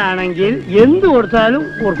നല്ലതാണെങ്കിൽ എന്ത് കൊടുത്താലും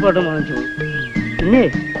ഉറപ്പായിട്ടും വാങ്ങിച്ചു. പിന്നെ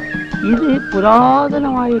ഇത്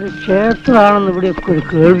പുരാതനമായൊരു ക്ഷേത്രമാണെന്ന് ഇവിടെയൊക്കെ ഒരു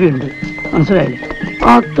കേൾവിയുണ്ട്. മനസ്സിലായില്ലേ?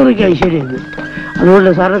 അത്രയ്ക്ക് ഐശ്വര്യം ഇത്. അതുകൊണ്ട്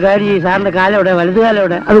സാറിന്റെ കാര്യം, സാറിന്റെ കാലം എവിടെ, വലതുകാലം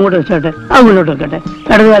എവിടെ, അതുകൊണ്ട് വെച്ചോട്ടെ. അത് മുന്നോട്ട് വെക്കട്ടെ,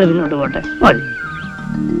 ഇടതുകാലം മുന്നോട്ട് പോട്ടെ. മതി.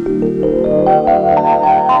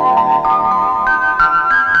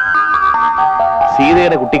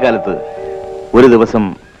 സീതയുടെ കുട്ടിക്കാലത്ത് ഒരു ദിവസം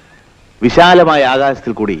വിശാലമായ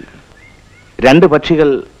ആകാശത്തിൽ കൂടി 2 പക്ഷികൾ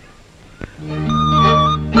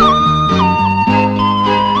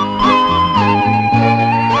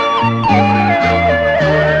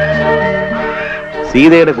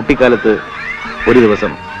സീതയുടെ കുട്ടിക്കാലത്ത് ഒരു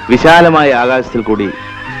ദിവസം വിശാലമായ ആകാശത്തിൽ കൂടി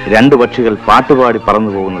 2 പക്ഷികൾ പാട്ടുപാടി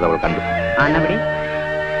പറന്നു പോകുന്നത് അവൾ കണ്ടു.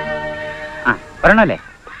 പറയണല്ലേ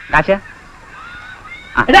കാശ?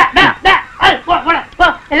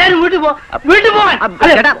 എല്ലാരും വീട്ടിൽ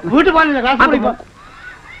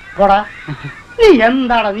പോടാ. നീ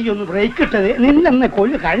എന്താടാ നീ ഒന്ന് ബ്രേക്ക് ഇട്ടത്? നിന്നെ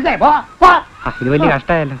കൊല്ലു കഴുതാ. ഇത് വലിയ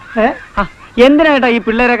കഷ്ടമായല്ലോ. എന്തിനായിട്ടാ ഈ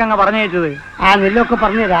പിള്ളേരൊക്കെ അങ്ങ് പറഞ്ഞയച്ചത്? നെല്ലൊക്കെ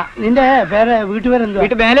പറഞ്ഞുതരാ. നിന്റെ പേര് വീട്ടുപേരെന്തോ?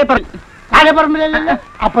 വീട്ടു മേലെ കാലപ്പറമ്പിലല്ലോ.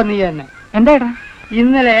 അപ്പൊ നീ തന്നെ എന്താ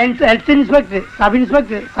ഇന്നലെ health inspector, sub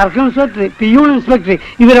inspector, circle inspector, peon inspector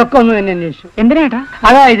ഇവരൊക്കെ ഒന്ന് തന്നെ അന്വേഷിച്ചു. എന്തിനാ?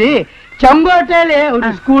 അതായത് ചെങ്കോട്ടയിലെ ഒരു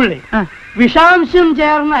സ്കൂളിൽ വിഷാംശം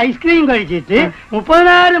ചേർന്ന ഐസ്ക്രീം കഴിച്ചിട്ട്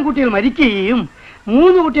 30,000 കുട്ടികൾ മരിക്കുകയും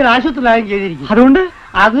 3 കുട്ടികൾ ആശുപത്രിയിലാകുകയും ചെയ്തിരിക്കും.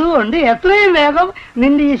 അതുകൊണ്ട് എത്രയും വേഗം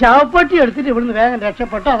നിന്റെ ഈ ശവപ്പെട്ടി എടുത്തിട്ട് ഇവിടുന്ന് വേഗം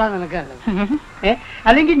രക്ഷപ്പെട്ടോ അതാണ് നിനക്കല്ലത്.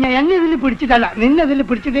 അല്ലെങ്കിൽ എന്നെ ഇതിൽ പിടിച്ചിട്ടല്ല, നിന്നെ ഇതിൽ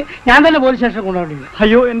പിടിച്ചിട്ട് ഞാൻ തന്നെ പോലീസ് സ്റ്റേഷൻ കൊണ്ടുപോയി.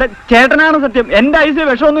 അയ്യോ എന്റെ ചേട്ടനാണ് സത്യം, എന്റെ ഐസിൽ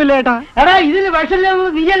വിഷമൊന്നുമില്ല ചേട്ടാ. എടാ ഇതിൽ വിഷമില്ല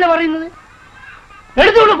നീയല്ലേ പറയുന്നത്?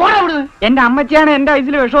 എടുത്തോളൂ പോടാ ഇവിടുന്ന്. എന്റെ അമ്മച്ചിയാണ് എന്റെ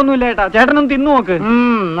ഐസിൽ വിഷമൊന്നുമില്ല ചേട്ടാ, ചേട്ടനൊന്ന് തിന്നു നോക്ക്.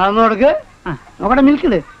 നടന്നു കൊടുക്ക്. നോക്കട്ടെ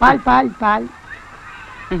മിൽക്കിട്, പാൽ പാൽ പാൽ.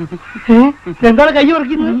 എന്താണ് കൈ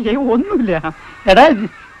ഉറക്കുന്നത്? ഒന്നുമില്ല. എടാ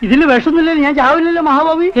ഇതില് വിഷമൊന്നുമില്ലല്ലോ, ഞാൻ ചാവില്ലല്ലോ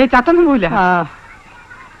മഹാബാബി. ചത്തൊന്നും പോവില്ല.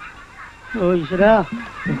 ഓ ഈശ്വരാ.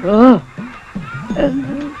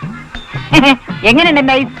 എങ്ങനെയുണ്ട്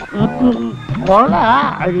എന്റെ ഐസ്? കൊള്ളാ,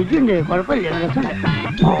 രുചിയുണ്ട്, കുഴപ്പമില്ല, രസമുണ്ട്.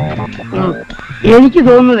 എനിക്ക്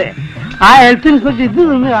തോന്നുന്നത് ആ ഹെൽത്ത് ഇൻസ്പെക്ടർ ഇത്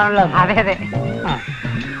നിന്ന് കാണുള്ള. അതെ അതെ.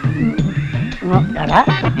 എടാ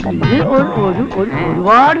ഇത്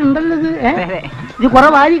ഒരുപാടുണ്ടല്ലോ ഇത്. ഇത് കുറെ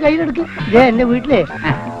വാരി കയ്യിലെടുക്കും. ഇതേ എന്റെ വീട്ടിലെ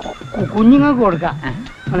കുഞ്ഞുങ്ങൾക്ക് കൊടുക്കാം,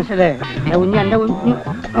 മനസ്സിലായേ? കുഞ്ഞ് എന്റെ കുഞ്ഞ്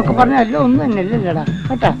ഒക്കെ പറഞ്ഞല്ലോ ഒന്നും തന്നെ അല്ലല്ലേടാ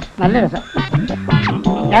കേട്ടാ. നല്ല രസം.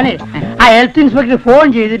 ഞാനേ ആ ഹെൽത്ത് ഇൻസ്പെക്ടർ ഫോൺ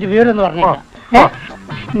ചെയ്തിട്ട് വിവരം എന്ന് പറഞ്ഞേക്കാം.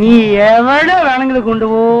 നീ എവിടെ വേണമെങ്കിലും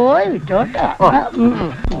കൊണ്ടുപോയി വിറ്റോട്ടാ.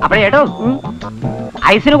 അപ്പൊ ഏട്ടോ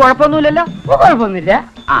ഐസിന് കുഴപ്പമൊന്നുമില്ലല്ലോ? കുഴപ്പമൊന്നുമില്ല.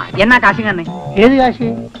 എന്നാ കാശ് തന്നെ? ഏത് കാശ്?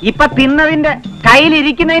 ഇപ്പൊ തിന്നതിന്റെ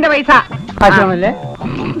കയ്യിലിരിക്കുന്നതിന്റെ പൈസ കാശാണല്ലേ?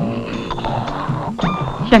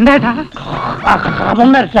 എന്താ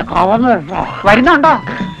വരുന്നുണ്ടോ?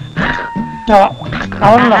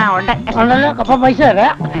 ഉണ്ടല്ലോ. അപ്പൊ പൈസ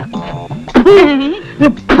തരാം.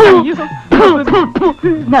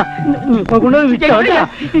 കൊണ്ടുപോയി വിറ്റോ.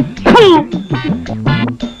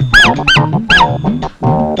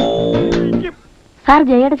 സാർ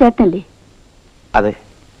ജയയുടെ ചേട്ടനല്ലേ? അതെ.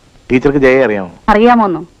 ടീച്ചർക്ക് ജയ അറിയാമോ?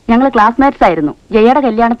 അറിയാമോന്നോ? ഞങ്ങൾ ക്ലാസ്മേറ്റ്സ് ആയിരുന്നു. ജയയുടെ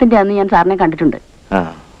കല്യാണത്തിന്റെ അന്ന് ഞാൻ സാറിനെ കണ്ടിട്ടുണ്ട്.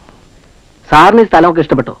 സാറിന് ഈ സ്ഥലമൊക്കെ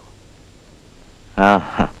ഇഷ്ടപ്പെട്ടോ?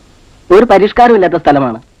 ഒരു പരിഷ്കാരം ഇല്ലാത്ത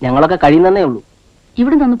സ്ഥലമാണ്, ഞങ്ങളൊക്കെ കഴിയുന്നേ ഉള്ളൂ.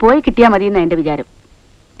 ഇവിടെ നിന്ന് പോയി കിട്ടിയാ മതി എന്നാ എന്റെ വിചാരം.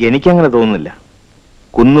 എനിക്കങ്ങനെ തോന്നുന്നില്ല.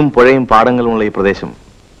 കുന്നും പുഴയും പാടങ്ങളുമുള്ള ഈ പ്രദേശം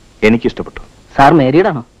എനിക്കിഷ്ടപ്പെട്ടു. സാർ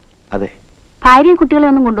മാരീഡാണോ? അതെ. ഭാര്യയും കുട്ടികളെ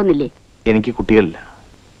ഒന്നും കൊണ്ടുവന്നില്ലേ? എനിക്ക് കുട്ടികളില്ല,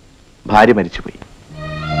 ഭാര്യ മരിച്ചുപോയി.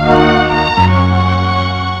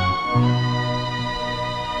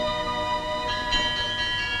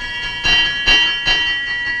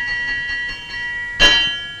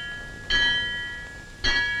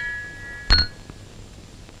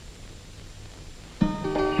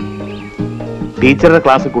 ടീച്ചറുടെ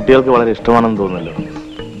ക്ലാസ് കുട്ടികൾക്ക് വളരെ ഇഷ്ടമാണെന്ന് തോന്നുന്നല്ലോ.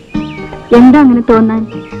 എന്താ അങ്ങനെ തോന്നാൻ?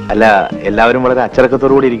 അല്ല, എല്ലാവരും വളരെ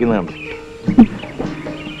അച്ചടക്കത്തോടു കൂടി ഇരിക്കുന്നതാണ്.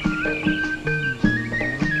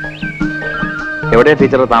 എവിടെയാ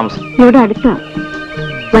ടീച്ചറുടെ താമസം? ഇവിടെ അടുത്താ.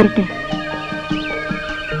 വരട്ടെ.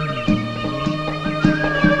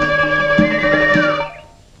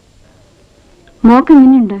 മോക്ക്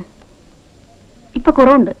എങ്ങനെയുണ്ട്? ഇപ്പൊ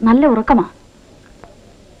കുറവുണ്ട്, നല്ല ഉറക്കമാ.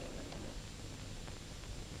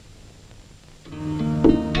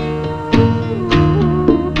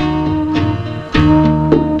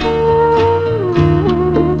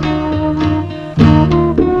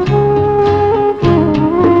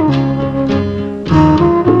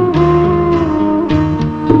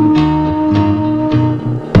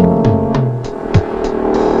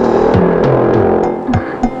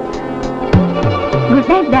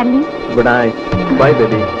 Good night. Bye,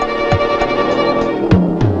 baby.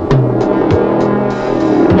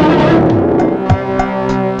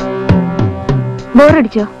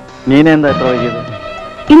 ബോറടിച്ചോ? Neena എന്താ എത്ര വൈകിയത്?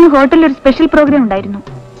 ഇന്ന് ഹോട്ടലിൽ ഒരു സ്പെഷ്യൽ പ്രോഗ്രാം ഉണ്ടായിരുന്നു.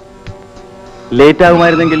 ലേറ്റ്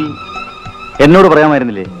ആകുമായിരുന്നെങ്കിൽ എന്നോട്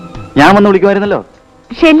പറയാമായിരുന്നില്ലേ? ഞാൻ വന്ന് വിളിക്കുമായിരുന്നല്ലോ.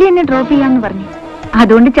 ഷെല്ലി എന്നെ ഡ്രോപ്പ് ചെയ്യാമെന്ന് പറഞ്ഞു.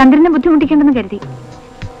 അതുകൊണ്ട് ചന്ദ്രനെ ബുദ്ധിമുട്ടിക്കേണ്ടെന്ന് കരുതി.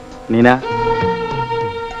 നീന,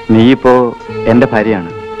 നീ ഇപ്പോ എന്റെ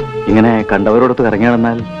ഭാര്യയാണ്. ഇങ്ങനെ കണ്ടവരോടൊത്ത് ഇറങ്ങി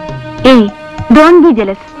നടന്നാൽ ഏയ്, ഡോണ്ട് ബി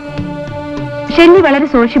ജെലസ്. ഷെല്ലി വളരെ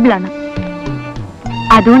സോഷ്യബിൾ ആണ്.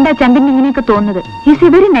 അതുകൊണ്ടാ ചന്ദ്രൻ ഇങ്ങനെയൊക്കെ തോന്നുന്നത്. Is A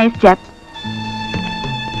very nice chop.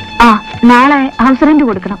 നാളെ ഹൗസ് റെന്റ്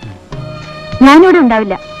കൊടുക്കണം. ഞാനിവിടെ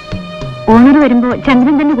ഉണ്ടാവില്ല. ഓണർ വരുമ്പോ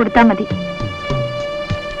ചന്ദ്രൻ തന്നെ കൊടുത്താൽ മതി.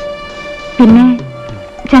 പിന്നെ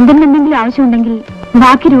ചന്ദ്രൻ എന്തെങ്കിലും ആവശ്യമുണ്ടെങ്കിൽ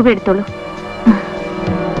ബാക്കി രൂപ എടുത്തോളൂ.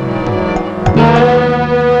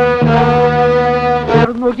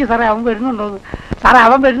 നോക്കി സാറേ, അവൻ വരുന്നുണ്ടോ സാറേ?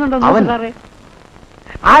 അവൻ വരുന്നുണ്ടോ സാറേ?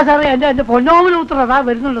 ആ സാറേ, എന്റെ പൊന്നോമന ഉത്തര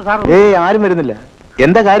വരുന്നുണ്ടോ സാറേ? ആരും വരുന്നില്ല.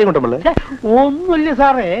 എന്താ കാര്യം കൊണ്ടല്ലേ? ഒന്നുമില്ല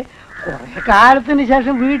സാറേ, കുറെ കാലത്തിന്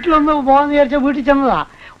ശേഷം വീട്ടിലൊന്ന് പോകാന്ന് വിചാരിച്ച വീട്ടിൽ ചെന്നതാ.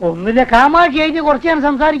 ഒന്നില്ല കാമാക്ഷി ചേച്ചി കുറച്ച് ഞാൻ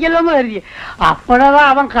സംസാരിക്കല്ലോ എന്ന് കരുതി. അപ്പോഴതാ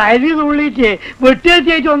അവൻ കരി തുള്ളിയിട്ട് വെട്ടിയ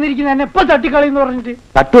ചേച്ചി വന്നിരിക്കുന്ന എന്നെ ഇപ്പൊ തട്ടിക്കളയെന്ന് പറഞ്ഞിട്ട്.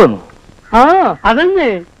 തട്ടു വന്നു? ആ അതെന്നെ.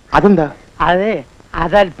 അതെന്താ? അതെ,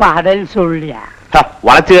 അതല്പ അടൽ സൊള്ളിയാ.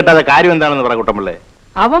 വളച്ചു കേട്ടാതെ കാര്യം എന്താണെന്ന് പറ കുട്ടമ്പിള്ളേ.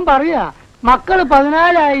 അവൻ പറയാ, മക്കള്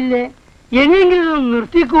 14 ഇനിയെങ്കിലും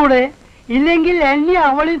നിർത്തിക്കൂടെ, ഇല്ലെങ്കിൽ എന്നെ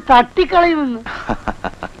അവളി തട്ടിക്കളയുമെന്ന്.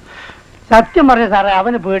 സത്യം പറഞ്ഞ സാറേ,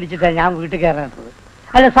 അവനെ പേടിച്ചിട്ടാ ഞാൻ വീട്ടിൽ കയറാത്തത്.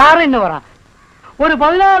 അല്ല സാറ് എന്നെ പറ, ഒരു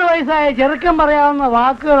 16 വയസ്സായ ചെറുക്കൻ പറയാവുന്ന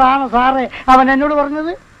വാക്കുകളാണ് സാറേ അവൻ എന്നോട്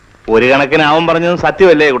പറഞ്ഞത്? ഒരു കണക്കിന് അവൻ പറഞ്ഞതും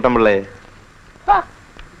സത്യമല്ലേ കുട്ടമ്പിള്ളേ?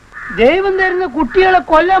 ദൈവം തരുന്ന കുട്ടികളെ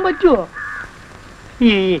കൊല്ലാൻ പറ്റുമോ?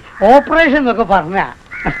 ഈ ഓപ്പറേഷൻ എന്നൊക്കെ പറഞ്ഞ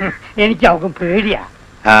എനിക്ക് അവക്കും പേടിയാ.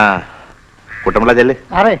 കുട്ടമ്പിള്ള ചെല്ല്.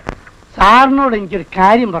 സാറേ, സാറിനോട് എനിക്കൊരു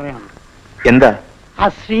കാര്യം പറയണം. എന്താ? ആ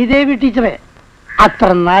ശ്രീദേവി ടീച്ചറെ അത്ര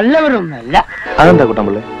നല്ലവരൊന്നല്ല. അതെന്താ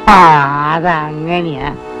കുട്ടമ്പിള്ളേ? അതങ്ങനെയാ.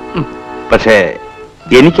 പക്ഷേ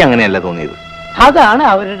എനിക്ക് അങ്ങനെയല്ല തോന്നിയത്. അതാണ്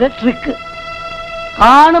അവരുടെ ട്രിക്ക്.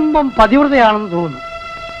 കാണുമ്പം പതിവ്രതയാണെന്ന് തോന്നുന്നു.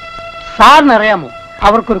 സാറിനറിയാമോ,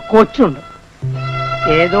 അവർക്കൊരു കൊച്ചുണ്ട്.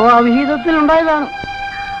 ഏതോ അവിഹിതത്തിൽ ഉണ്ടായതാണ്.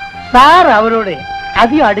 സാർ അവരോട്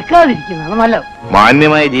അധികം അടുക്കാതിരിക്കുന്നതാണ് നല്ലത്.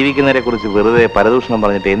 മാന്യമായി ജീവിക്കുന്നവരെ കുറിച്ച് വെറുതെ പരദൂഷണം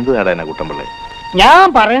പറഞ്ഞിട്ട് എന്ത് നേടാനാ കുട്ടമ്പിള്ളേ? ഞാൻ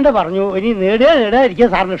പറയേണ്ട പറഞ്ഞു. ഇനി നേടാതിരിക്കാൻ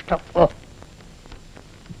സാറിന് ഇഷ്ടം. ഓ,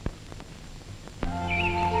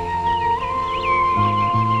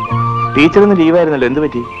 ടീച്ചറിന്ന് ലീവായിരുന്നല്ലോ, എന്ത്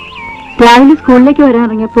പറ്റി? രാവിലെ സ്കൂളിലേക്ക് വരാൻ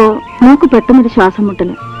ഇറങ്ങിയപ്പോ മൂക്ക് പെട്ടെന്നൊരു ശ്വാസം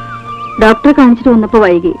മുട്ടല്. ഡോക്ടറെ കാണിച്ചിട്ട് വന്നപ്പോ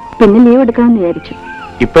വൈകി. പിന്നെ ലീവ് എടുക്കാമെന്ന് വിചാരിച്ചു.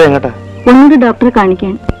 ഇപ്പൊ എങ്ങട്ടാ? ഒന്നൂടെ ഡോക്ടറെ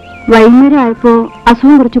കാണിക്കാൻ. വൈകുന്നേരം ആയപ്പോ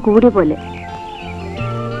അസുഖം കുറച്ച് കൂടിയ പോലെ.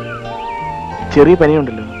 ചെറിയ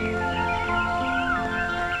പനിയുണ്ടല്ലോ.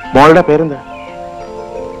 മോളുടെ പേരെന്താ?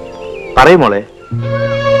 പറയും മോളെ.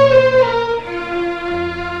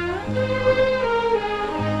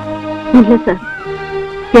 ഇല്ല സാർ,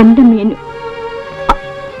 എന്റെ മീനു.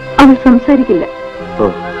 അവൾ സംസാരിക്കില്ല.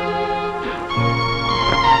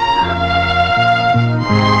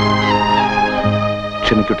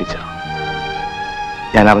 ക്ഷമിക്കൂ ടീച്ചർ,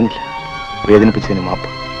 ഞാൻ അറിഞ്ഞില്ല. വേദനിപ്പിച്ചതിന് മാപ്പ്.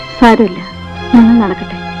 സാരമില്ല, ഞങ്ങൾ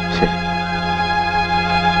നടക്കട്ടെ. ശരി.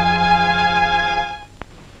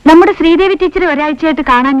 നമ്മുടെ ശ്രീദേവി ടീച്ചറെ ഒരാഴ്ചയായിട്ട്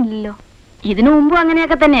കാണാനില്ലല്ലോ. ഇതിനു മുമ്പും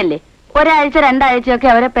അങ്ങനെയൊക്കെ തന്നെയല്ലേ? ഒരാഴ്ച 2 ആഴ്ചയൊക്കെ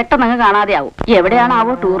അവരെ പെട്ടെന്ന് കാണാതെ ആവും.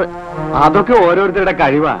 എവിടെയാണാവോ ടൂറ്? അതൊക്കെ ഓരോരുത്തരുടെ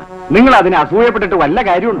കഴിവാ. നിങ്ങൾ അതിന് അസൂയപ്പെട്ടിട്ട് വല്ല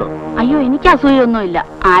കാര്യമുണ്ടോ? അയ്യോ, എനിക്ക് അസൂയൊന്നുമില്ല.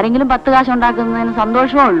 ആരെങ്കിലും 10 കാശ് ഉണ്ടാക്കുന്നതിന്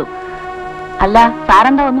സന്തോഷമേ ഉള്ളൂ. അല്ല,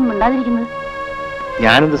 സാറെന്താ ഒന്നും മിണ്ടാതിരിക്കുന്നത്?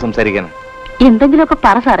 ഞാനെന്ത് സംസാരിക്കണം? എന്തെങ്കിലുമൊക്കെ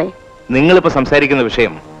പറ സാറേ. നിങ്ങളിപ്പോ സംസാരിക്കുന്ന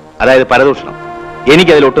വിഷയം, അതായത് പരദൂഷണം,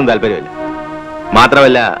 എനിക്കതിലൊട്ടും താല്പര്യമില്ല.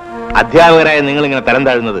 മാത്രമല്ല, അധ്യാപകരായ നിങ്ങൾ ഇങ്ങനെ തരം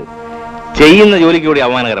താഴുന്നത് ചെയ്യുന്ന ജോലിക്ക് കൂടി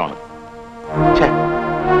അപമാനകരമാണ്.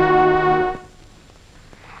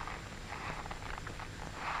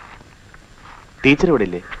 ടീച്ചർ ഇവിടെ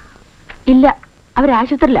ഇല്ലേ? ഇല്ല,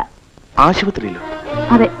 അവരാശുപത്രിയില്ല. ആശുപത്രിയിലോ?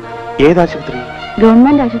 അതെ. ഏതാശുപത്രി?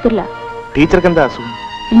 ഗവൺമെന്റ് ആശുപത്രിയില്ല. ടീച്ചർക്ക് എന്താ അസുഖം?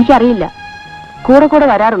 എനിക്കറിയില്ല. കൂടെ കൂടെ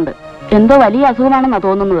വരാറുണ്ട്. എന്തോ വലിയ അസുഖമാണെന്നാ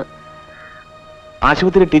തോന്നുന്നത്.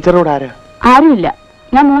 ആശുപത്രി ടീച്ചറോട് ആരാ? ആരുമില്ല.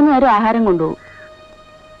 ഞാൻ 3 നേരം ആഹാരം കൊണ്ടുപോകും.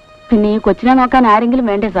 പിന്നെ ഈ കൊച്ചിനെ നോക്കാൻ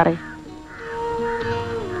ആരെങ്കിലും വേണ്ടേ സാറേ?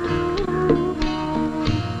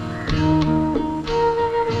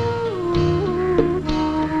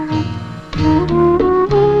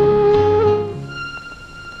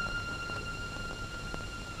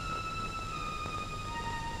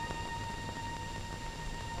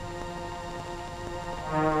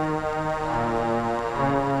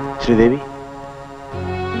 ശ്രീദേവി,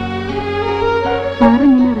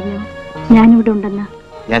 സാറെങ്ങനെ അറിഞ്ഞോ ഞാനിവിടെ ഉണ്ടെന്ന്?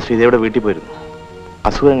 ഞാൻ ശ്രീദേവിയുടെ വീട്ടിൽ പോയിരുന്നു.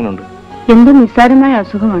 അസുഖം എങ്ങനെയുണ്ട്? എന്തോ നിസ്സാരമായ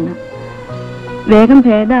അസുഖമാണ്. വേഗം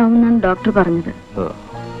ഭേദമാവുമെന്നാണ് ഡോക്ടർ പറഞ്ഞത്.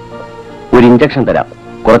 ഒരു ഇഞ്ചക്ഷൻ തരാം.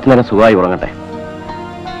 കുറച്ചു നേരം സുഖമായി ഉറങ്ങട്ടെ.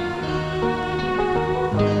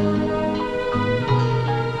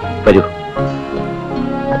 വരൂ.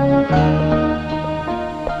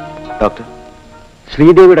 ഡോക്ടർ,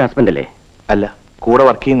 ശ്രീദേവിയുടെ ഹസ്ബൻഡ് അല്ലേ? അല്ല, കൂടെ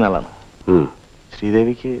വർക്ക് ചെയ്യുന്ന ആളാണ്.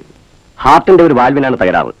 ശ്രീദേവിക്ക് ഹാർട്ടിന്റെ ഒരു വാൽവിനാണ്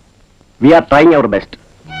തകരാറ്. V are trying our best.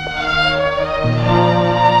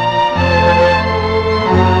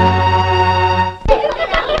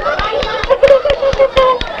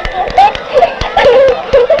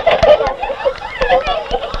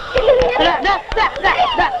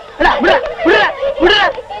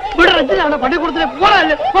 പള്ളിക്കൂടത്തിൽ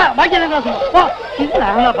പോരാല്ലേ? ബാക്കിയെല്ലാം ക്ലാസ്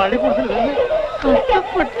പള്ളിക്കൂടത്തിൽ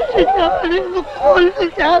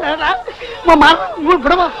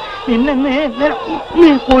പിന്നെ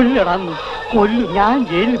കൊല്ലടാന്ന് കൊല്ലു. ഞാൻ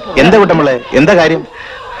ജയിലിൽ പോ. എന്താ കുട്ടമ്മളെ, എന്താ കാര്യം?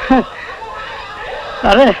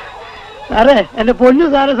 സാറേ സാറേ, എന്റെ പൊന്നു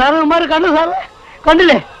സാറേ, സാറന്മാർ കണ്ടു സാറേ?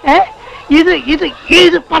 കണ്ടില്ലേ?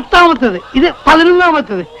 ഇത് 10ാമത്തേത്, ഇത്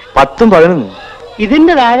 11ാമത്തേത്. 10ഉം 11ഉം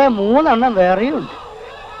ഇതിന്റെ താഴെ 3 എണ്ണം വേറെയും ഉണ്ട്.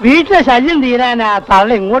 വീട്ടിലെ ശല്യം തീരാനാ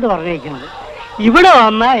തള്ള ഇങ്ങോട്ട് പറഞ്ഞേക്കുന്നത്. ഇവിടെ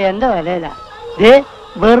വന്നാ എന്റെ വിലയില. ദേ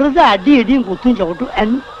വെറുതെ അടിയും കുത്തും ചവിട്ടും.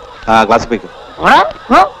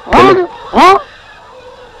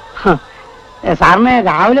 സാറിനെ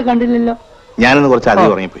രാവിലെ കണ്ടില്ലല്ലോ. ഞാനിന്ന് കുറച്ച്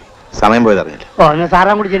അധികം ഉറങ്ങിപ്പോയി, സമയം പോയത് അറിഞ്ഞില്ല. എന്നാ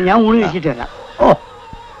സാറാൻ കുടിച്ചിട്ട് ഞാൻ ഊണ് കഴിച്ചിട്ട് വരാം.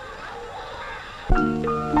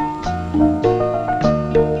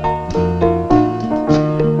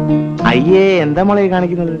 അയ്യേ, എന്താ മോളെ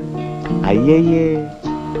കാണിക്കുന്നത്? അയ്യയ്യേ,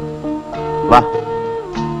 വാ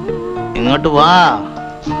ഇങ്ങോട്ട് വാ.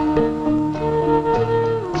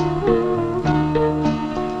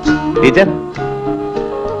 ടീച്ചർ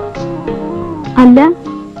അല്ല,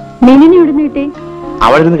 മെലിനെ ഇവിടുന്ന് കിട്ടി.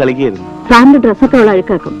 അവിടെ ഇരുന്ന് കളിക്കുകയായിരുന്നു. സാറിന്റെ ഡ്രസ്സൊക്കെ അവൾ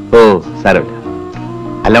അഴുക്കാക്കും. ഓ സാരമില്ല.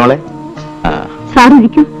 അല്ല മോളെ, സാർ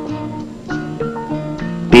ഇരിക്കും.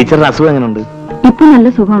 ടീച്ചറിന് അസുഖം എങ്ങനെയുണ്ട്? ഇപ്പൊ നല്ല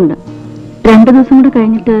സുഖമുണ്ട്. 2 ദിവസം കൂടെ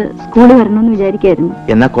കഴിഞ്ഞിട്ട് സ്കൂളിൽ വരണമെന്ന് വിചാരിക്കായിരുന്നു.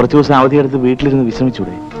 എന്നാ കുറച്ചു ദിവസം അവധിയെടുത്ത് വീട്ടിലിരുന്ന്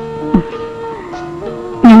വിശ്രമിച്ചൂടെ?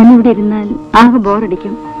 ഞാനിവിടെ ഇരുന്നാൽ ആകെ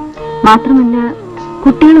ബോറടിക്കും. മാത്രമല്ല,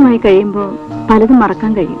 കുട്ടികളുമായി കഴിയുമ്പോൾ പലതും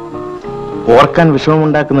മറക്കാൻ കഴിയും. ഓർക്കാൻ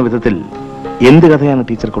വിഷമമുണ്ടാക്കുന്ന വിധത്തിൽ എന്ത് കഥയാണ്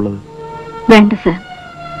ടീച്ചർക്കുള്ളത്? വേണ്ട സാർ,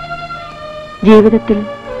 ജീവിതത്തിൽ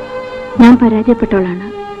ഞാൻ പരാജയപ്പെട്ടവളാണ്.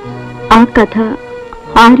 ആ കഥ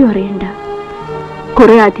ആരും അറിയണ്ട.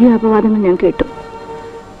 കുറെ അധികം അപവാദങ്ങൾ ഞാൻ കേട്ടു.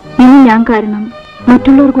 ഇനി ഞാൻ കാരണം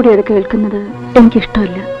മറ്റുള്ളവർ കൂടി അത് കേൾക്കുന്നത്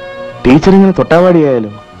എനിക്കിഷ്ടമല്ല. ടീച്ചർ ഇങ്ങനെ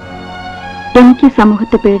തൊട്ടാവാടിയായാലോ? എനിക്ക്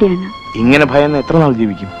സമൂഹത്തെ പേടിയാണ്. ഇങ്ങനെ ഭയന്ന് എത്ര നാൾ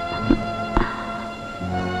ജീവിക്കും?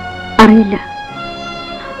 അറിയില്ല.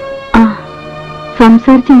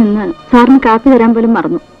 സംസാരിച്ചു നിന്ന് സാറിന് കാപ്പി തരാൻ പോലും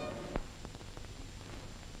മറന്നു.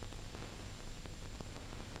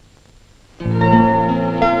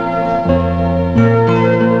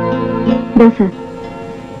 സാർ,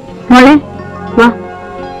 മോളെ വാ,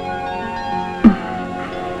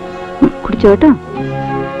 കുടിച്ചോട്ടോ.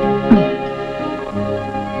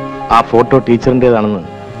 ആ ഫോട്ടോ ടീച്ചറിൻ്റെതാണെന്ന്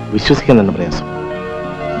വിശ്വസിക്കാൻ തന്നെ പ്രയാസം.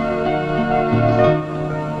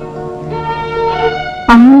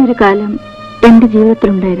 അങ്ങനൊരു കാലം എന്റെ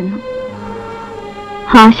ജീവിതത്തിലുണ്ടായിരുന്നു.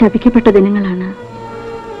 ആ ശപിക്കപ്പെട്ട ദിനങ്ങളാണ്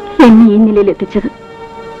എന്നെ ഈ നിലയിൽ എത്തിച്ചത്.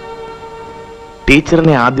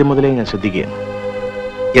 ടീച്ചറിനെ ആദ്യം മുതലേ ഞാൻ ശ്രദ്ധിക്കുകയാണ്.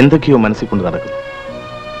 എന്തൊക്കെയോ മനസ്സിൽ കൊണ്ട് നടക്കുന്നു.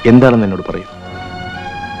 എന്താണെന്ന് എന്നോട് പറയൂ.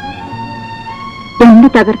 എന്റെ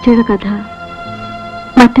തകർച്ചയുടെ കഥ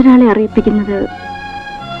മറ്റൊരാളെ അറിയിപ്പിക്കുന്നത്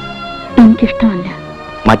എനിക്കിഷ്ടമല്ല.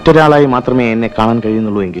 മറ്റൊരാളായി മാത്രമേ എന്നെ കാണാൻ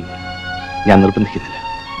കഴിയുന്നുള്ളൂ എങ്കിൽ ഞാൻ നിർബന്ധിക്കുന്നില്ല.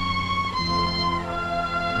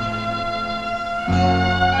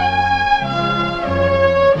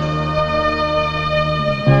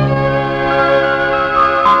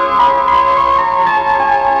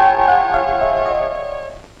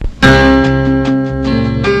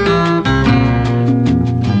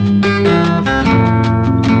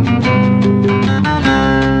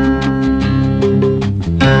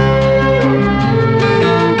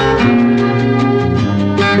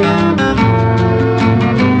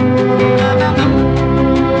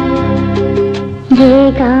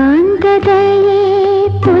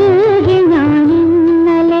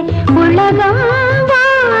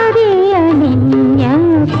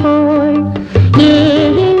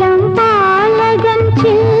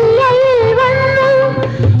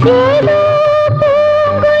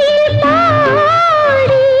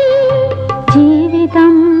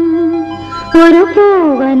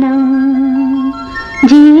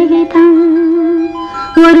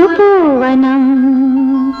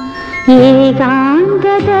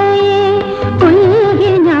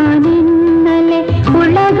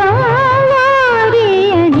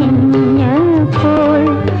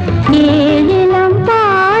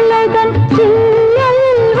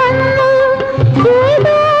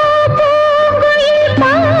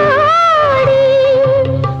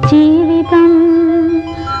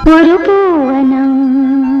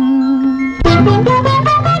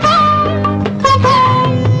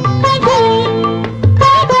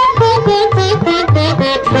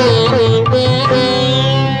 Baby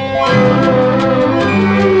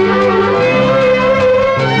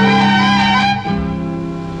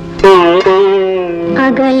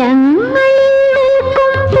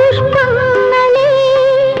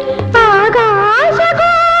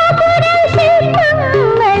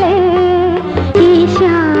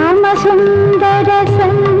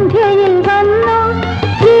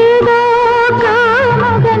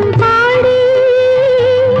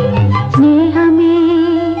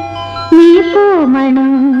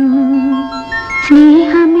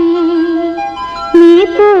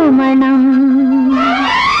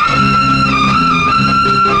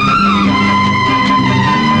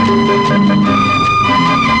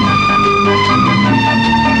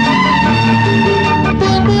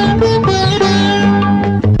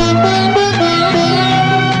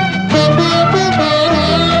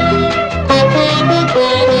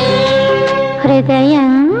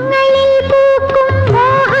ഹൃദയങ്ങളിൽ പൂക്കും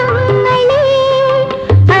മോഹങ്ങളെ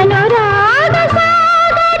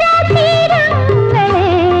അനുരാഗസാഗര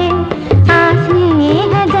തീരങ്ങളെ ആ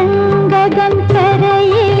സ്നേഹഗംഗൻ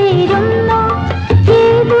കരയിലിരുന്നു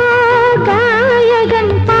ഏതോ ഗായകൻ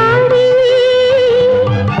പാടി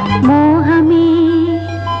മോഹമേ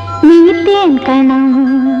നീ തേൻ കണം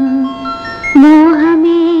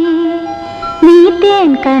മോഹമേ നീ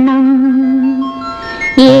തേൻ കണം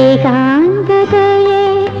ഏകാന്തതയെ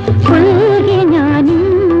പുൽകി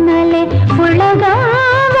ഞാനിന്നലെ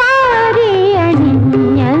പുളകാവാരി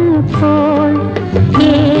അണിഞ്ഞപ്പോൾ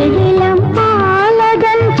ഏഴിലം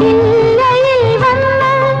പാലകൻ ചില്ലയിൽ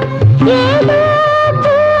വന്ന് ഏതോ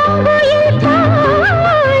പൂങ്കുയിൽ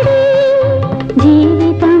പാടി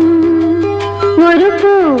ജീവിതം ഒരു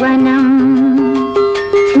പൂവനം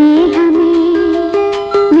സ്നേഹമേ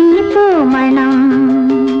നീ പൂമണം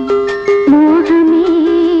മോഹമേ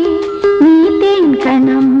നീ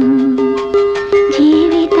തേൻകണം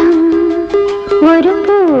ജീവിതം ഒരു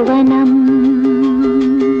പൂവനം.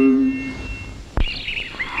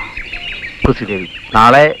 കുസിദേവി,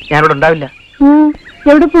 നാളെ ഞാനിവിടെ ഉണ്ടാവില്ല.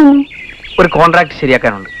 എവിടെ പോകുന്നു? ഒരു കോൺട്രാക്ട്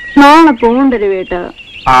ശരിയാക്കാനുണ്ട്. നാളെ പോകണ്ടൊരു വീട്ട.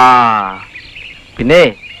 ആ പിന്നെ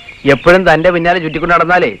എപ്പോഴും തന്റെ പിന്നാലെ ചുറ്റിക്കൊണ്ട്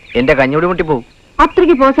നടന്നാലേ എന്റെ കഞ്ഞൂടി മുട്ടി പോകും.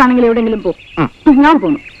 അത്രയ്ക്ക് പോസാണെങ്കിൽ എവിടെങ്കിലും പോകും. ഞാൻ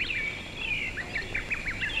പോണു.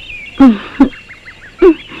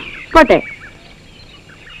 പോട്ടെ.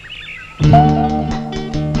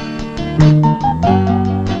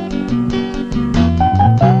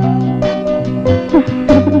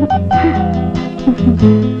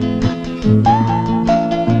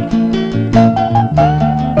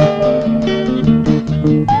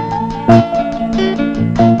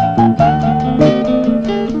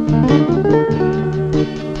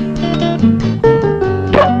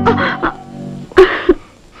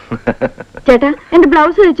 ചേട്ടാ, എന്റെ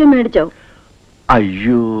ബ്ലൗസ് വെച്ച് മേടിച്ചോ?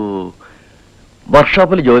 അയ്യോ,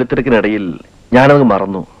 വർക്ക്ഷോപ്പിൽ ജോലി തിരക്കിനിടയിൽ ഞാനത്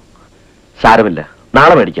മറന്നു. സാരമില്ല,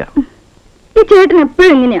 നാളെ മേടിക്കാം. ഈ ചേട്ടൻ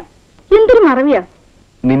എപ്പോഴും എങ്ങനെയാ? എന്തൊരു മറവിയാ.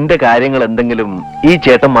 നിന്റെ കാര്യങ്ങൾ എന്തെങ്കിലും ഈ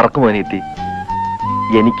ചേട്ടൻ മറക്കുമോ അനിയത്തി?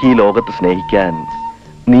 എനിക്ക് ഈ ലോകത്ത് സ്നേഹിക്കാൻ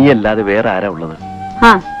നീയല്ലാതെ വേറെ ആരാ ഉള്ളത്? ആ,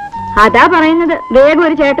 അതാ പറയുന്നത് വേഗം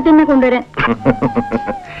ഒരു ചേട്ടത്തിനെ കൊണ്ടുവരാൻ.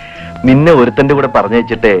 നിന്നെ ഒരുത്തന്റെ കൂടെ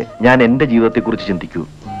പറഞ്ഞയച്ചിട്ടേ ഞാൻ എന്റെ ജീവിതത്തെ കുറിച്ച് ചിന്തിക്കൂ.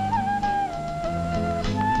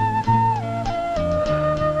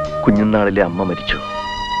 കുഞ്ഞുനാളിലെ അമ്മ മരിച്ചു.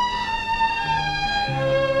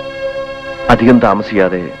 അധികം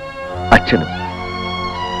താമസിയാതെ അച്ഛനും.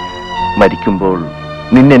 മരിക്കുമ്പോൾ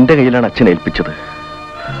നിന്നെ എന്റെ കയ്യിലാണ് അച്ഛൻ ഏൽപ്പിച്ചത്.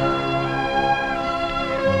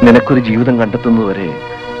 നിനക്കൊരു ജീവിതം കണ്ടെത്തുന്നതുവരെ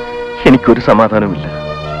എനിക്കൊരു സമാധാനമില്ല.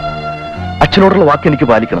 അച്ഛനോടുള്ള വാക്ക് എനിക്ക്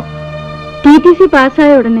പാലിക്കണം. TTC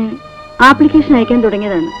പാസ്സായ ഉടനെ ആപ്ലിക്കേഷൻ അയക്കാൻ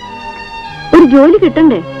തുടങ്ങിയതാണ്. ഒരു ജോലി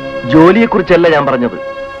കിട്ടണ്ടേ? ജോലിയെ കുറിച്ചല്ല ഞാൻ പറഞ്ഞത്,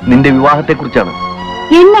 നിന്റെ വിവാഹത്തെ കുറിച്ചാണ്.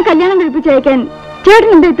 എന്നെ കല്യാണം കഴിപ്പിച്ചയക്കാൻ ചേട്ടൻ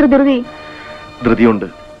എന്താ ഇത്ര ധൃതി? ധൃതിയുണ്ട്.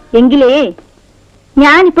 എങ്കിലേ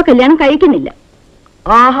ഞാനിപ്പോ കല്യാണം കഴിക്കുന്നില്ല.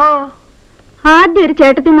 ആഹാ, ആദ്യം ഒരു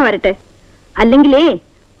ചേട്ടത്തിന്ന് വരട്ടെ, അല്ലെങ്കിലേ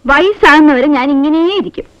വയസ്സാകുന്നവരെ ഞാൻ ഇങ്ങനെ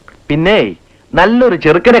ഇരിക്കും. പിന്നെ നല്ലൊരു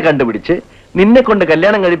ചെറുക്കനെ കണ്ടുപിടിച്ച് നിന്നെ കൊണ്ട്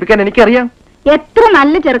കല്യാണം കഴിപ്പിക്കാൻ എനിക്കറിയാം. എത്ര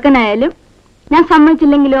നല്ല ചെറുക്കനായാലും ഞാൻ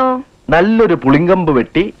സമ്മതിച്ചില്ലെങ്കിലോ? നല്ലൊരു പുളിങ്കമ്പ്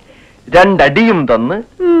വെട്ടി രണ്ടടിയും തന്ന്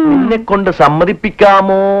നിന്നെ കൊണ്ട്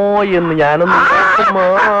സമ്മതിപ്പിക്കാമോ എന്ന് ഞാനൊന്ന്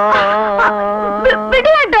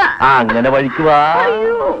അങ്ങനെ വഴിക്കുവാ.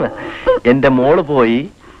 എന്റെ മോള് പോയി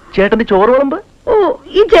ചേട്ടന്റെ ചോറ് വിളമ്പ്. ഓ,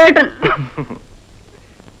 ഈ ചേട്ടൻ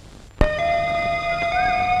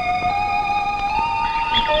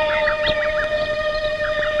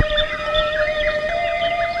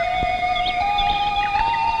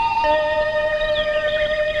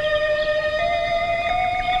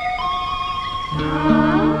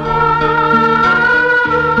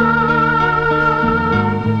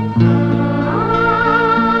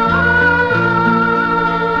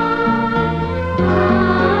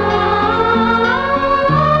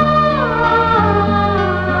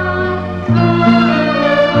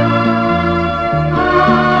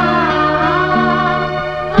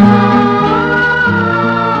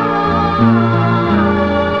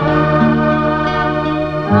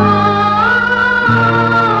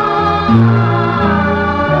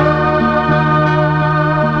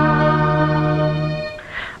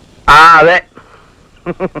അതെ.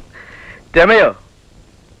 രമയോ?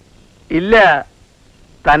 ഇല്ല,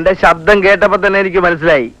 തന്റെ ശബ്ദം കേട്ടപ്പോ തന്നെ എനിക്ക്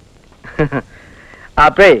മനസ്സിലായി.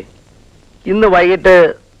 അപ്പേ ഇന്ന് വൈകിട്ട്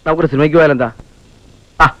നമുക്കൊരു സിനിമയ്ക്ക് പോയാലെന്താ?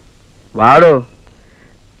 ആ വാടോ,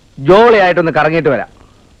 ജോളിയായിട്ടൊന്ന് കറങ്ങിയിട്ട് വരാം.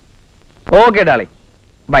 Okay ഡാളി,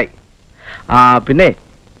 by. ആ പിന്നെ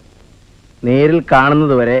നേരിൽ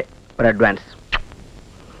കാണുന്നത് വരെ ഒരു അഡ്വാൻസ്.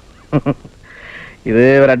 ഇത്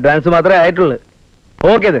ഒരു അഡ്വാൻസ് മാത്രമേ ആയിട്ടുള്ളൂ.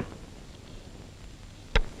 Okay then.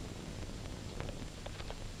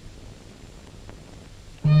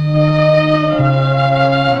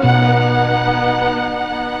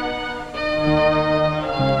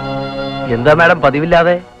 എന്താ മാഡം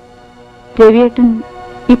പതിവില്ലാതെ? രവിയേട്ടൻ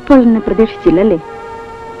ഇപ്പോൾ എന്നെ പ്രതീക്ഷിച്ചില്ലല്ലേ?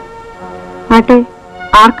 ആട്ടെ,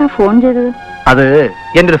 ആർക്കാ ഫോൺ ചെയ്തത്? അത്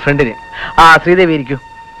എന്റെ ഒരു ഫ്രണ്ടിന്. ശ്രീദേവി ഇരിക്കൂ.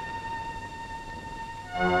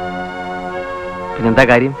 പിന്നെന്താ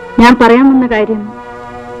കാര്യം? ഞാൻ പറയാൻ വന്ന കാര്യം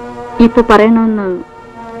ഇപ്പൊ പറയണമെന്ന്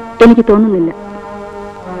എനിക്ക് തോന്നുന്നില്ല.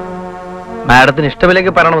 മാഡത്തിന്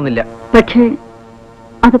ഇഷ്ടമില്ലെങ്കിൽ പറയണമെന്നില്ല. പക്ഷേ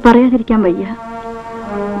അത് പറയാതിരിക്കാൻ വയ്യ.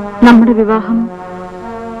 നമ്മുടെ വിവാഹം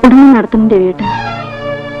ഉടനെ നടത്തണം രവിയേട്ടൻ.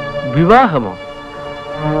 വിവാഹമോ?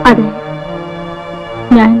 അതെ,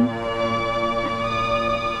 ഞാൻ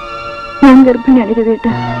ഗർഭിണിയാണ്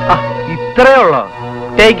രവിയേട്ടൻ. ഇത്രേ ഉള്ളോ?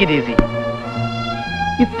 Take it easy.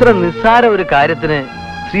 ഇത്ര നിസ്സാര ഒരു കാര്യത്തിന്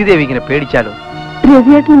ശ്രീദേവി ഇങ്ങനെ പേടിച്ചാലോ?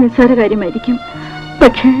 രവിയേട്ടന് നിസ്സാര കാര്യമായിരിക്കും,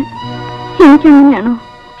 പക്ഷേ എനിക്കങ്ങനെയാണോ?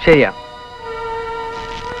 ശരിയാ.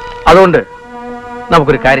 അതുകൊണ്ട്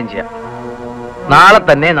നമുക്കൊരു കാര്യം ചെയ്യാം. നാളെ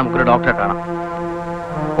തന്നെ നമുക്കൊരു ഡോക്ടറെ കാണാം.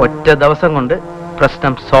 ഒറ്റ ദിവസം കൊണ്ട്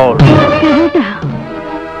പ്രശ്നം സോൾവ്.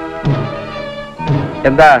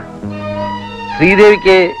 എന്താ,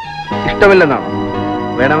 ശ്രീദേവിക്ക് ഇഷ്ടമില്ലെന്നാണോ?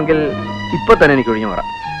 വേണമെങ്കിൽ ഇപ്പൊ തന്നെ എനിക്ക് ഒഴിഞ്ഞു മാറാം.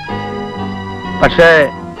 പക്ഷേ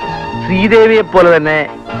ശ്രീദേവിയെ പോലെ തന്നെ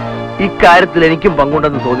ഇക്കാര്യത്തിൽ എനിക്കും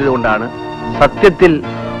പങ്കുണ്ടെന്ന് തോന്നിയത് കൊണ്ടാണ് സത്യത്തിൽ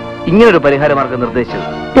ഇങ്ങനൊരു പരിഹാര മാർഗം നിർദ്ദേശിച്ചത്.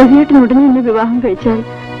 രവിയേട്ടൻ ഉടനെ എന്നെ വിവാഹം കഴിച്ചാൽ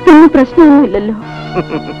പിന്നെ പ്രശ്നമൊന്നുമില്ലല്ലോ.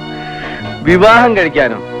 വിവാഹം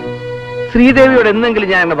കഴിക്കാനോ? ശ്രീദേവിയോട് എന്തെങ്കിലും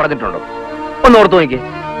ഞാൻ എന്നെ പറഞ്ഞിട്ടുണ്ടോ? ഒന്ന് ഓർത്തു നോക്കിയേ.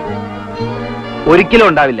 ഒരിക്കലും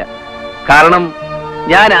ഉണ്ടാവില്ല. കാരണം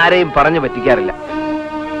ഞാൻ ആരെയും പറഞ്ഞു പറ്റിക്കാറില്ല.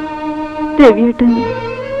 രവിയേട്ടൻ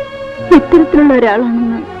ഇത്തരത്തിലുള്ള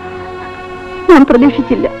ഒരാളാണെന്ന് ഞാൻ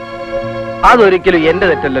പ്രതീക്ഷിച്ചില്ല. അതൊരിക്കലും എന്റെ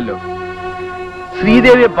തെറ്റല്ലല്ലോ.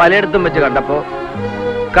 ശ്രീദേവിയെ പലയിടത്തും വെച്ച് കണ്ടപ്പോ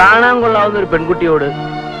കാണാൻ കൊള്ളാവുന്ന ഒരു പെൺകുട്ടിയോട്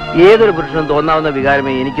ഏതൊരു പുരുഷനും തോന്നാവുന്ന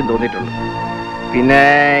വികാരമേ എനിക്കും തോന്നിയിട്ടുള്ളൂ. പിന്നെ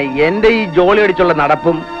എന്റെ ഈ ജോലി അടിച്ചുള്ള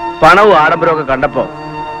നടപ്പും പണവും ആഡംബരവും ഒക്കെ കണ്ടപ്പോ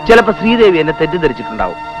ചിലപ്പോ ശ്രീദേവി എന്നെ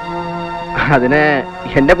തെറ്റിദ്ധരിച്ചിട്ടുണ്ടാവും. അതിന്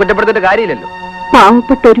എന്നെ കുറ്റപ്പെടുത്തേണ്ട കാര്യമില്ലല്ലോ.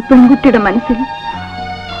 പാവപ്പെട്ട ഒരു പെൺകുട്ടിയുടെ മനസ്സിൽ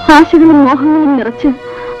ആശകളും മോഹങ്ങളും നിറച്ച്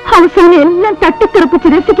അവസാനം എല്ലാം തട്ടിത്തെറിപ്പിച്ച്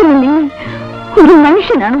രസിക്കുന്ന നിങ്ങൾ ഒരു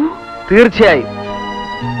മനുഷ്യനാണോ? തീർച്ചയായും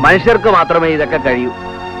മനുഷ്യർക്ക് മാത്രമേ ഇതൊക്കെ കഴിയൂ.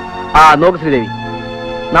 നോക്ക് ശ്രീദേവി,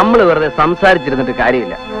 നമ്മൾ വെറുതെ സംസാരിച്ചിരുന്നിട്ട്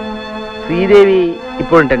കാര്യമില്ല. ശ്രീദേവി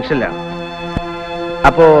ഇപ്പോഴും ടെൻഷനിലാണ്.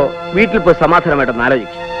 അപ്പോ വീട്ടിൽ പോയി സമാധാനമായിട്ടൊന്ന്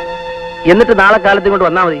ആലോചിക്കും. എന്നിട്ട് നാളെ കാലത്ത് കൊണ്ട്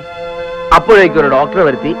വന്നാൽ മതി. അപ്പോഴേക്കും ഒരു ഡോക്ടറെ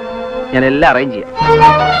വരുത്തി ഞാൻ എല്ലാം അറേഞ്ച് ചെയ്യാം.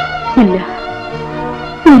 ഇല്ല,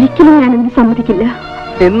 ഒരിക്കലും ഞാനതിന് സമ്മതിക്കില്ല.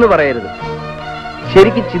 എന്ന് പറയരുത്.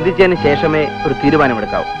 ശരിക്കും ചിന്തിച്ചതിന് ശേഷമേ ഒരു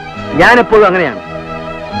തീരുമാനമെടുക്കാവൂ. ഞാൻ എപ്പോഴും അങ്ങനെയാണ്.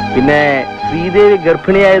 പിന്നെ ശ്രീദേവി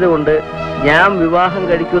ഗർഭിണിയായതുകൊണ്ട് ഞാൻ വിവാഹം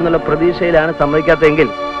കഴിക്കുമെന്നുള്ള പ്രതീക്ഷയിലാണ് സമ്മതിക്കാത്തതെങ്കിൽ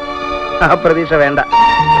ആ പ്രതീക്ഷ വേണ്ട.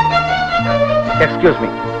 എക്സ്ക്യൂസ് മീ,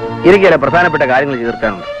 എനിക്ക് ചില പ്രധാനപ്പെട്ട കാര്യങ്ങൾ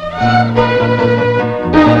തീർക്കാനുണ്ട്.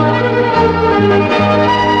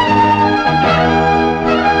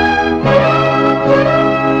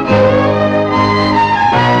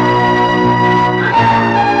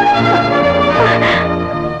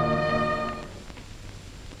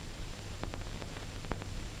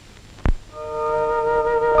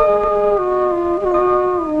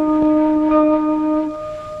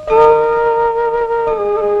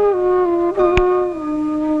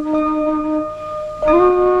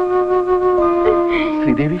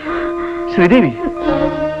 ശ്രീദേവി,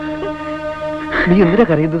 നീ എന്തിനാ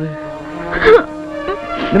കരയുന്നത്?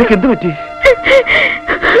 നിനക്ക് എന്ത് പറ്റി?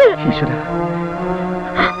 ഈശ്വര,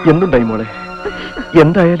 എന്തുണ്ടായി മോളെ?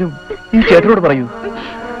 എന്തായാലും ഈ ചേട്ടനോട് പറയൂ.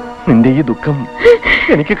 നിന്റെ ഈ ദുഃഖം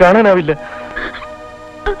എനിക്ക് കാണാനാവില്ല.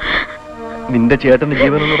 നിന്റെ ചേട്ടന്റെ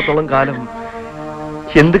ജീവനുള്ളിടത്തോളം കാലം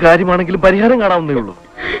എന്ത് കാര്യമാണെങ്കിലും പരിഹാരം കാണാവുന്നേ ഉള്ളൂ.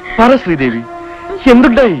 പറ ശ്രീദേവി,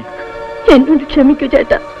 എന്തുണ്ടായി? എന്നോട് ക്ഷമിക്കൂ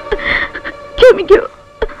ചേട്ടാ, ക്ഷമിക്കൂ.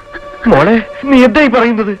 മോളെ, നീ എന്തായി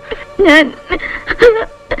പറയുന്നത്? ഞാൻ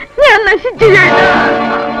നശിച്ചു ചേട്ടാ.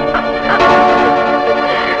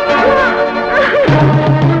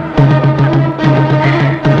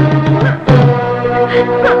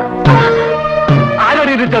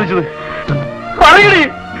 ആരാണ് ഇത് ചതിച്ചത്? പറയണേ,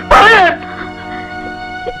 പറയാ.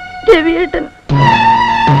 രവിയേട്ടൻ.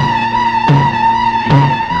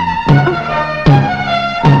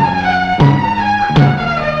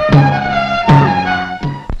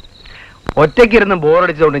 ഒറ്റയ്ക്കിരുന്ന്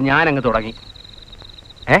ബോറടിച്ചതുകൊണ്ട് ഞാൻ അങ്ങ് തുടങ്ങി.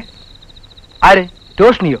 ആര്?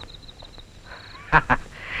 ടോഷ്ണിയോ?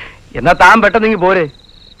 എന്നാ താൻ പെട്ടെന്നെങ്കിൽ പോരെ.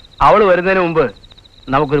 അവള് വരുന്നതിന് മുമ്പ്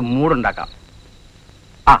നമുക്കൊരു മൂടുണ്ടാക്കാം.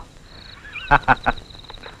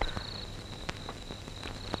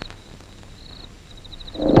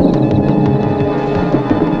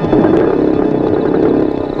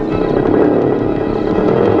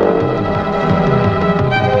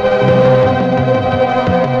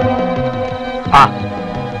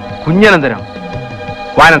 കുഞ്ഞനന്തരം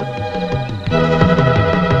വാനന്ദ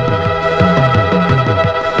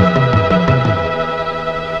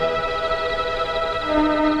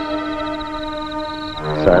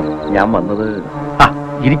സാർ, ഞാൻ വന്നത്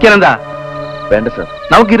ഇരിക്കാനെന്താ? വേണ്ട സാർ,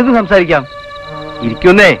 നമുക്കിരുന്ന് സംസാരിക്കാം.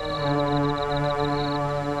 ഇരിക്കുന്നേ.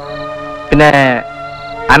 പിന്നെ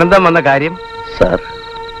അനന്തം വന്ന കാര്യം? സാർ,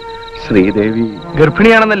 ശ്രീദേവി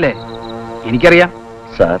ഗർഭിണിയാണെന്നല്ലേ എനിക്കറിയാം.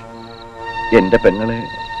 സാർ, എന്റെ പെങ്ങളെ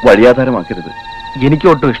വഴിയാധാരമാക്കരുത്. എനിക്ക്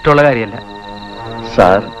ഒട്ടും ഇഷ്ടമുള്ള കാര്യമല്ല.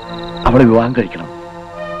 സാർ, അവളെ വിവാഹം കഴിക്കണം.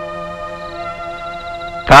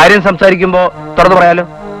 കാര്യം സംസാരിക്കുമ്പോ തുറന്നു പറയാലോ.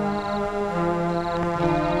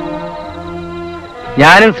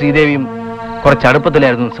 ഞാനും ശ്രീദേവിയും കുറച്ച്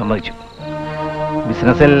അടുപ്പത്തിലായിരുന്നു സമ്മതിച്ചു.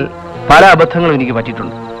 ബിസിനസ്സിൽ പല അബദ്ധങ്ങളും എനിക്ക്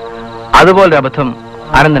പറ്റിയിട്ടുണ്ട്. അതുപോലൊരു അബദ്ധം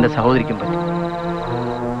അനന്തന്റെ സഹോദരിക്കും പറ്റി.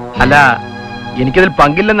 അല്ല, എനിക്കതിൽ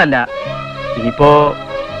പങ്കില്ലെന്നല്ല. ഇനിയിപ്പോ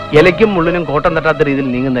ഇലയ്ക്കും മുള്ളിനും കോട്ടം തട്ടാത്ത രീതിയിൽ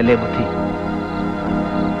നീങ്ങുന്നല്ലേ ബുദ്ധി.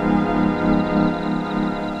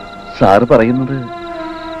 സാറ് പറയുന്നത്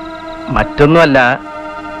മറ്റൊന്നുമല്ല,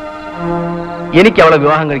 എനിക്ക് അവളെ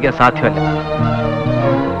വിവാഹം കഴിക്കാൻ സാധ്യമല്ല.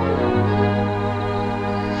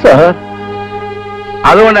 സാർ,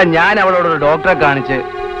 അതുകൊണ്ടാണ് ഞാൻ അവളോടൊരു ഡോക്ടറെ കാണിച്ച്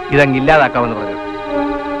ഇതങ്ങ് ഇല്ലാതാക്കാമെന്ന് പറഞ്ഞു.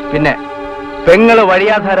 പിന്നെ പെങ്ങള്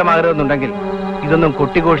വഴിയാധാരമാകരുതെന്നുണ്ടെങ്കിൽ ഇതൊന്നും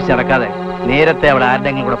കൊട്ടിഘോഷിച്ച് നടക്കാതെ നേരത്തെ അവൾ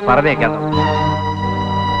ആരുടെങ്കിലും കൂടെ പറഞ്ഞേക്കാൻ നോക്കും.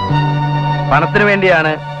 പണത്തിന്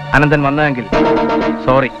വേണ്ടിയാണ് അനന്തൻ വന്നതെങ്കിൽ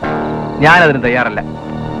സോറി, ഞാനതിന് തയ്യാറല്ല.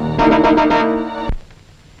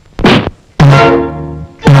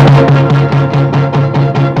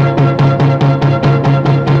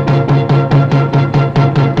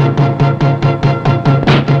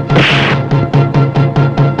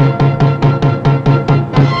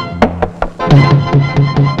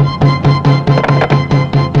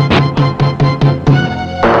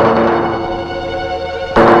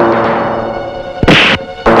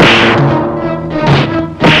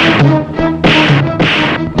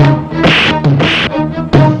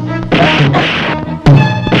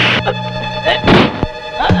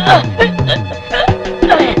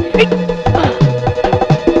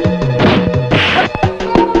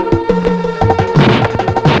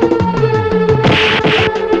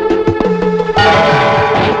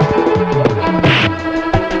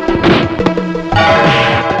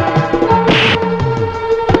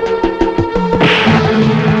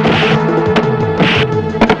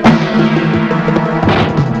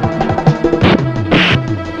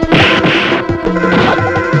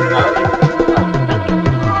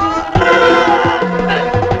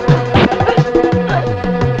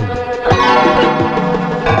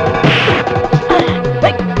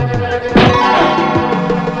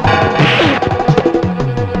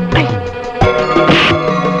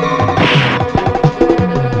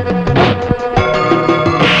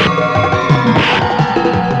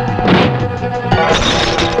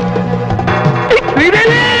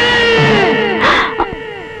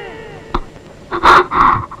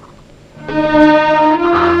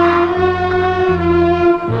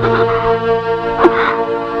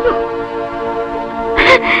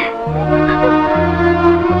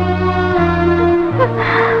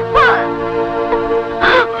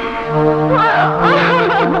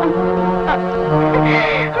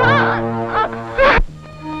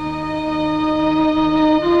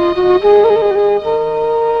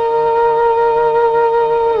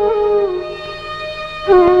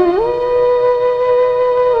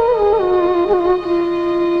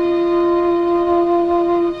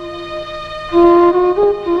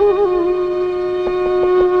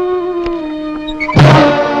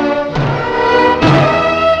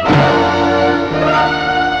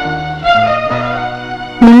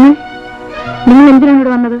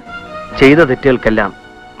 ചെയ്ത തെറ്റുകൾക്കെല്ലാം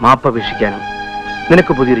മാപ്പപേക്ഷിക്കാനും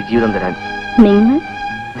നിനക്ക് പുതിയൊരു ജീവിതം തരാനും. നിങ്ങൾ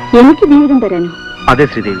എനിക്ക് ജീവിതം തരാനോ? അതെ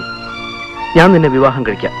ശ്രീദേവി, ഞാൻ നിന്നെ വിവാഹം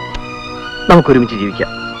കഴിക്കാം. നമുക്കൊരുമിച്ച് ജീവിക്കാം.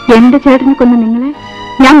 എന്റെ ചേട്ടനെ കൊന്ന് നിങ്ങളെ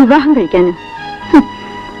ഞാൻ വിവാഹം കഴിക്കാനോ?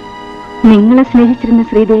 നിങ്ങളെ സ്നേഹിച്ചിരുന്ന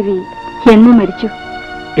ശ്രീദേവി എന്ന് മരിച്ചു.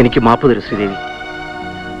 എനിക്ക് മാപ്പ് തരൂ ശ്രീദേവി.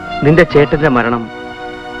 നിന്റെ ചേട്ടന്റെ മരണം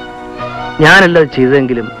ഞാനല്ല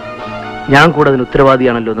ചെയ്തതെങ്കിലും ഞാൻ കൂടെ അതിന്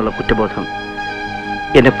ഉത്തരവാദിയാണല്ലോ എന്നുള്ള കുറ്റബോധം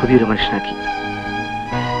എന്നെ പുതിയൊരു മനുഷ്യനാക്കി.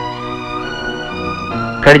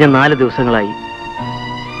 കഴിഞ്ഞ 4 ദിവസങ്ങളായി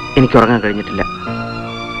എനിക്ക് ഉറങ്ങാൻ കഴിഞ്ഞിട്ടില്ല.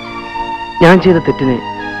 ഞാൻ ചെയ്ത തെറ്റിന്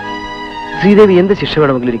ശ്രീദേവി എന്ത് ശിക്ഷ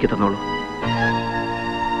വേണമെങ്കിലും എനിക്ക് തന്നോളൂ.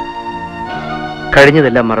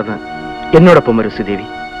 കഴിഞ്ഞതെല്ലാം മറന്ന് എന്നോടൊപ്പം വരൂ ശ്രീദേവി.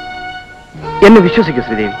 എന്നെ വിശ്വസിക്കൂ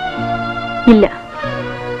ശ്രീദേവി. ഇല്ല,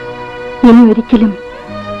 ഇനി ഒരിക്കലും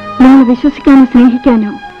നിങ്ങൾ വിശ്വസിക്കാനോ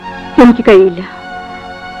സ്നേഹിക്കാനോ എനിക്ക് കഴിയില്ല.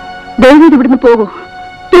 ദയവേത് ഇവിടുന്ന് പോകൂ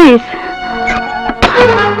പ്ലീസ്.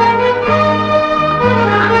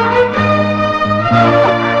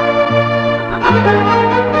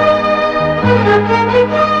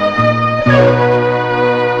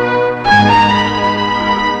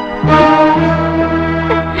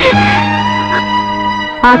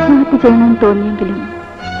 ചെയ്യണമെന്ന് തോന്നിയെങ്കിലും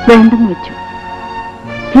വേണ്ടെന്ന് വെച്ചു.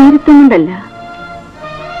 ഭീരുത്വം കൊണ്ടല്ല,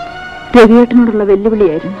 രവിയേട്ടനോടുള്ള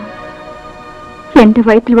വെല്ലുവിളിയായിരുന്നു. എന്റെ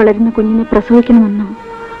വയറ്റിൽ വളരുന്ന കുഞ്ഞിനെ പ്രസവിക്കണമെന്നും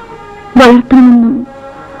വളർത്തണമെന്നും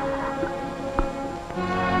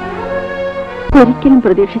ഒരിക്കലും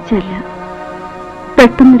പ്രതീക്ഷിച്ചല്ല.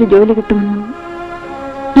 പെട്ടെന്നൊരു ജോലി കിട്ടുമെന്നും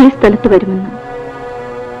ഈ സ്ഥലത്ത് വരുമെന്നും.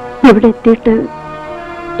 ഇവിടെ എത്തിയിട്ട്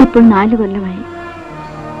ഇപ്പോൾ 4 കൊല്ലമായി.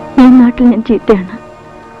 ഈ നാട്ടിൽ ഞാൻ ചീത്തയാണ്.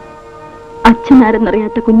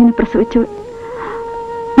 അച്ഛനാരെന്നറിയാത്ത കുഞ്ഞിനെ പ്രസവിച്ചു.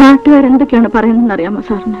 നാട്ടുകാരെന്തൊക്കെയാണ് പറയുന്നതെന്ന് അറിയാമോ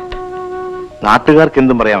സാറിന്? നാട്ടുകാർക്ക്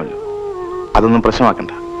എന്തും പറയാമല്ലോ, അതൊന്നും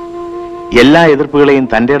പ്രശ്നമാക്കണ്ട. എല്ലാ എതിർപ്പുകളെയും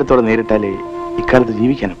തന്റെ അടുത്തോടെ നേരിട്ടാലേ ഇക്കാലത്ത്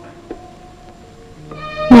ജീവിക്കാനും.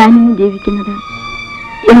 ഞാനിന്ന് ജീവിക്കുന്നത്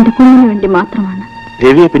എന്റെ കുഞ്ഞിന് വേണ്ടി മാത്രമാണ്.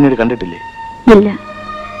 രവിയെ പിന്നീട് കണ്ടിട്ടില്ലേ? ഇല്ല.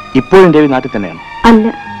 ഇപ്പോഴും രവി നാട്ടിൽ തന്നെയാണോ? അല്ല.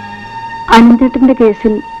 അനന്തേട്ടന്റെ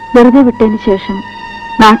കേസിൽ വെറുതെ വിട്ടതിന് ശേഷം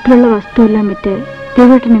നാട്ടിലുള്ള വസ്തുവെല്ലാം വിറ്റ്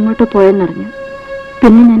രവിയേട്ടൻ എങ്ങോട്ടോ പോയെന്നറിഞ്ഞു.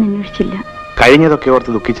 പിന്നെ ഞാൻ അന്വേഷിച്ചില്ല. കഴിഞ്ഞതൊക്കെ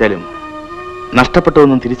ഓർത്ത് ദുഃഖിച്ചാലും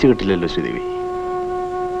നഷ്ടപ്പെട്ടതൊന്നും തിരിച്ചു കിട്ടില്ലല്ലോ ശ്രീദേവി.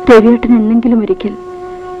 രവിയേട്ടൻ എന്തെങ്കിലും ഒരിക്കൽ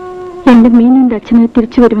എന്റെ മീനുവിന്റെ അച്ഛനെ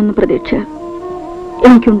തിരിച്ചു വരുമെന്ന് പ്രതീക്ഷ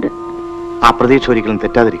എനിക്കുണ്ട്. ആ പ്രതീക്ഷ ഒരിക്കലും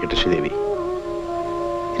തെറ്റാതിരിക്കട്ടെ ശ്രീദേവി.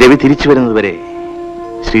 രവി തിരിച്ചു വരുന്നതുവരെ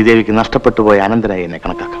ശ്രീദേവിക്ക് നഷ്ടപ്പെട്ടു പോയ അനന്തരായി എന്നെ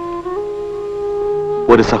കണക്കാക്കാം.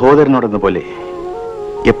 ഒരു സഹോദരനോടെന്ന പോലെ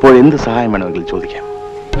എപ്പോഴെന്ത് സഹായം വേണമെങ്കിലും ചോദിക്കാം.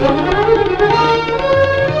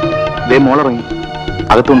 മോളിറങ്ങി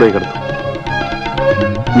അകത്തുകൊണ്ടുപോയി കിടന്നു.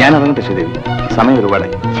 ഞാൻ ഇറങ്ങട്ടെ ശ്രീദേവി, സമയം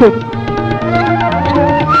ഒരുപാടായി. ശരി.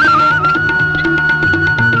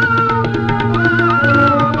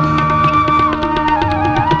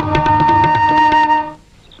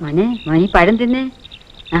 മോനെ, മോനി പഴം തിന്നേ.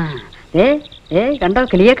 കണ്ടോ,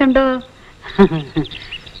 കിളിയെ കണ്ടോ?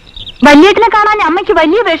 വല്യേട്ടനെ കാണാൻ അമ്മയ്ക്ക്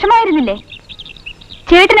വലിയ വിഷമായിരുന്നില്ലേ?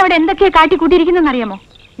 ചേട്ടൻ അവിടെ എന്തൊക്കെയാ കാട്ടിക്കൂട്ടിയിരിക്കുന്നറിയാമോ?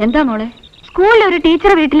 എന്താ മോളെ? സ്കൂളിൽ ഒരു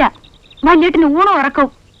ടീച്ചർ വീട്ടിലാ. വല്യേട്ടന് ഊണും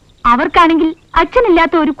ഉറക്കവും. അവർക്കാണെങ്കിൽ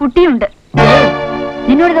അച്ഛനില്ലാത്ത ഒരു കുട്ടിയുണ്ട്.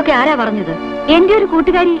 നിന്നോട് ഇതൊക്കെ ആരാ പറഞ്ഞത്? എന്റെ ഒരു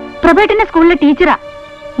കൂട്ടുകാരി പ്രഭേട്ടന്റെ സ്കൂളിലെ ടീച്ചറാ.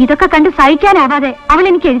 ഇതൊക്കെ കണ്ട് സഹിക്കാനാവാതെ അവൾ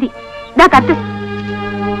എനിക്ക് എഴുതി. ദാ കത്ത്.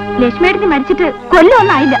 ലക്ഷ്മിയേട്ടന് മരിച്ചിട്ട്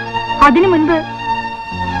കൊല്ലമൊന്നും ആയില്ല. അതിനു മുൻപ്.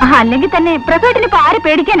 അല്ലെങ്കിൽ തന്നെ പ്രഭേട്ടന് ഇപ്പൊ ആരെ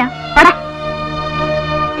പേടിക്കാനാ? പടാ.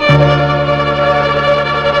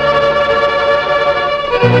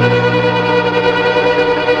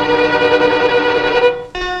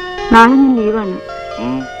 നാളെ ഞാൻ ലീവാണ്.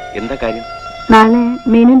 എന്താ കാര്യം? നാളെ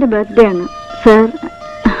മീനുവിന്റെ ബർത്ത്ഡേ ആണ് സർ.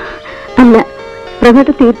 അല്ല, പ്രഭേട്ട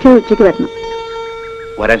തീർച്ചയായും ഉച്ചയ്ക്ക് വരണം.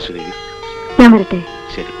 വരാൻ ശ്രീദേവി. ഞാൻ വരട്ടെ?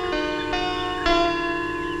 ശരി.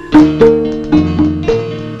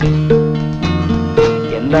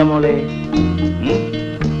 എന്താ മോളെ?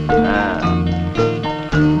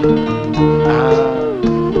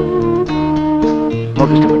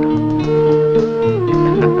 മോക്ക് ഇഷ്ടപ്പെട്ടു?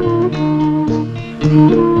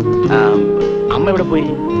 അമ്മ എവിടെ പോയി?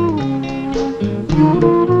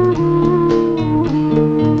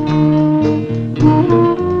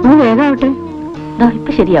 വേഗാവട്ടെ,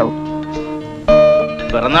 ഇപ്പൊ ശരിയാവും.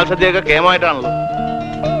 പിറന്നാൾ സദ്യയൊക്കെ കേമായിട്ടാണല്ലോ.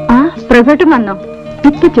 ആ, പ്രഭേട്ടൻ വന്നോ?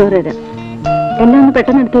 ഇപ്പൊ ചോറ് തരാം. എല്ലാം ഒന്ന്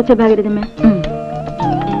പെട്ടെന്ന് എടുത്തു വെച്ച ഭാഗരുതമ്മേ.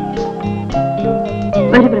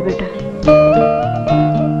 വരെ പ്രഭേട്ട.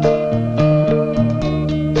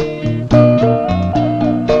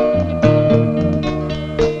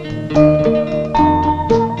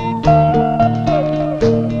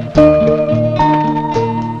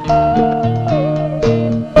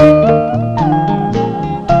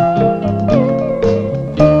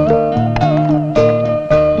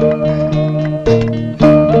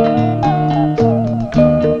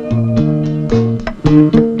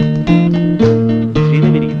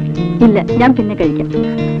 ഞാൻ പിന്നെ കഴിക്കാം.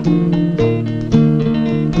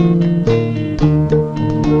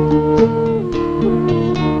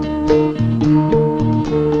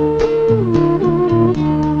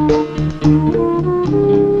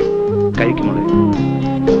 കഴിക്കുമോളെ?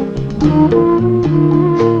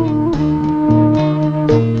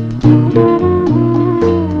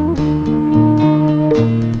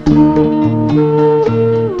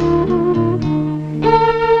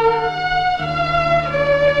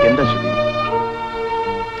 എന്താ ശരി?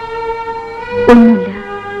 ഒന്നുമില്ല.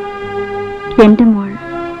 എന്റെ മോൾ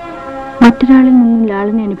മറ്റൊരാളിൽ നിന്നും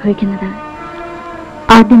ലാളന അനുഭവിക്കുന്നത്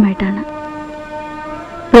ആദ്യമായിട്ടാണ്.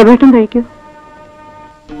 പ്രഭേട്ടം കഴിക്കൂ.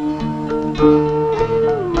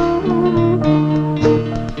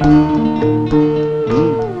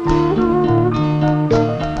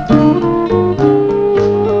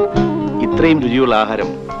 ഇത്രയും രുചിയുള്ള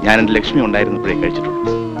ആഹാരം ഞാൻ എന്റെ ലക്ഷ്മി ഉണ്ടായിരുന്നപ്പോഴേ കഴിച്ചിട്ടുള്ളൂ.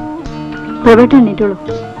 പ്രഭേട്ടം എണ്ണീറ്റോളൂ.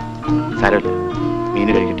 സാരമില്ല,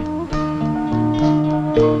 മീന് കഴിക്കട്ടെ.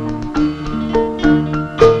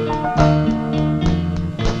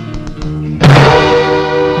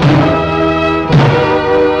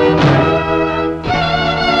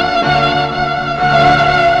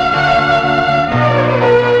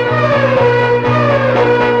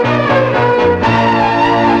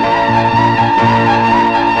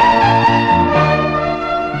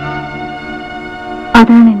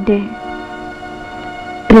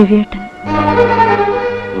 എന്റെ രവിയേട്ടൻ.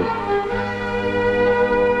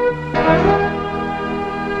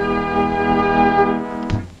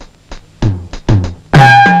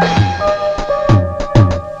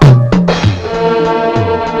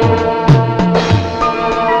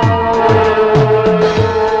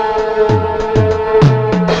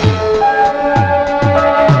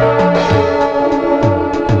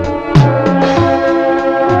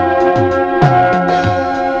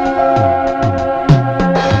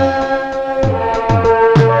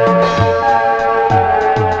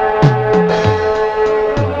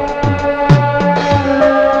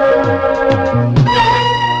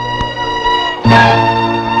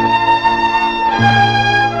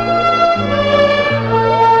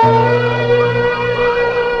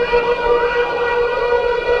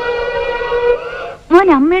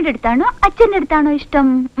 അമ്മയുടെ അടുത്താണോ അച്ഛൻ്റെ അടുത്താണോ ഇഷ്ടം?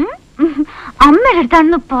 അമ്മയുടെ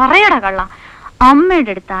അടുത്താണെന്ന് പറയട കള്ള.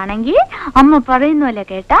 അമ്മയുടെ അടുത്താണെങ്കിൽ അമ്മ പറയുന്ന പോലെ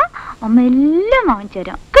കേട്ടാ അമ്മ എല്ലാം വാങ്ങിച്ചു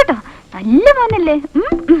തരാം കേട്ടോ. നല്ല മോനല്ലേ?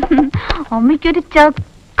 അമ്മയ്ക്കൊരു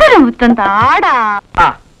ചക്കര മുത്തം താടാ.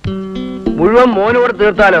 മുഴുവൻ മോനോട്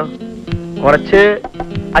തീർത്താലോ? കുറച്ച്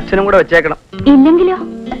അച്ഛനും കൂടെ വെച്ചേക്കണം. ഇല്ലെങ്കിലോ?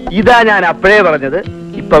 ഇതാ ഞാൻ അപ്പോഴേ പറഞ്ഞത്,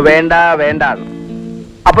 ഇപ്പൊ വേണ്ട വേണ്ട.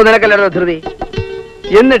 അപ്പൊ നിനക്കല്ലോ ധൃതി.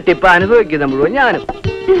 എന്നിട്ടിപ്പൊ അനുഭവിക്കുന്ന മുഴുവൻ ഞാനും.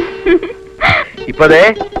 ഇപ്പതേ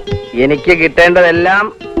എനിക്ക് കിട്ടേണ്ടതെല്ലാം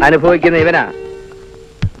അനുഭവിക്കുന്ന ഇവനാ.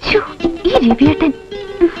 ഈ രവിയേട്ടൻ.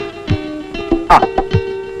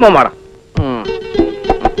 മോമാട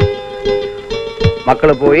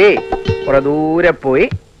മക്കള് പോയി കുറെ ദൂരെ പോയി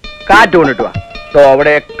കാറ്റ് കൊണ്ടിട്ട് വാ.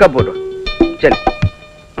 അവിടെയൊക്കെ പോട്ടു. ശരി.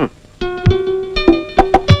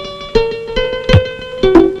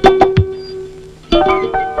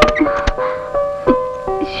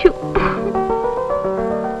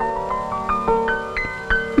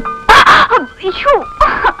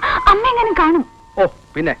 അമ്മ എങ്ങനെ കാണും? ഓ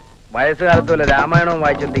പിന്നെ വയസ്സുകാലത്തുമല്ല രാമായണവും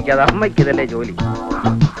വായിച്ചോണ്ടിരിക്കാതെ അമ്മയ്ക്ക് ഇതല്ലേ ജോലി.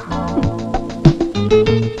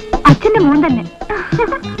 അച്ഛന്റെ മോൻ തന്നെ.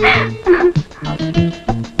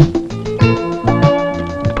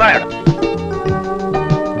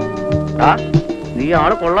 നീ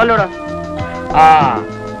ആള് കൊള്ളാലോടാ. ആ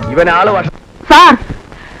ഇവനാള് വർഷം. സാർ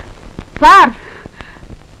സാർ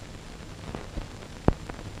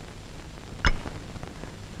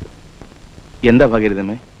എന്താ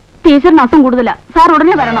ഭാഗ്യരഥമേ? ടീച്ചറിന് അസുഖം കൂടുതലാ. സാർ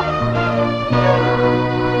ഉടനെ വരണം.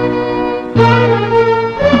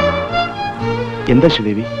 എന്താ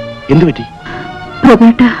ശ്രീദേവി, എന്തു പറ്റി?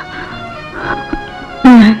 പ്രഭേട്ട,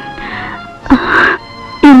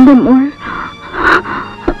 എന്റെ മോൾ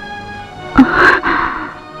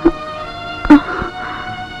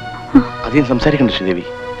അധികം സംസാരിക്കണ്ട ശ്രീദേവി.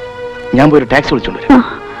 ഞാൻ പോയി ഒരു ടാക്സി വിളിച്ചോണ്ട് വരാം.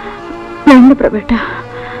 വേണ്ട പ്രഭേട്ട,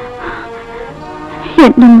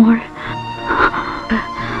 എന്റെ മോൾ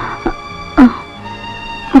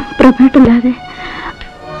പ്രഭേട്ടല്ലാതെ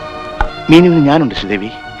മീനുവിന് ഞാനുണ്ട്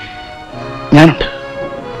ശ്രീദേവി, ഞാനുണ്ട്.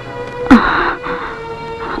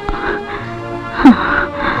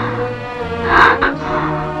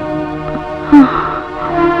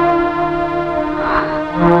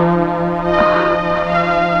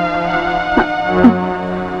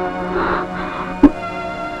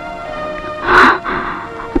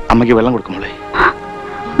 അമ്മയ്ക്ക് വെള്ളം കൊടുക്കുമ്പോളേ.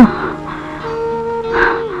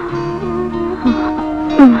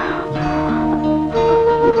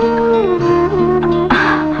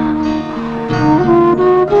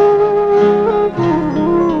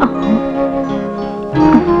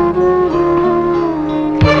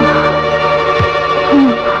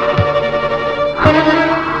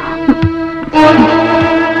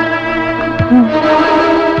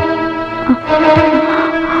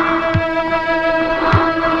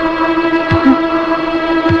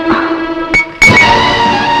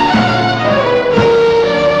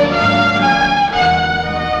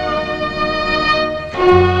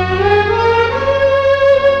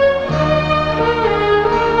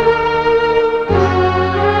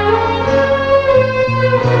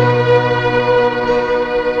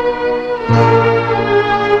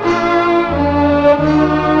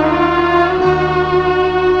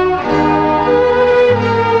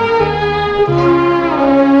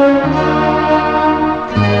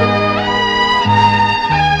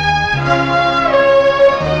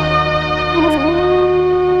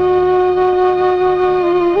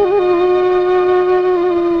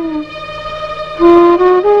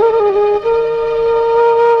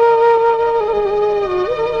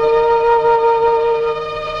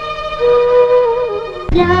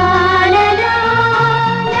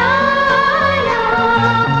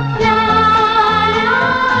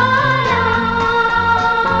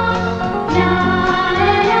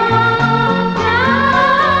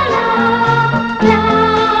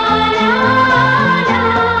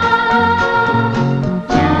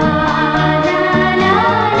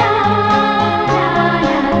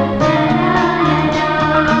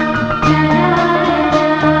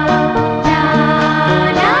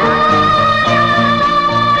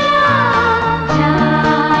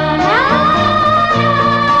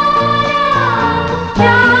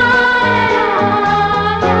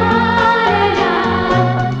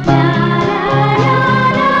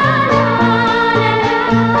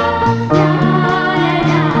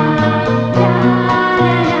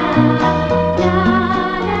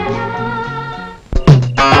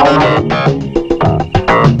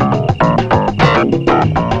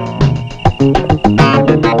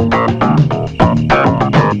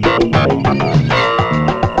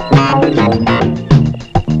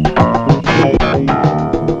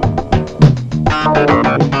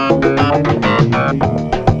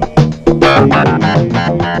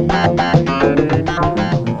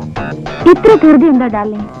 ഇത്ര ധൃതി എന്താ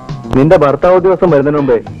ഡാർലിംഗ്? നിന്റെ ഭർത്താവ് ദിവസം വരുന്നതിന്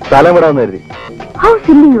മുമ്പേ സ്ഥലം വിടാന്ന് കരുതി. How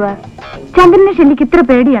silly you are. ചന്ദ്രനെ ഷെല്ലിക്ക് ഇത്ര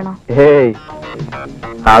പേടിയാണോ? ഹേയ്,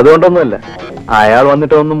 അതുകൊണ്ടൊന്നുമല്ല. അയാൾ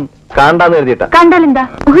വന്നിട്ടൊന്നും കാണാന്ന് കരുതിയിട്ടാ. കണ്ടാലെന്താ,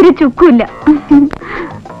 ഒരു ചുക്കുമില്ല.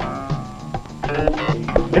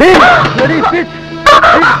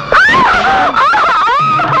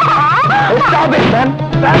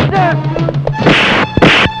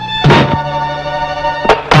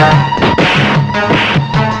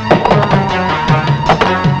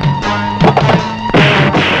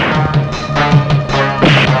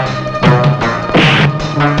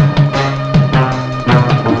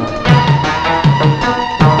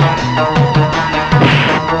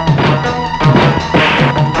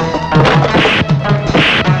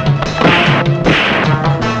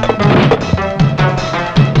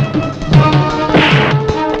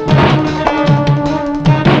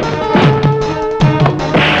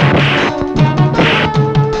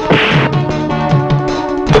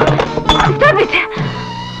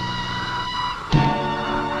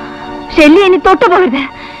 ഷെല്ലി, ഇനി തൊട്ടു പോകരുത്.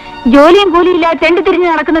 ജോലിയും കൂലിയും ഇല്ലാതെ തെണ്ടി തിരിഞ്ഞ്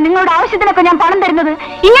നടക്കുന്ന നിങ്ങളുടെ ആവശ്യത്തിനൊക്കെ ഞാൻ പണം തരുന്നത്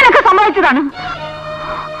ഇങ്ങനെയൊക്കെ സംഭവിച്ചതാണ്.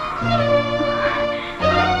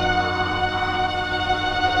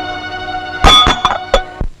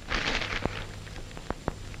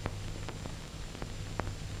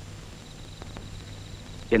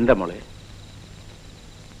 എന്താ മോളെ?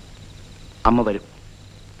 അമ്മ വരും.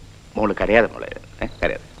 മോള് കരയാതെ മോളെ,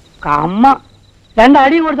 കരയാതെ. അമ്മ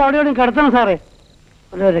രണ്ടടിയും കൊടുത്ത് അവിടെ കിടത്തണം സാറേ.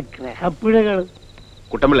 ഓരോരോ ഗ്രഹപ്പിഴകള്.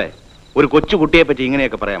 കുട്ടമ്പിള്ളേ, ഒരു കൊച്ചു കുട്ടിയെ പറ്റി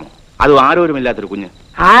ഇങ്ങനെയൊക്കെ പറയാമോ? അതും ആരോരുമില്ലാത്തൊരു കുഞ്ഞ്.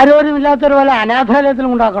 ആരോരുമില്ലാത്തൊരു പോലെ അനാഥാലയത്തിലും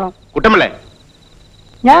ഉണ്ടാക്കണം. കുട്ടമ്പിള്ളേ,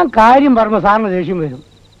 ഞാൻ കാര്യം പറഞ്ഞ സാറിന് ദേഷ്യം വരും.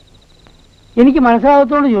 എനിക്ക്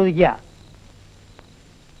മനസ്സിലാകത്തോണ്ട് ചോദിക്കുക,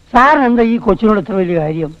 സാറിന് എന്താ ഈ കൊച്ചിനോട് ഇത്ര വലിയ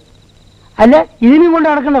കാര്യം? അല്ല, ഇതിനും കൊണ്ട്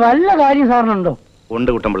നടക്കേണ്ട വല്ല കാര്യം സാറിനുണ്ടോ?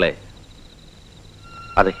 ഉണ്ട് കുട്ടമ്പിള്ളേ.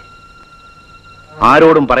 അതെ,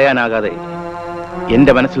 ആരോടും പറയാനാകാതെ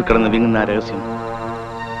എന്റെ മനസ്സിൽ കിടന്ന് വിങ്ങുന്ന ആ രഹസ്യം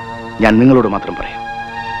ഞാൻ നിങ്ങളോട് മാത്രം പറയാം.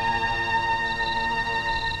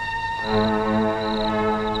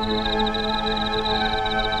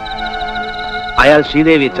 അയാൾ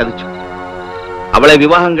ശ്രീദേവിയെ ചതിച്ചു. അവളെ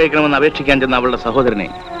വിവാഹം കഴിക്കണമെന്ന് അപേക്ഷിക്കാൻ ചെന്ന അവളുടെ സഹോദരനെ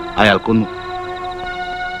അയാൾ കൊന്നു.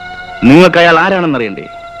 നിങ്ങൾക്ക് അയാൾ ആരാണെന്നറിയണ്ടേ?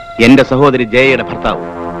 എന്റെ സഹോദരി ജയയുടെ ഭർത്താവ്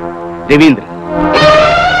രവീന്ദ്രൻ.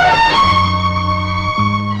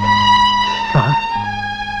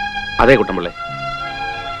 അതേ കുട്ടമ്പിള്ളേ,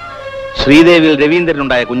 ശ്രീദേവിയിൽ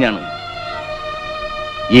രവീന്ദ്രനുണ്ടായ കുഞ്ഞാണ്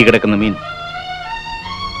ഈ കിടക്കുന്ന മീൻ.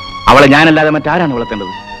 അവളെ ഞാനല്ലാതെ മറ്റാരാണ്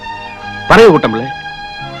വളർത്തേണ്ടത്? പറയൂ കുട്ടമ്പിള്ളേ.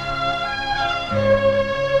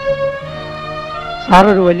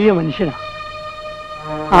 സാറൊരു വലിയ മനുഷ്യനാണ്.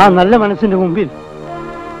 ആ നല്ല മനസ്സിന്റെ മുമ്പിൽ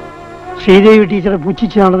ശ്രീദേവി ടീച്ചറെ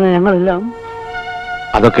പുച്ഛിച്ച് നടന്ന ഞങ്ങളെല്ലാം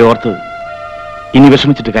അതൊക്കെ ഓർത്ത് ഇനി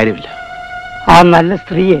വിഷമിച്ചിട്ട് കാര്യമില്ല. ആ നല്ല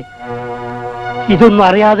സ്ത്രീയെ ഇതൊന്നും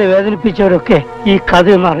അറിയാതെ വേദനിപ്പിച്ചവരൊക്കെ ഈ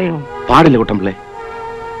കഥയൊന്നും അറിയണം. പാടില്ല കുട്ടമ്പിള്ളേ.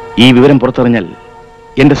 ഈ വിവരം പുറത്തറിഞ്ഞാൽ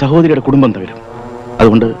എന്റെ സഹോദരിയുടെ കുടുംബം തകരും.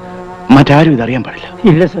 അതുകൊണ്ട് മറ്റാരും ഇതറിയാൻ പാടില്ല.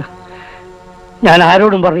 ഇല്ല സർ, ഞാൻ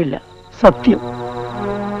ആരോടും പറയില്ല, സത്യം.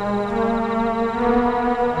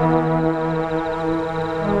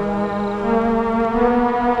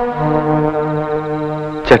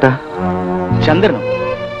 ചേട്ടാ. ചന്ദ്രനോ?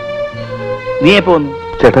 നീ എപ്പോ വന്നു?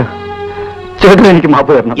 ചേട്ടാ, ചേട്ടൻ എനിക്ക്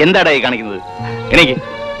മാപ്പ് തരണം. എന്താടാ ഈ കാണിക്കുന്നത്? എനിക്ക്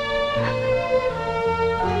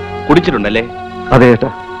കുടിച്ചിട്ടുണ്ടല്ലേ? അതെ ചേട്ടാ,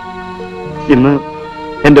 ഇന്ന്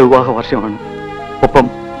എന്റെ വിവാഹ വർഷമാണ്. ഒപ്പം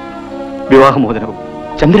വിവാഹമോചനവും.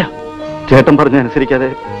 ചന്ദ്ര, ചേട്ടൻ പറഞ്ഞ അനുസരിക്കാതെ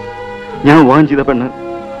ഞാൻ വിവാഹം ചെയ്ത പെണ്ണ്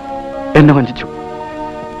എന്നെ വഞ്ചിച്ചു.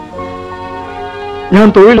 ഞാൻ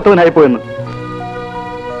തൊഴിലെത്തവനായിപ്പോയെന്ന്.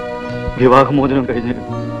 വിവാഹമോചനം കഴിഞ്ഞ്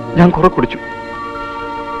ഞാൻ കുറെ കുടിച്ചു.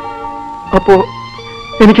 അപ്പോ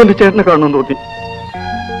എനിക്ക് എന്റെ ചേട്ടനെ കാണണമെന്ന് തോന്നി,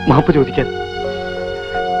 മാപ്പ് ചോദിക്കാൻ.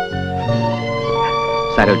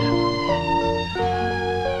 സാരമില്ല.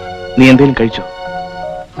 നീ എന്തെങ്കിലും കഴിച്ചോ?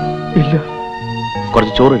 ഇല്ല.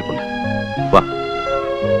 കുറച്ച് ചോറ് ഇരിപ്പുണ്ട്, വാ.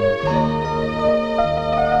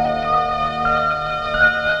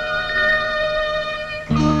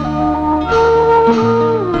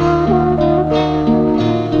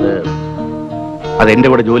 അതെന്റെ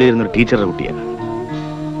കൂടെ ജോലി ചെയ്യുന്നൊരു ടീച്ചറുടെ കുട്ടിയാണ്.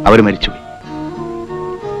 അവര് മരിച്ചുപോയി.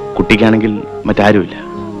 കുട്ടിക്കാണെങ്കിൽ മറ്റാരുമില്ല.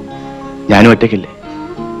 ഞാനും ഒറ്റയ്ക്കല്ലേ.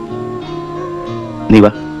 നീ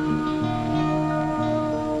വാ.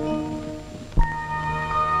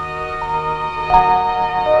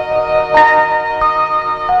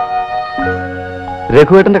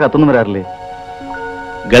 രഘുവേട്ടന്റെ കത്തൊന്നും വരാറില്ലേ?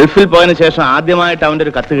 ഗൾഫിൽ പോയതിനു ശേഷം ആദ്യമായിട്ട് അവന്റെ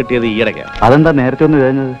ഒരു കത്ത് കിട്ടിയത് ഈയിടയ്ക്കാണ്. അതെന്താ നേരത്തെ ഒന്നും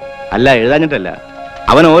എഴുതുന്നത്? അല്ല, എഴുതാഞ്ഞിട്ടല്ല.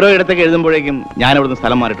 അവൻ ഓരോ ഇടത്തേക്ക് എഴുതുമ്പോഴേക്കും ഞാൻ അവിടുന്ന്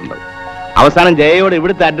സ്ഥലം മാറിയിട്ടുണ്ട്. അവസാനം ജയയോട്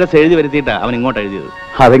ഇവിടുത്തെ അഡ്രസ് എഴുതി വരുത്തിയിട്ടാ അവൻ ഇങ്ങോട്ട് എഴുതിയത്.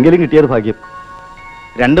 അതെങ്കിലും കിട്ടിയത് ഭാഗ്യം.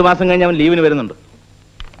 2 മാസം കഴിഞ്ഞ് അവൻ ലീവിന് വരുന്നുണ്ട്.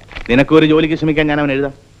 നിനക്കൊരു ജോലിക്ക് ശ്രമിക്കാൻ ഞാൻ അവൻ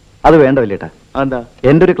എഴുതാം. അത് വേണ്ട വല്യേട്ടാ. അതെന്താ?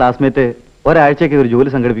 എന്റെ ഒരു ക്ലാസ്മേറ്റ് ഒരാഴ്ചയ്ക്ക് ഒരു ജോലി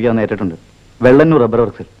സംഘടിപ്പിക്കാമെന്ന് ഏറ്റിട്ടുണ്ട്. വെള്ളന്നൂർ റബ്ബർ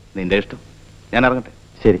വർക്സിൽ. നിന്റെ ഇഷ്ടം. ഞാൻ ഇറങ്ങട്ടെ.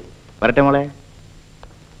 ശരി, വരട്ടെ മോളെ.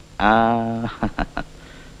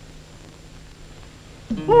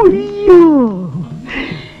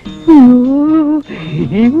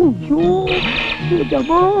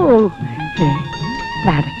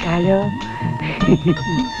 നടക്കാലോ.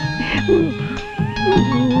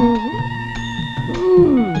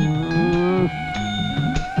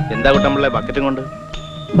 എന്താ കുട്ടമ്പിള്ളേ ബക്കറ്റും കൊണ്ട്?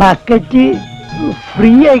 ബക്കറ്റ്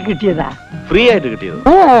ഫ്രീ ആയി കിട്ടിയതാ. ഫ്രീ ആയിട്ട് കിട്ടിയത്?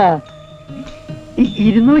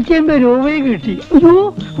 250 രൂപയും കിട്ടി.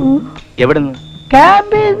 എവിടുന്ന്?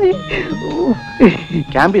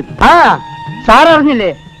 ക്യാമ്പിൽ. ആ, സാർ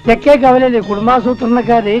അറിഞ്ഞില്ലേ, തെക്കേ കവലയില്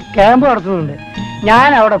കുടുംബാസൂത്രണക്കാര് ക്യാമ്പ് നടത്തുന്നുണ്ട്. ഞാൻ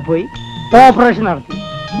അവിടെ പോയി ഓപ്പറേഷൻ നടത്തി.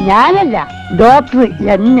 ഞാനല്ല, ഡോക്ടർ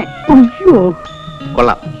എന്നെ.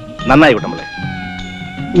 കൊള്ളാം, നന്നായി കുട്ടമ്പിള്ളേ.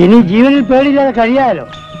 ഇനി ജീവനിൽ പേടില്ലാതെ കഴിയാലോ.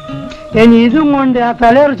 ഇനി ഇതും കൊണ്ട് ആ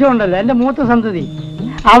തലയിറച്ചുകൊണ്ടല്ലോ എന്റെ മൂത്ത സന്തതി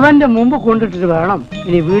അവന്റെ മുമ്പ് കൊണ്ടിട്ടിട്ട് വേണം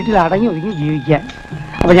ഇനി വീട്ടിൽ അടങ്ങി ഒതുങ്ങി ജീവിക്കാൻ.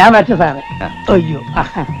 അപ്പൊ ഞാൻ വരച്ച സാറേ. അയ്യോ,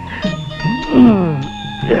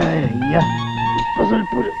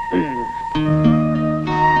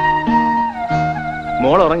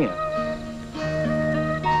 മോൾ ഉറങ്ങിയ?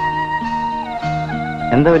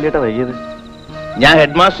 എന്താ വല്യേട്ടാ വൈകിയത്? ഞാൻ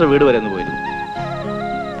ഹെഡ് മാസ്റ്റർ വീട് വരെ ഒന്ന് പോയിരുന്നു.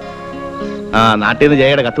 നാട്ടിൽ നിന്ന്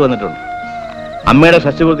ജയയുടെ കത്ത് വന്നിട്ടുണ്ട്. അമ്മയുടെ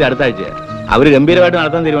ഷഷ്ടിപൂർത്തി അടുത്ത ആഴ്ച. അവര് ഗംഭീരമായിട്ട്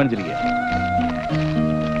നടത്താൻ തീരുമാനിച്ചിരിക്കുക.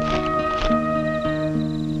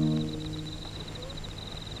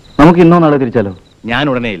 നമുക്ക് ഇന്നോ നാളെ തിരിച്ചാലോ? ഞാൻ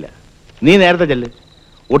ഉടനെ ഇല്ല, നീ നേരത്തെ ചെല്ല്.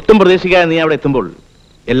 ഒട്ടും പ്രതീക്ഷിക്കാതെ നീ അവിടെ എത്തുമ്പോൾ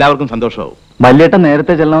എല്ലാവർക്കും സന്തോഷമാവും. വല്യേട്ടൻ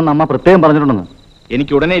നേരത്തെ ചെല്ലണമെന്ന് അമ്മ പ്രത്യേകം പറഞ്ഞിട്ടുണ്ടെന്ന്.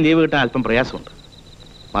 എനിക്ക് ഉടനെ ലീവ് കിട്ടാൻ അല്പം പ്രയാസമുണ്ട്.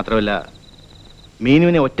 മാത്രമല്ല,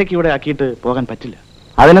 മീനുവിനെ ഒറ്റയ്ക്ക് ഇവിടെ ആക്കിയിട്ട് പോകാൻ പറ്റില്ല.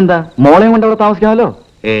 അതിനെന്താ, മോളെയും കൊണ്ട് അവിടെ താമസിക്കാമല്ലോ.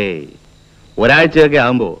 ഒരാഴ്ചയൊക്കെ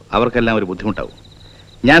ആകുമ്പോൾ അവർക്കെല്ലാം ഒരു ബുദ്ധിമുട്ടാവും.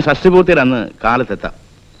 ഞാൻ ഷഷ്ടിപൂർത്തിയുടെ അന്ന് കാലത്തെത്താം.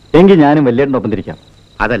 എങ്കിൽ ഞാനും വല്യേട്ടൻ്റെ ഒപ്പം തിരിക്കാം.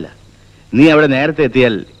 അതല്ല, നീ അവിടെ നേരത്തെ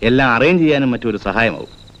എത്തിയാൽ എല്ലാം അറേഞ്ച് ചെയ്യാനും മറ്റൊരു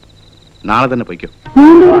സഹായമാവും. നാളെ തന്നെ പൊയ്ക്കോ.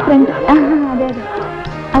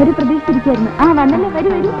 അവര് പ്രതീക്ഷിച്ചിരിക്കായിരുന്നു. ആ വന്നല്ലേ, വരൂ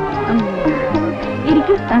വരൂ,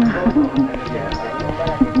 ഇരിക്കൂ.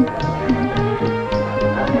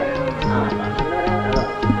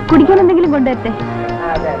 കുടിക്കാൻ എന്തെങ്കിലും കൊണ്ടുവരട്ടെ?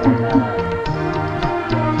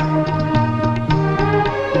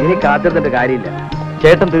 ഇനി കാത്തിരുന്നിട്ട് കാര്യമില്ല.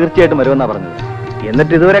 ചേട്ടൻ തീർച്ചയായിട്ടും വരുമെന്നാ പറഞ്ഞത്.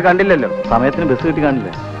 എന്നിട്ട് ഇതുവരെ കണ്ടില്ലല്ലോ. സമയത്തിന് ബസ് കിട്ടി കാണില്ല.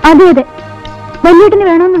 അതെ അതെ, വല്യേട്ടന്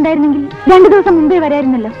വേണമെന്നുണ്ടായിരുന്നെങ്കിൽ 2 ദിവസം മുമ്പേ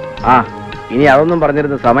വരായിരുന്നല്ലോ. ആ, ഇനി അതൊന്നും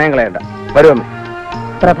പറഞ്ഞിരുന്ന സമയം കളയണ്ട. വരുമോ?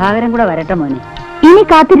 പ്രഭാകരൻ കൂടെ വരട്ടെ മോനെ. ഇനി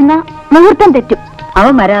കാത്തിരുന്ന മുഹൂർത്തം തെറ്റും.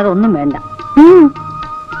 അവൻ വരാതെ ഒന്നും വേണ്ട.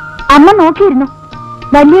 അമ്മ നോക്കിയിരുന്നു.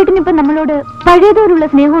 വല്യേട്ടനിപ്പം നമ്മളോട് പഴയതോരുള്ള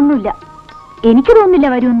സ്നേഹമൊന്നുമില്ല. എനിക്ക് തോന്നുന്നില്ല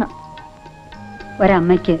വരുമെന്ന്.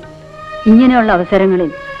 ഒരമ്മയ്ക്ക് ഇങ്ങനെയുള്ള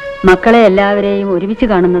അവസരങ്ങളിൽ മക്കളെ എല്ലാവരെയും ഒരുമിച്ച്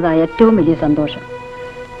കാണുന്നതാണ് ഏറ്റവും വലിയ സന്തോഷം.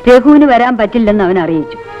 രഘുവിന് വരാൻ പറ്റില്ലെന്ന് അവൻ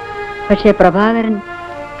അറിയിച്ചു. പക്ഷേ പ്രഭാകരൻ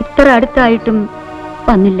ഇത്ര അടുത്തായിട്ടും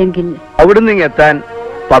വന്നില്ലെങ്കിൽ അവിടുന്ന് എത്താൻ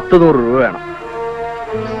 10-100 രൂപ വേണം.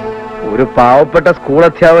 ഒരു പാവപ്പെട്ട സ്കൂൾ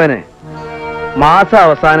അധ്യാപകന് മാസ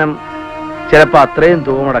അവസാനം ചിലപ്പോ അത്രയും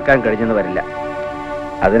തുക മുടക്കാൻ കഴിഞ്ഞെന്ന് വരില്ല.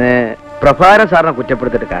 അതിന് പ്രഭാകരൻ സാറിനെ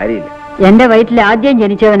കുറ്റപ്പെടുത്തിട്ട് കാര്യമില്ല. എന്റെ വയറ്റിൽ ആദ്യം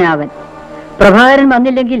ജനിച്ചവനാവൻ. പ്രഭാകരൻ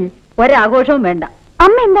വന്നില്ലെങ്കിൽ ഒരാഘോഷവും വേണ്ട.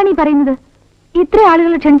 അമ്മ എന്താണ് ഈ പറയുന്നത്? ഇത്ര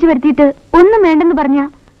ആളുകളെ ക്ഷണിച്ചു വരുത്തിയിട്ട് ഒന്നും വേണ്ടെന്ന് പറഞ്ഞ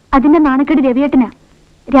അതിന്റെ നാണക്കേട് രവിയേട്ടനാ.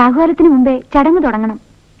 രാഘുകാലത്തിന് മുമ്പേ ചടങ്ങ് തുടങ്ങണം.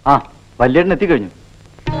 ആ, വല്യേട്ടൻ എത്തിക്കഴിഞ്ഞു.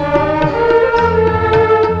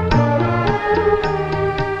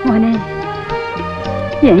 മോനെ,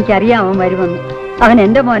 എനിക്കറിയാം അവൻ വരുമെന്ന്. അവൻ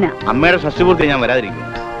എന്റെ മോനാ. അമ്മയുടെ ഷഷ്ടിപൂർത്തി ഞാൻ വരാതിരിക്കും.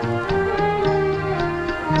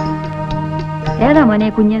 ഏതാ മോനെ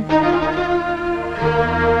കുഞ്ഞ്?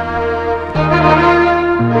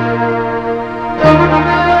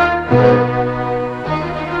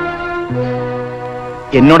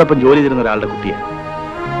 എന്നോടൊപ്പം ജോലി ചെയ്തിരുന്ന ഒരാളുടെ കുട്ടിയാണ്.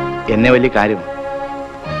 എന്നെ വലിയ കാര്യമാണ്.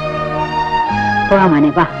 പോകാം മോനെ,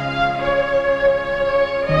 വാ.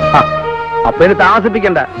 അപ്പൊ ഇനി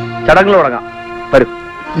താമസിപ്പിക്കണ്ട, ചടങ്ങുകൾ തുടങ്ങാം. വരും.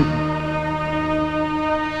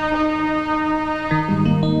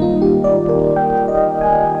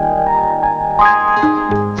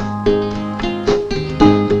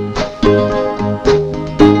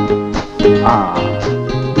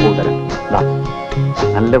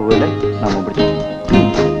 നല്ലപോലെ നമ്മ പിടിച്ചു.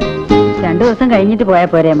 2 ദിവസം കഴിഞ്ഞിട്ട് പോയാ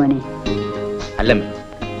പോരെ മോനെ? അല്ലമ്മേ,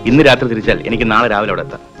 ഇന്ന് രാത്രി തിരിച്ചാൽ എനിക്ക് നാളെ രാവിലെ അവിടെ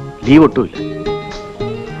എത്താം. ലീവ് ഒട്ടുമില്ല.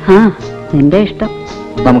 ആ, നിന്റെ ഇഷ്ടം.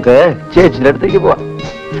 നമുക്ക് ചേച്ചിന്റെ അടുത്തേക്ക് പോവാം.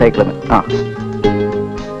 സൈക്കിളമേ. ആ,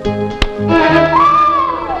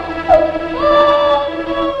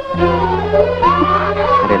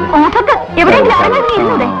 എവിടെയെങ്കിലും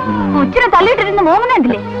അടങ്ങിയിരുന്നൂടെ? ഉച്ചിനെ തള്ളിയിട്ടിരുന്ന്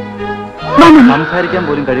മോങ്ങണുണ്ടല്ലേ? സംസാരിക്കാൻ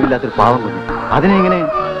പോലും കഴിവില്ലാത്തൊരു പാവം കുഞ്ഞ്. അതിനെ എങ്ങനെ?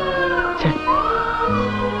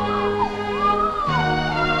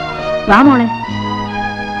 വാ മോളെ.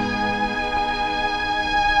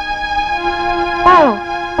 ഓ,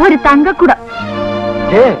 ഒരു തങ്കക്കുട.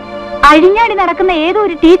 അഴിഞ്ഞാടി നടക്കുന്ന ഏതോ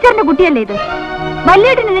ഒരു ടീച്ചറിന്റെ കുട്ടിയല്ലേ ഇത്?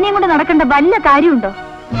 വല്യേട്ടിന് ഇതിനെയും കൊണ്ട് നടക്കേണ്ട വല്ല കാര്യമുണ്ടോ?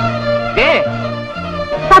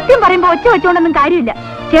 സത്യം പറയുമ്പോ ഒച്ച വെച്ചോണ്ടൊന്നും കാര്യമില്ല.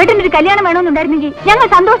 ചേട്ടൻ്റെ ഒരു കല്യാണം വേണമെന്നുണ്ടായിരുന്നെങ്കിൽ ഞങ്ങൾ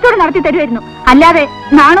സന്തോഷത്തോടെ നടത്തി തരുമായിരുന്നു. അല്ലാതെ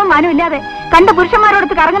നാണവും മാനവും ഇല്ലാതെ കണ്ട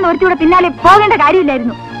പുരുഷന്മാരോടൊത്ത് കറങ്ങുന്ന ഒരുത്തിയുടെ പിന്നാലെ പോകേണ്ട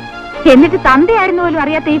കാര്യമില്ലായിരുന്നു. എന്നിട്ട് തന്തയായിരുന്നു പോലും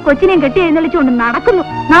അറിയാത്ത ഈ കൊച്ചിനെയും കെട്ടി എഴുന്നള്ളിച്ചുകൊണ്ട് നടക്കുന്നു.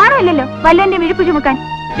 നാണമില്ലല്ലോ വല്ലന്റെ വിഴുപ്പ് ചുമക്കാൻ.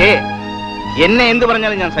 എന്നെ എന്ത്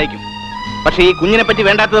പറഞ്ഞാലും ഞാൻ സഹിക്കും. പക്ഷെ ഈ കുഞ്ഞിനെ പറ്റി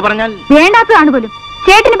വേണ്ടാത്തത് പറഞ്ഞാൽ വേണ്ടാത്തതാണ് പോലും.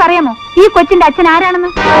 ചേട്ടന് പറയാമോ ഈ കൊച്ചിന്റെ അച്ഛൻ ആരാണെന്ന്?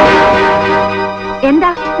 എന്താ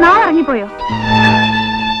നാളെ ഇറങ്ങിപ്പോയോ?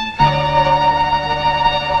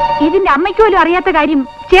 ഇതിന്റെ അമ്മയ്ക്ക് പോലും അറിയാത്ത കാര്യം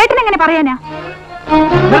ചേട്ടൻ എങ്ങനെ പറയാനാ?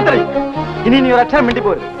 ഇനി നീ ഒരു അക്ഷരം വേണ്ടി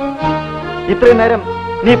പോരും. ഇത്രയും നേരം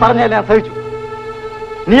നീ പറഞ്ഞാൽ ഞാൻ സഹിച്ചു.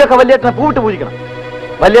 നീയൊക്കെ വല്യേട്ടനെ പൂവിട്ട് പൂജിക്കണം.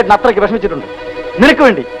 വല്യേട്ടൻ അത്രയ്ക്ക് വിഷമിച്ചിട്ടുണ്ട്. നിനക്ക്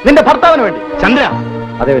വേണ്ടി, നിന്റെ ഭർത്താവിന് വേണ്ടി. ചന്ദ്ര.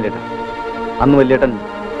 അതെ വല്യേട്ടൻ, അന്ന് വല്യേട്ടൻ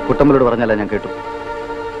കുട്ടമ്മലോട് പറഞ്ഞല്ല ഞാൻ കേട്ടു.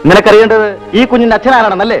 നിനക്കറിയേണ്ടത് ഈ കുഞ്ഞിന്റെ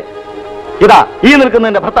അച്ഛനാരാണെന്നല്ലേ? ഇതാ ഈ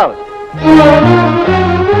നിൽക്കുന്ന എന്റെ ഭർത്താവ്.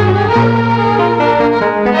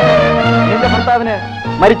 നിന്റെ ഭർത്താവിന്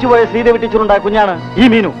മരിച്ചുപോയ ശ്രീദേവി ടീച്ചറുണ്ടായ കുഞ്ഞാണ് ഈ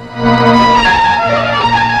മീനു.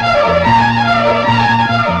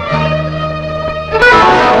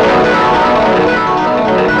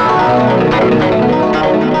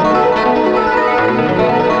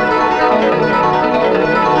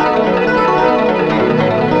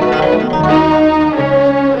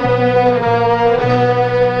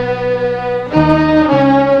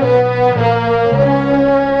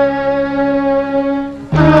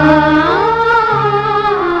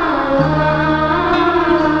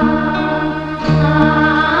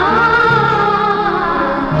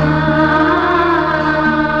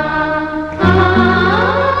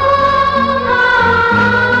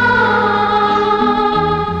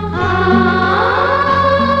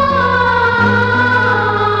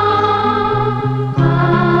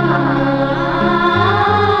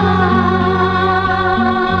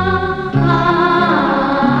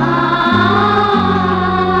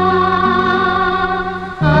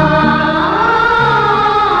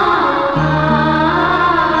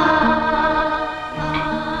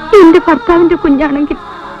 എന്റെ ഭർത്താവിന്റെ കുഞ്ഞാണെങ്കിൽ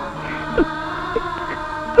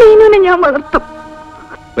മീനുവിനെ ഞാൻ വളർത്തും.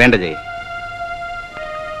 വേണ്ട ജയ,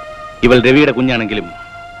 ഇവൾ രവിയുടെ കുഞ്ഞാണെങ്കിലും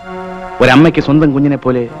ഒരമ്മയ്ക്ക് സ്വന്തം കുഞ്ഞിനെ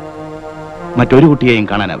പോലെ മറ്റൊരു കുട്ടിയെയും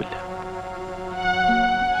കാണാനാവില്ല.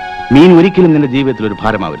 മീൻ ഒരിക്കലും നിന്റെ ജീവിതത്തിൽ ഒരു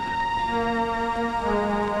ഭാരമാവരുത്.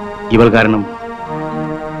 ഇവൾ കാരണം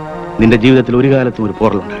നിന്റെ ജീവിതത്തിൽ ഒരു കാലത്തും ഒരു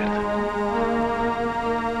പോറലുണ്ടാകരുത്.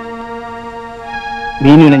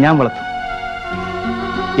 മീനുവിനെ ഞാൻ വളർത്തും,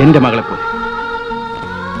 എന്റെ മകളെ പോലെ.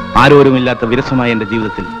 ആരോരുമില്ലാത്ത വിരസമായ എന്റെ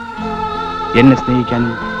ജീവിതത്തിൽ എന്നെ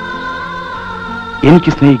സ്നേഹിക്കാനും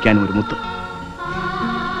എനിക്ക് സ്നേഹിക്കാനും ഒരു മുത്ത്.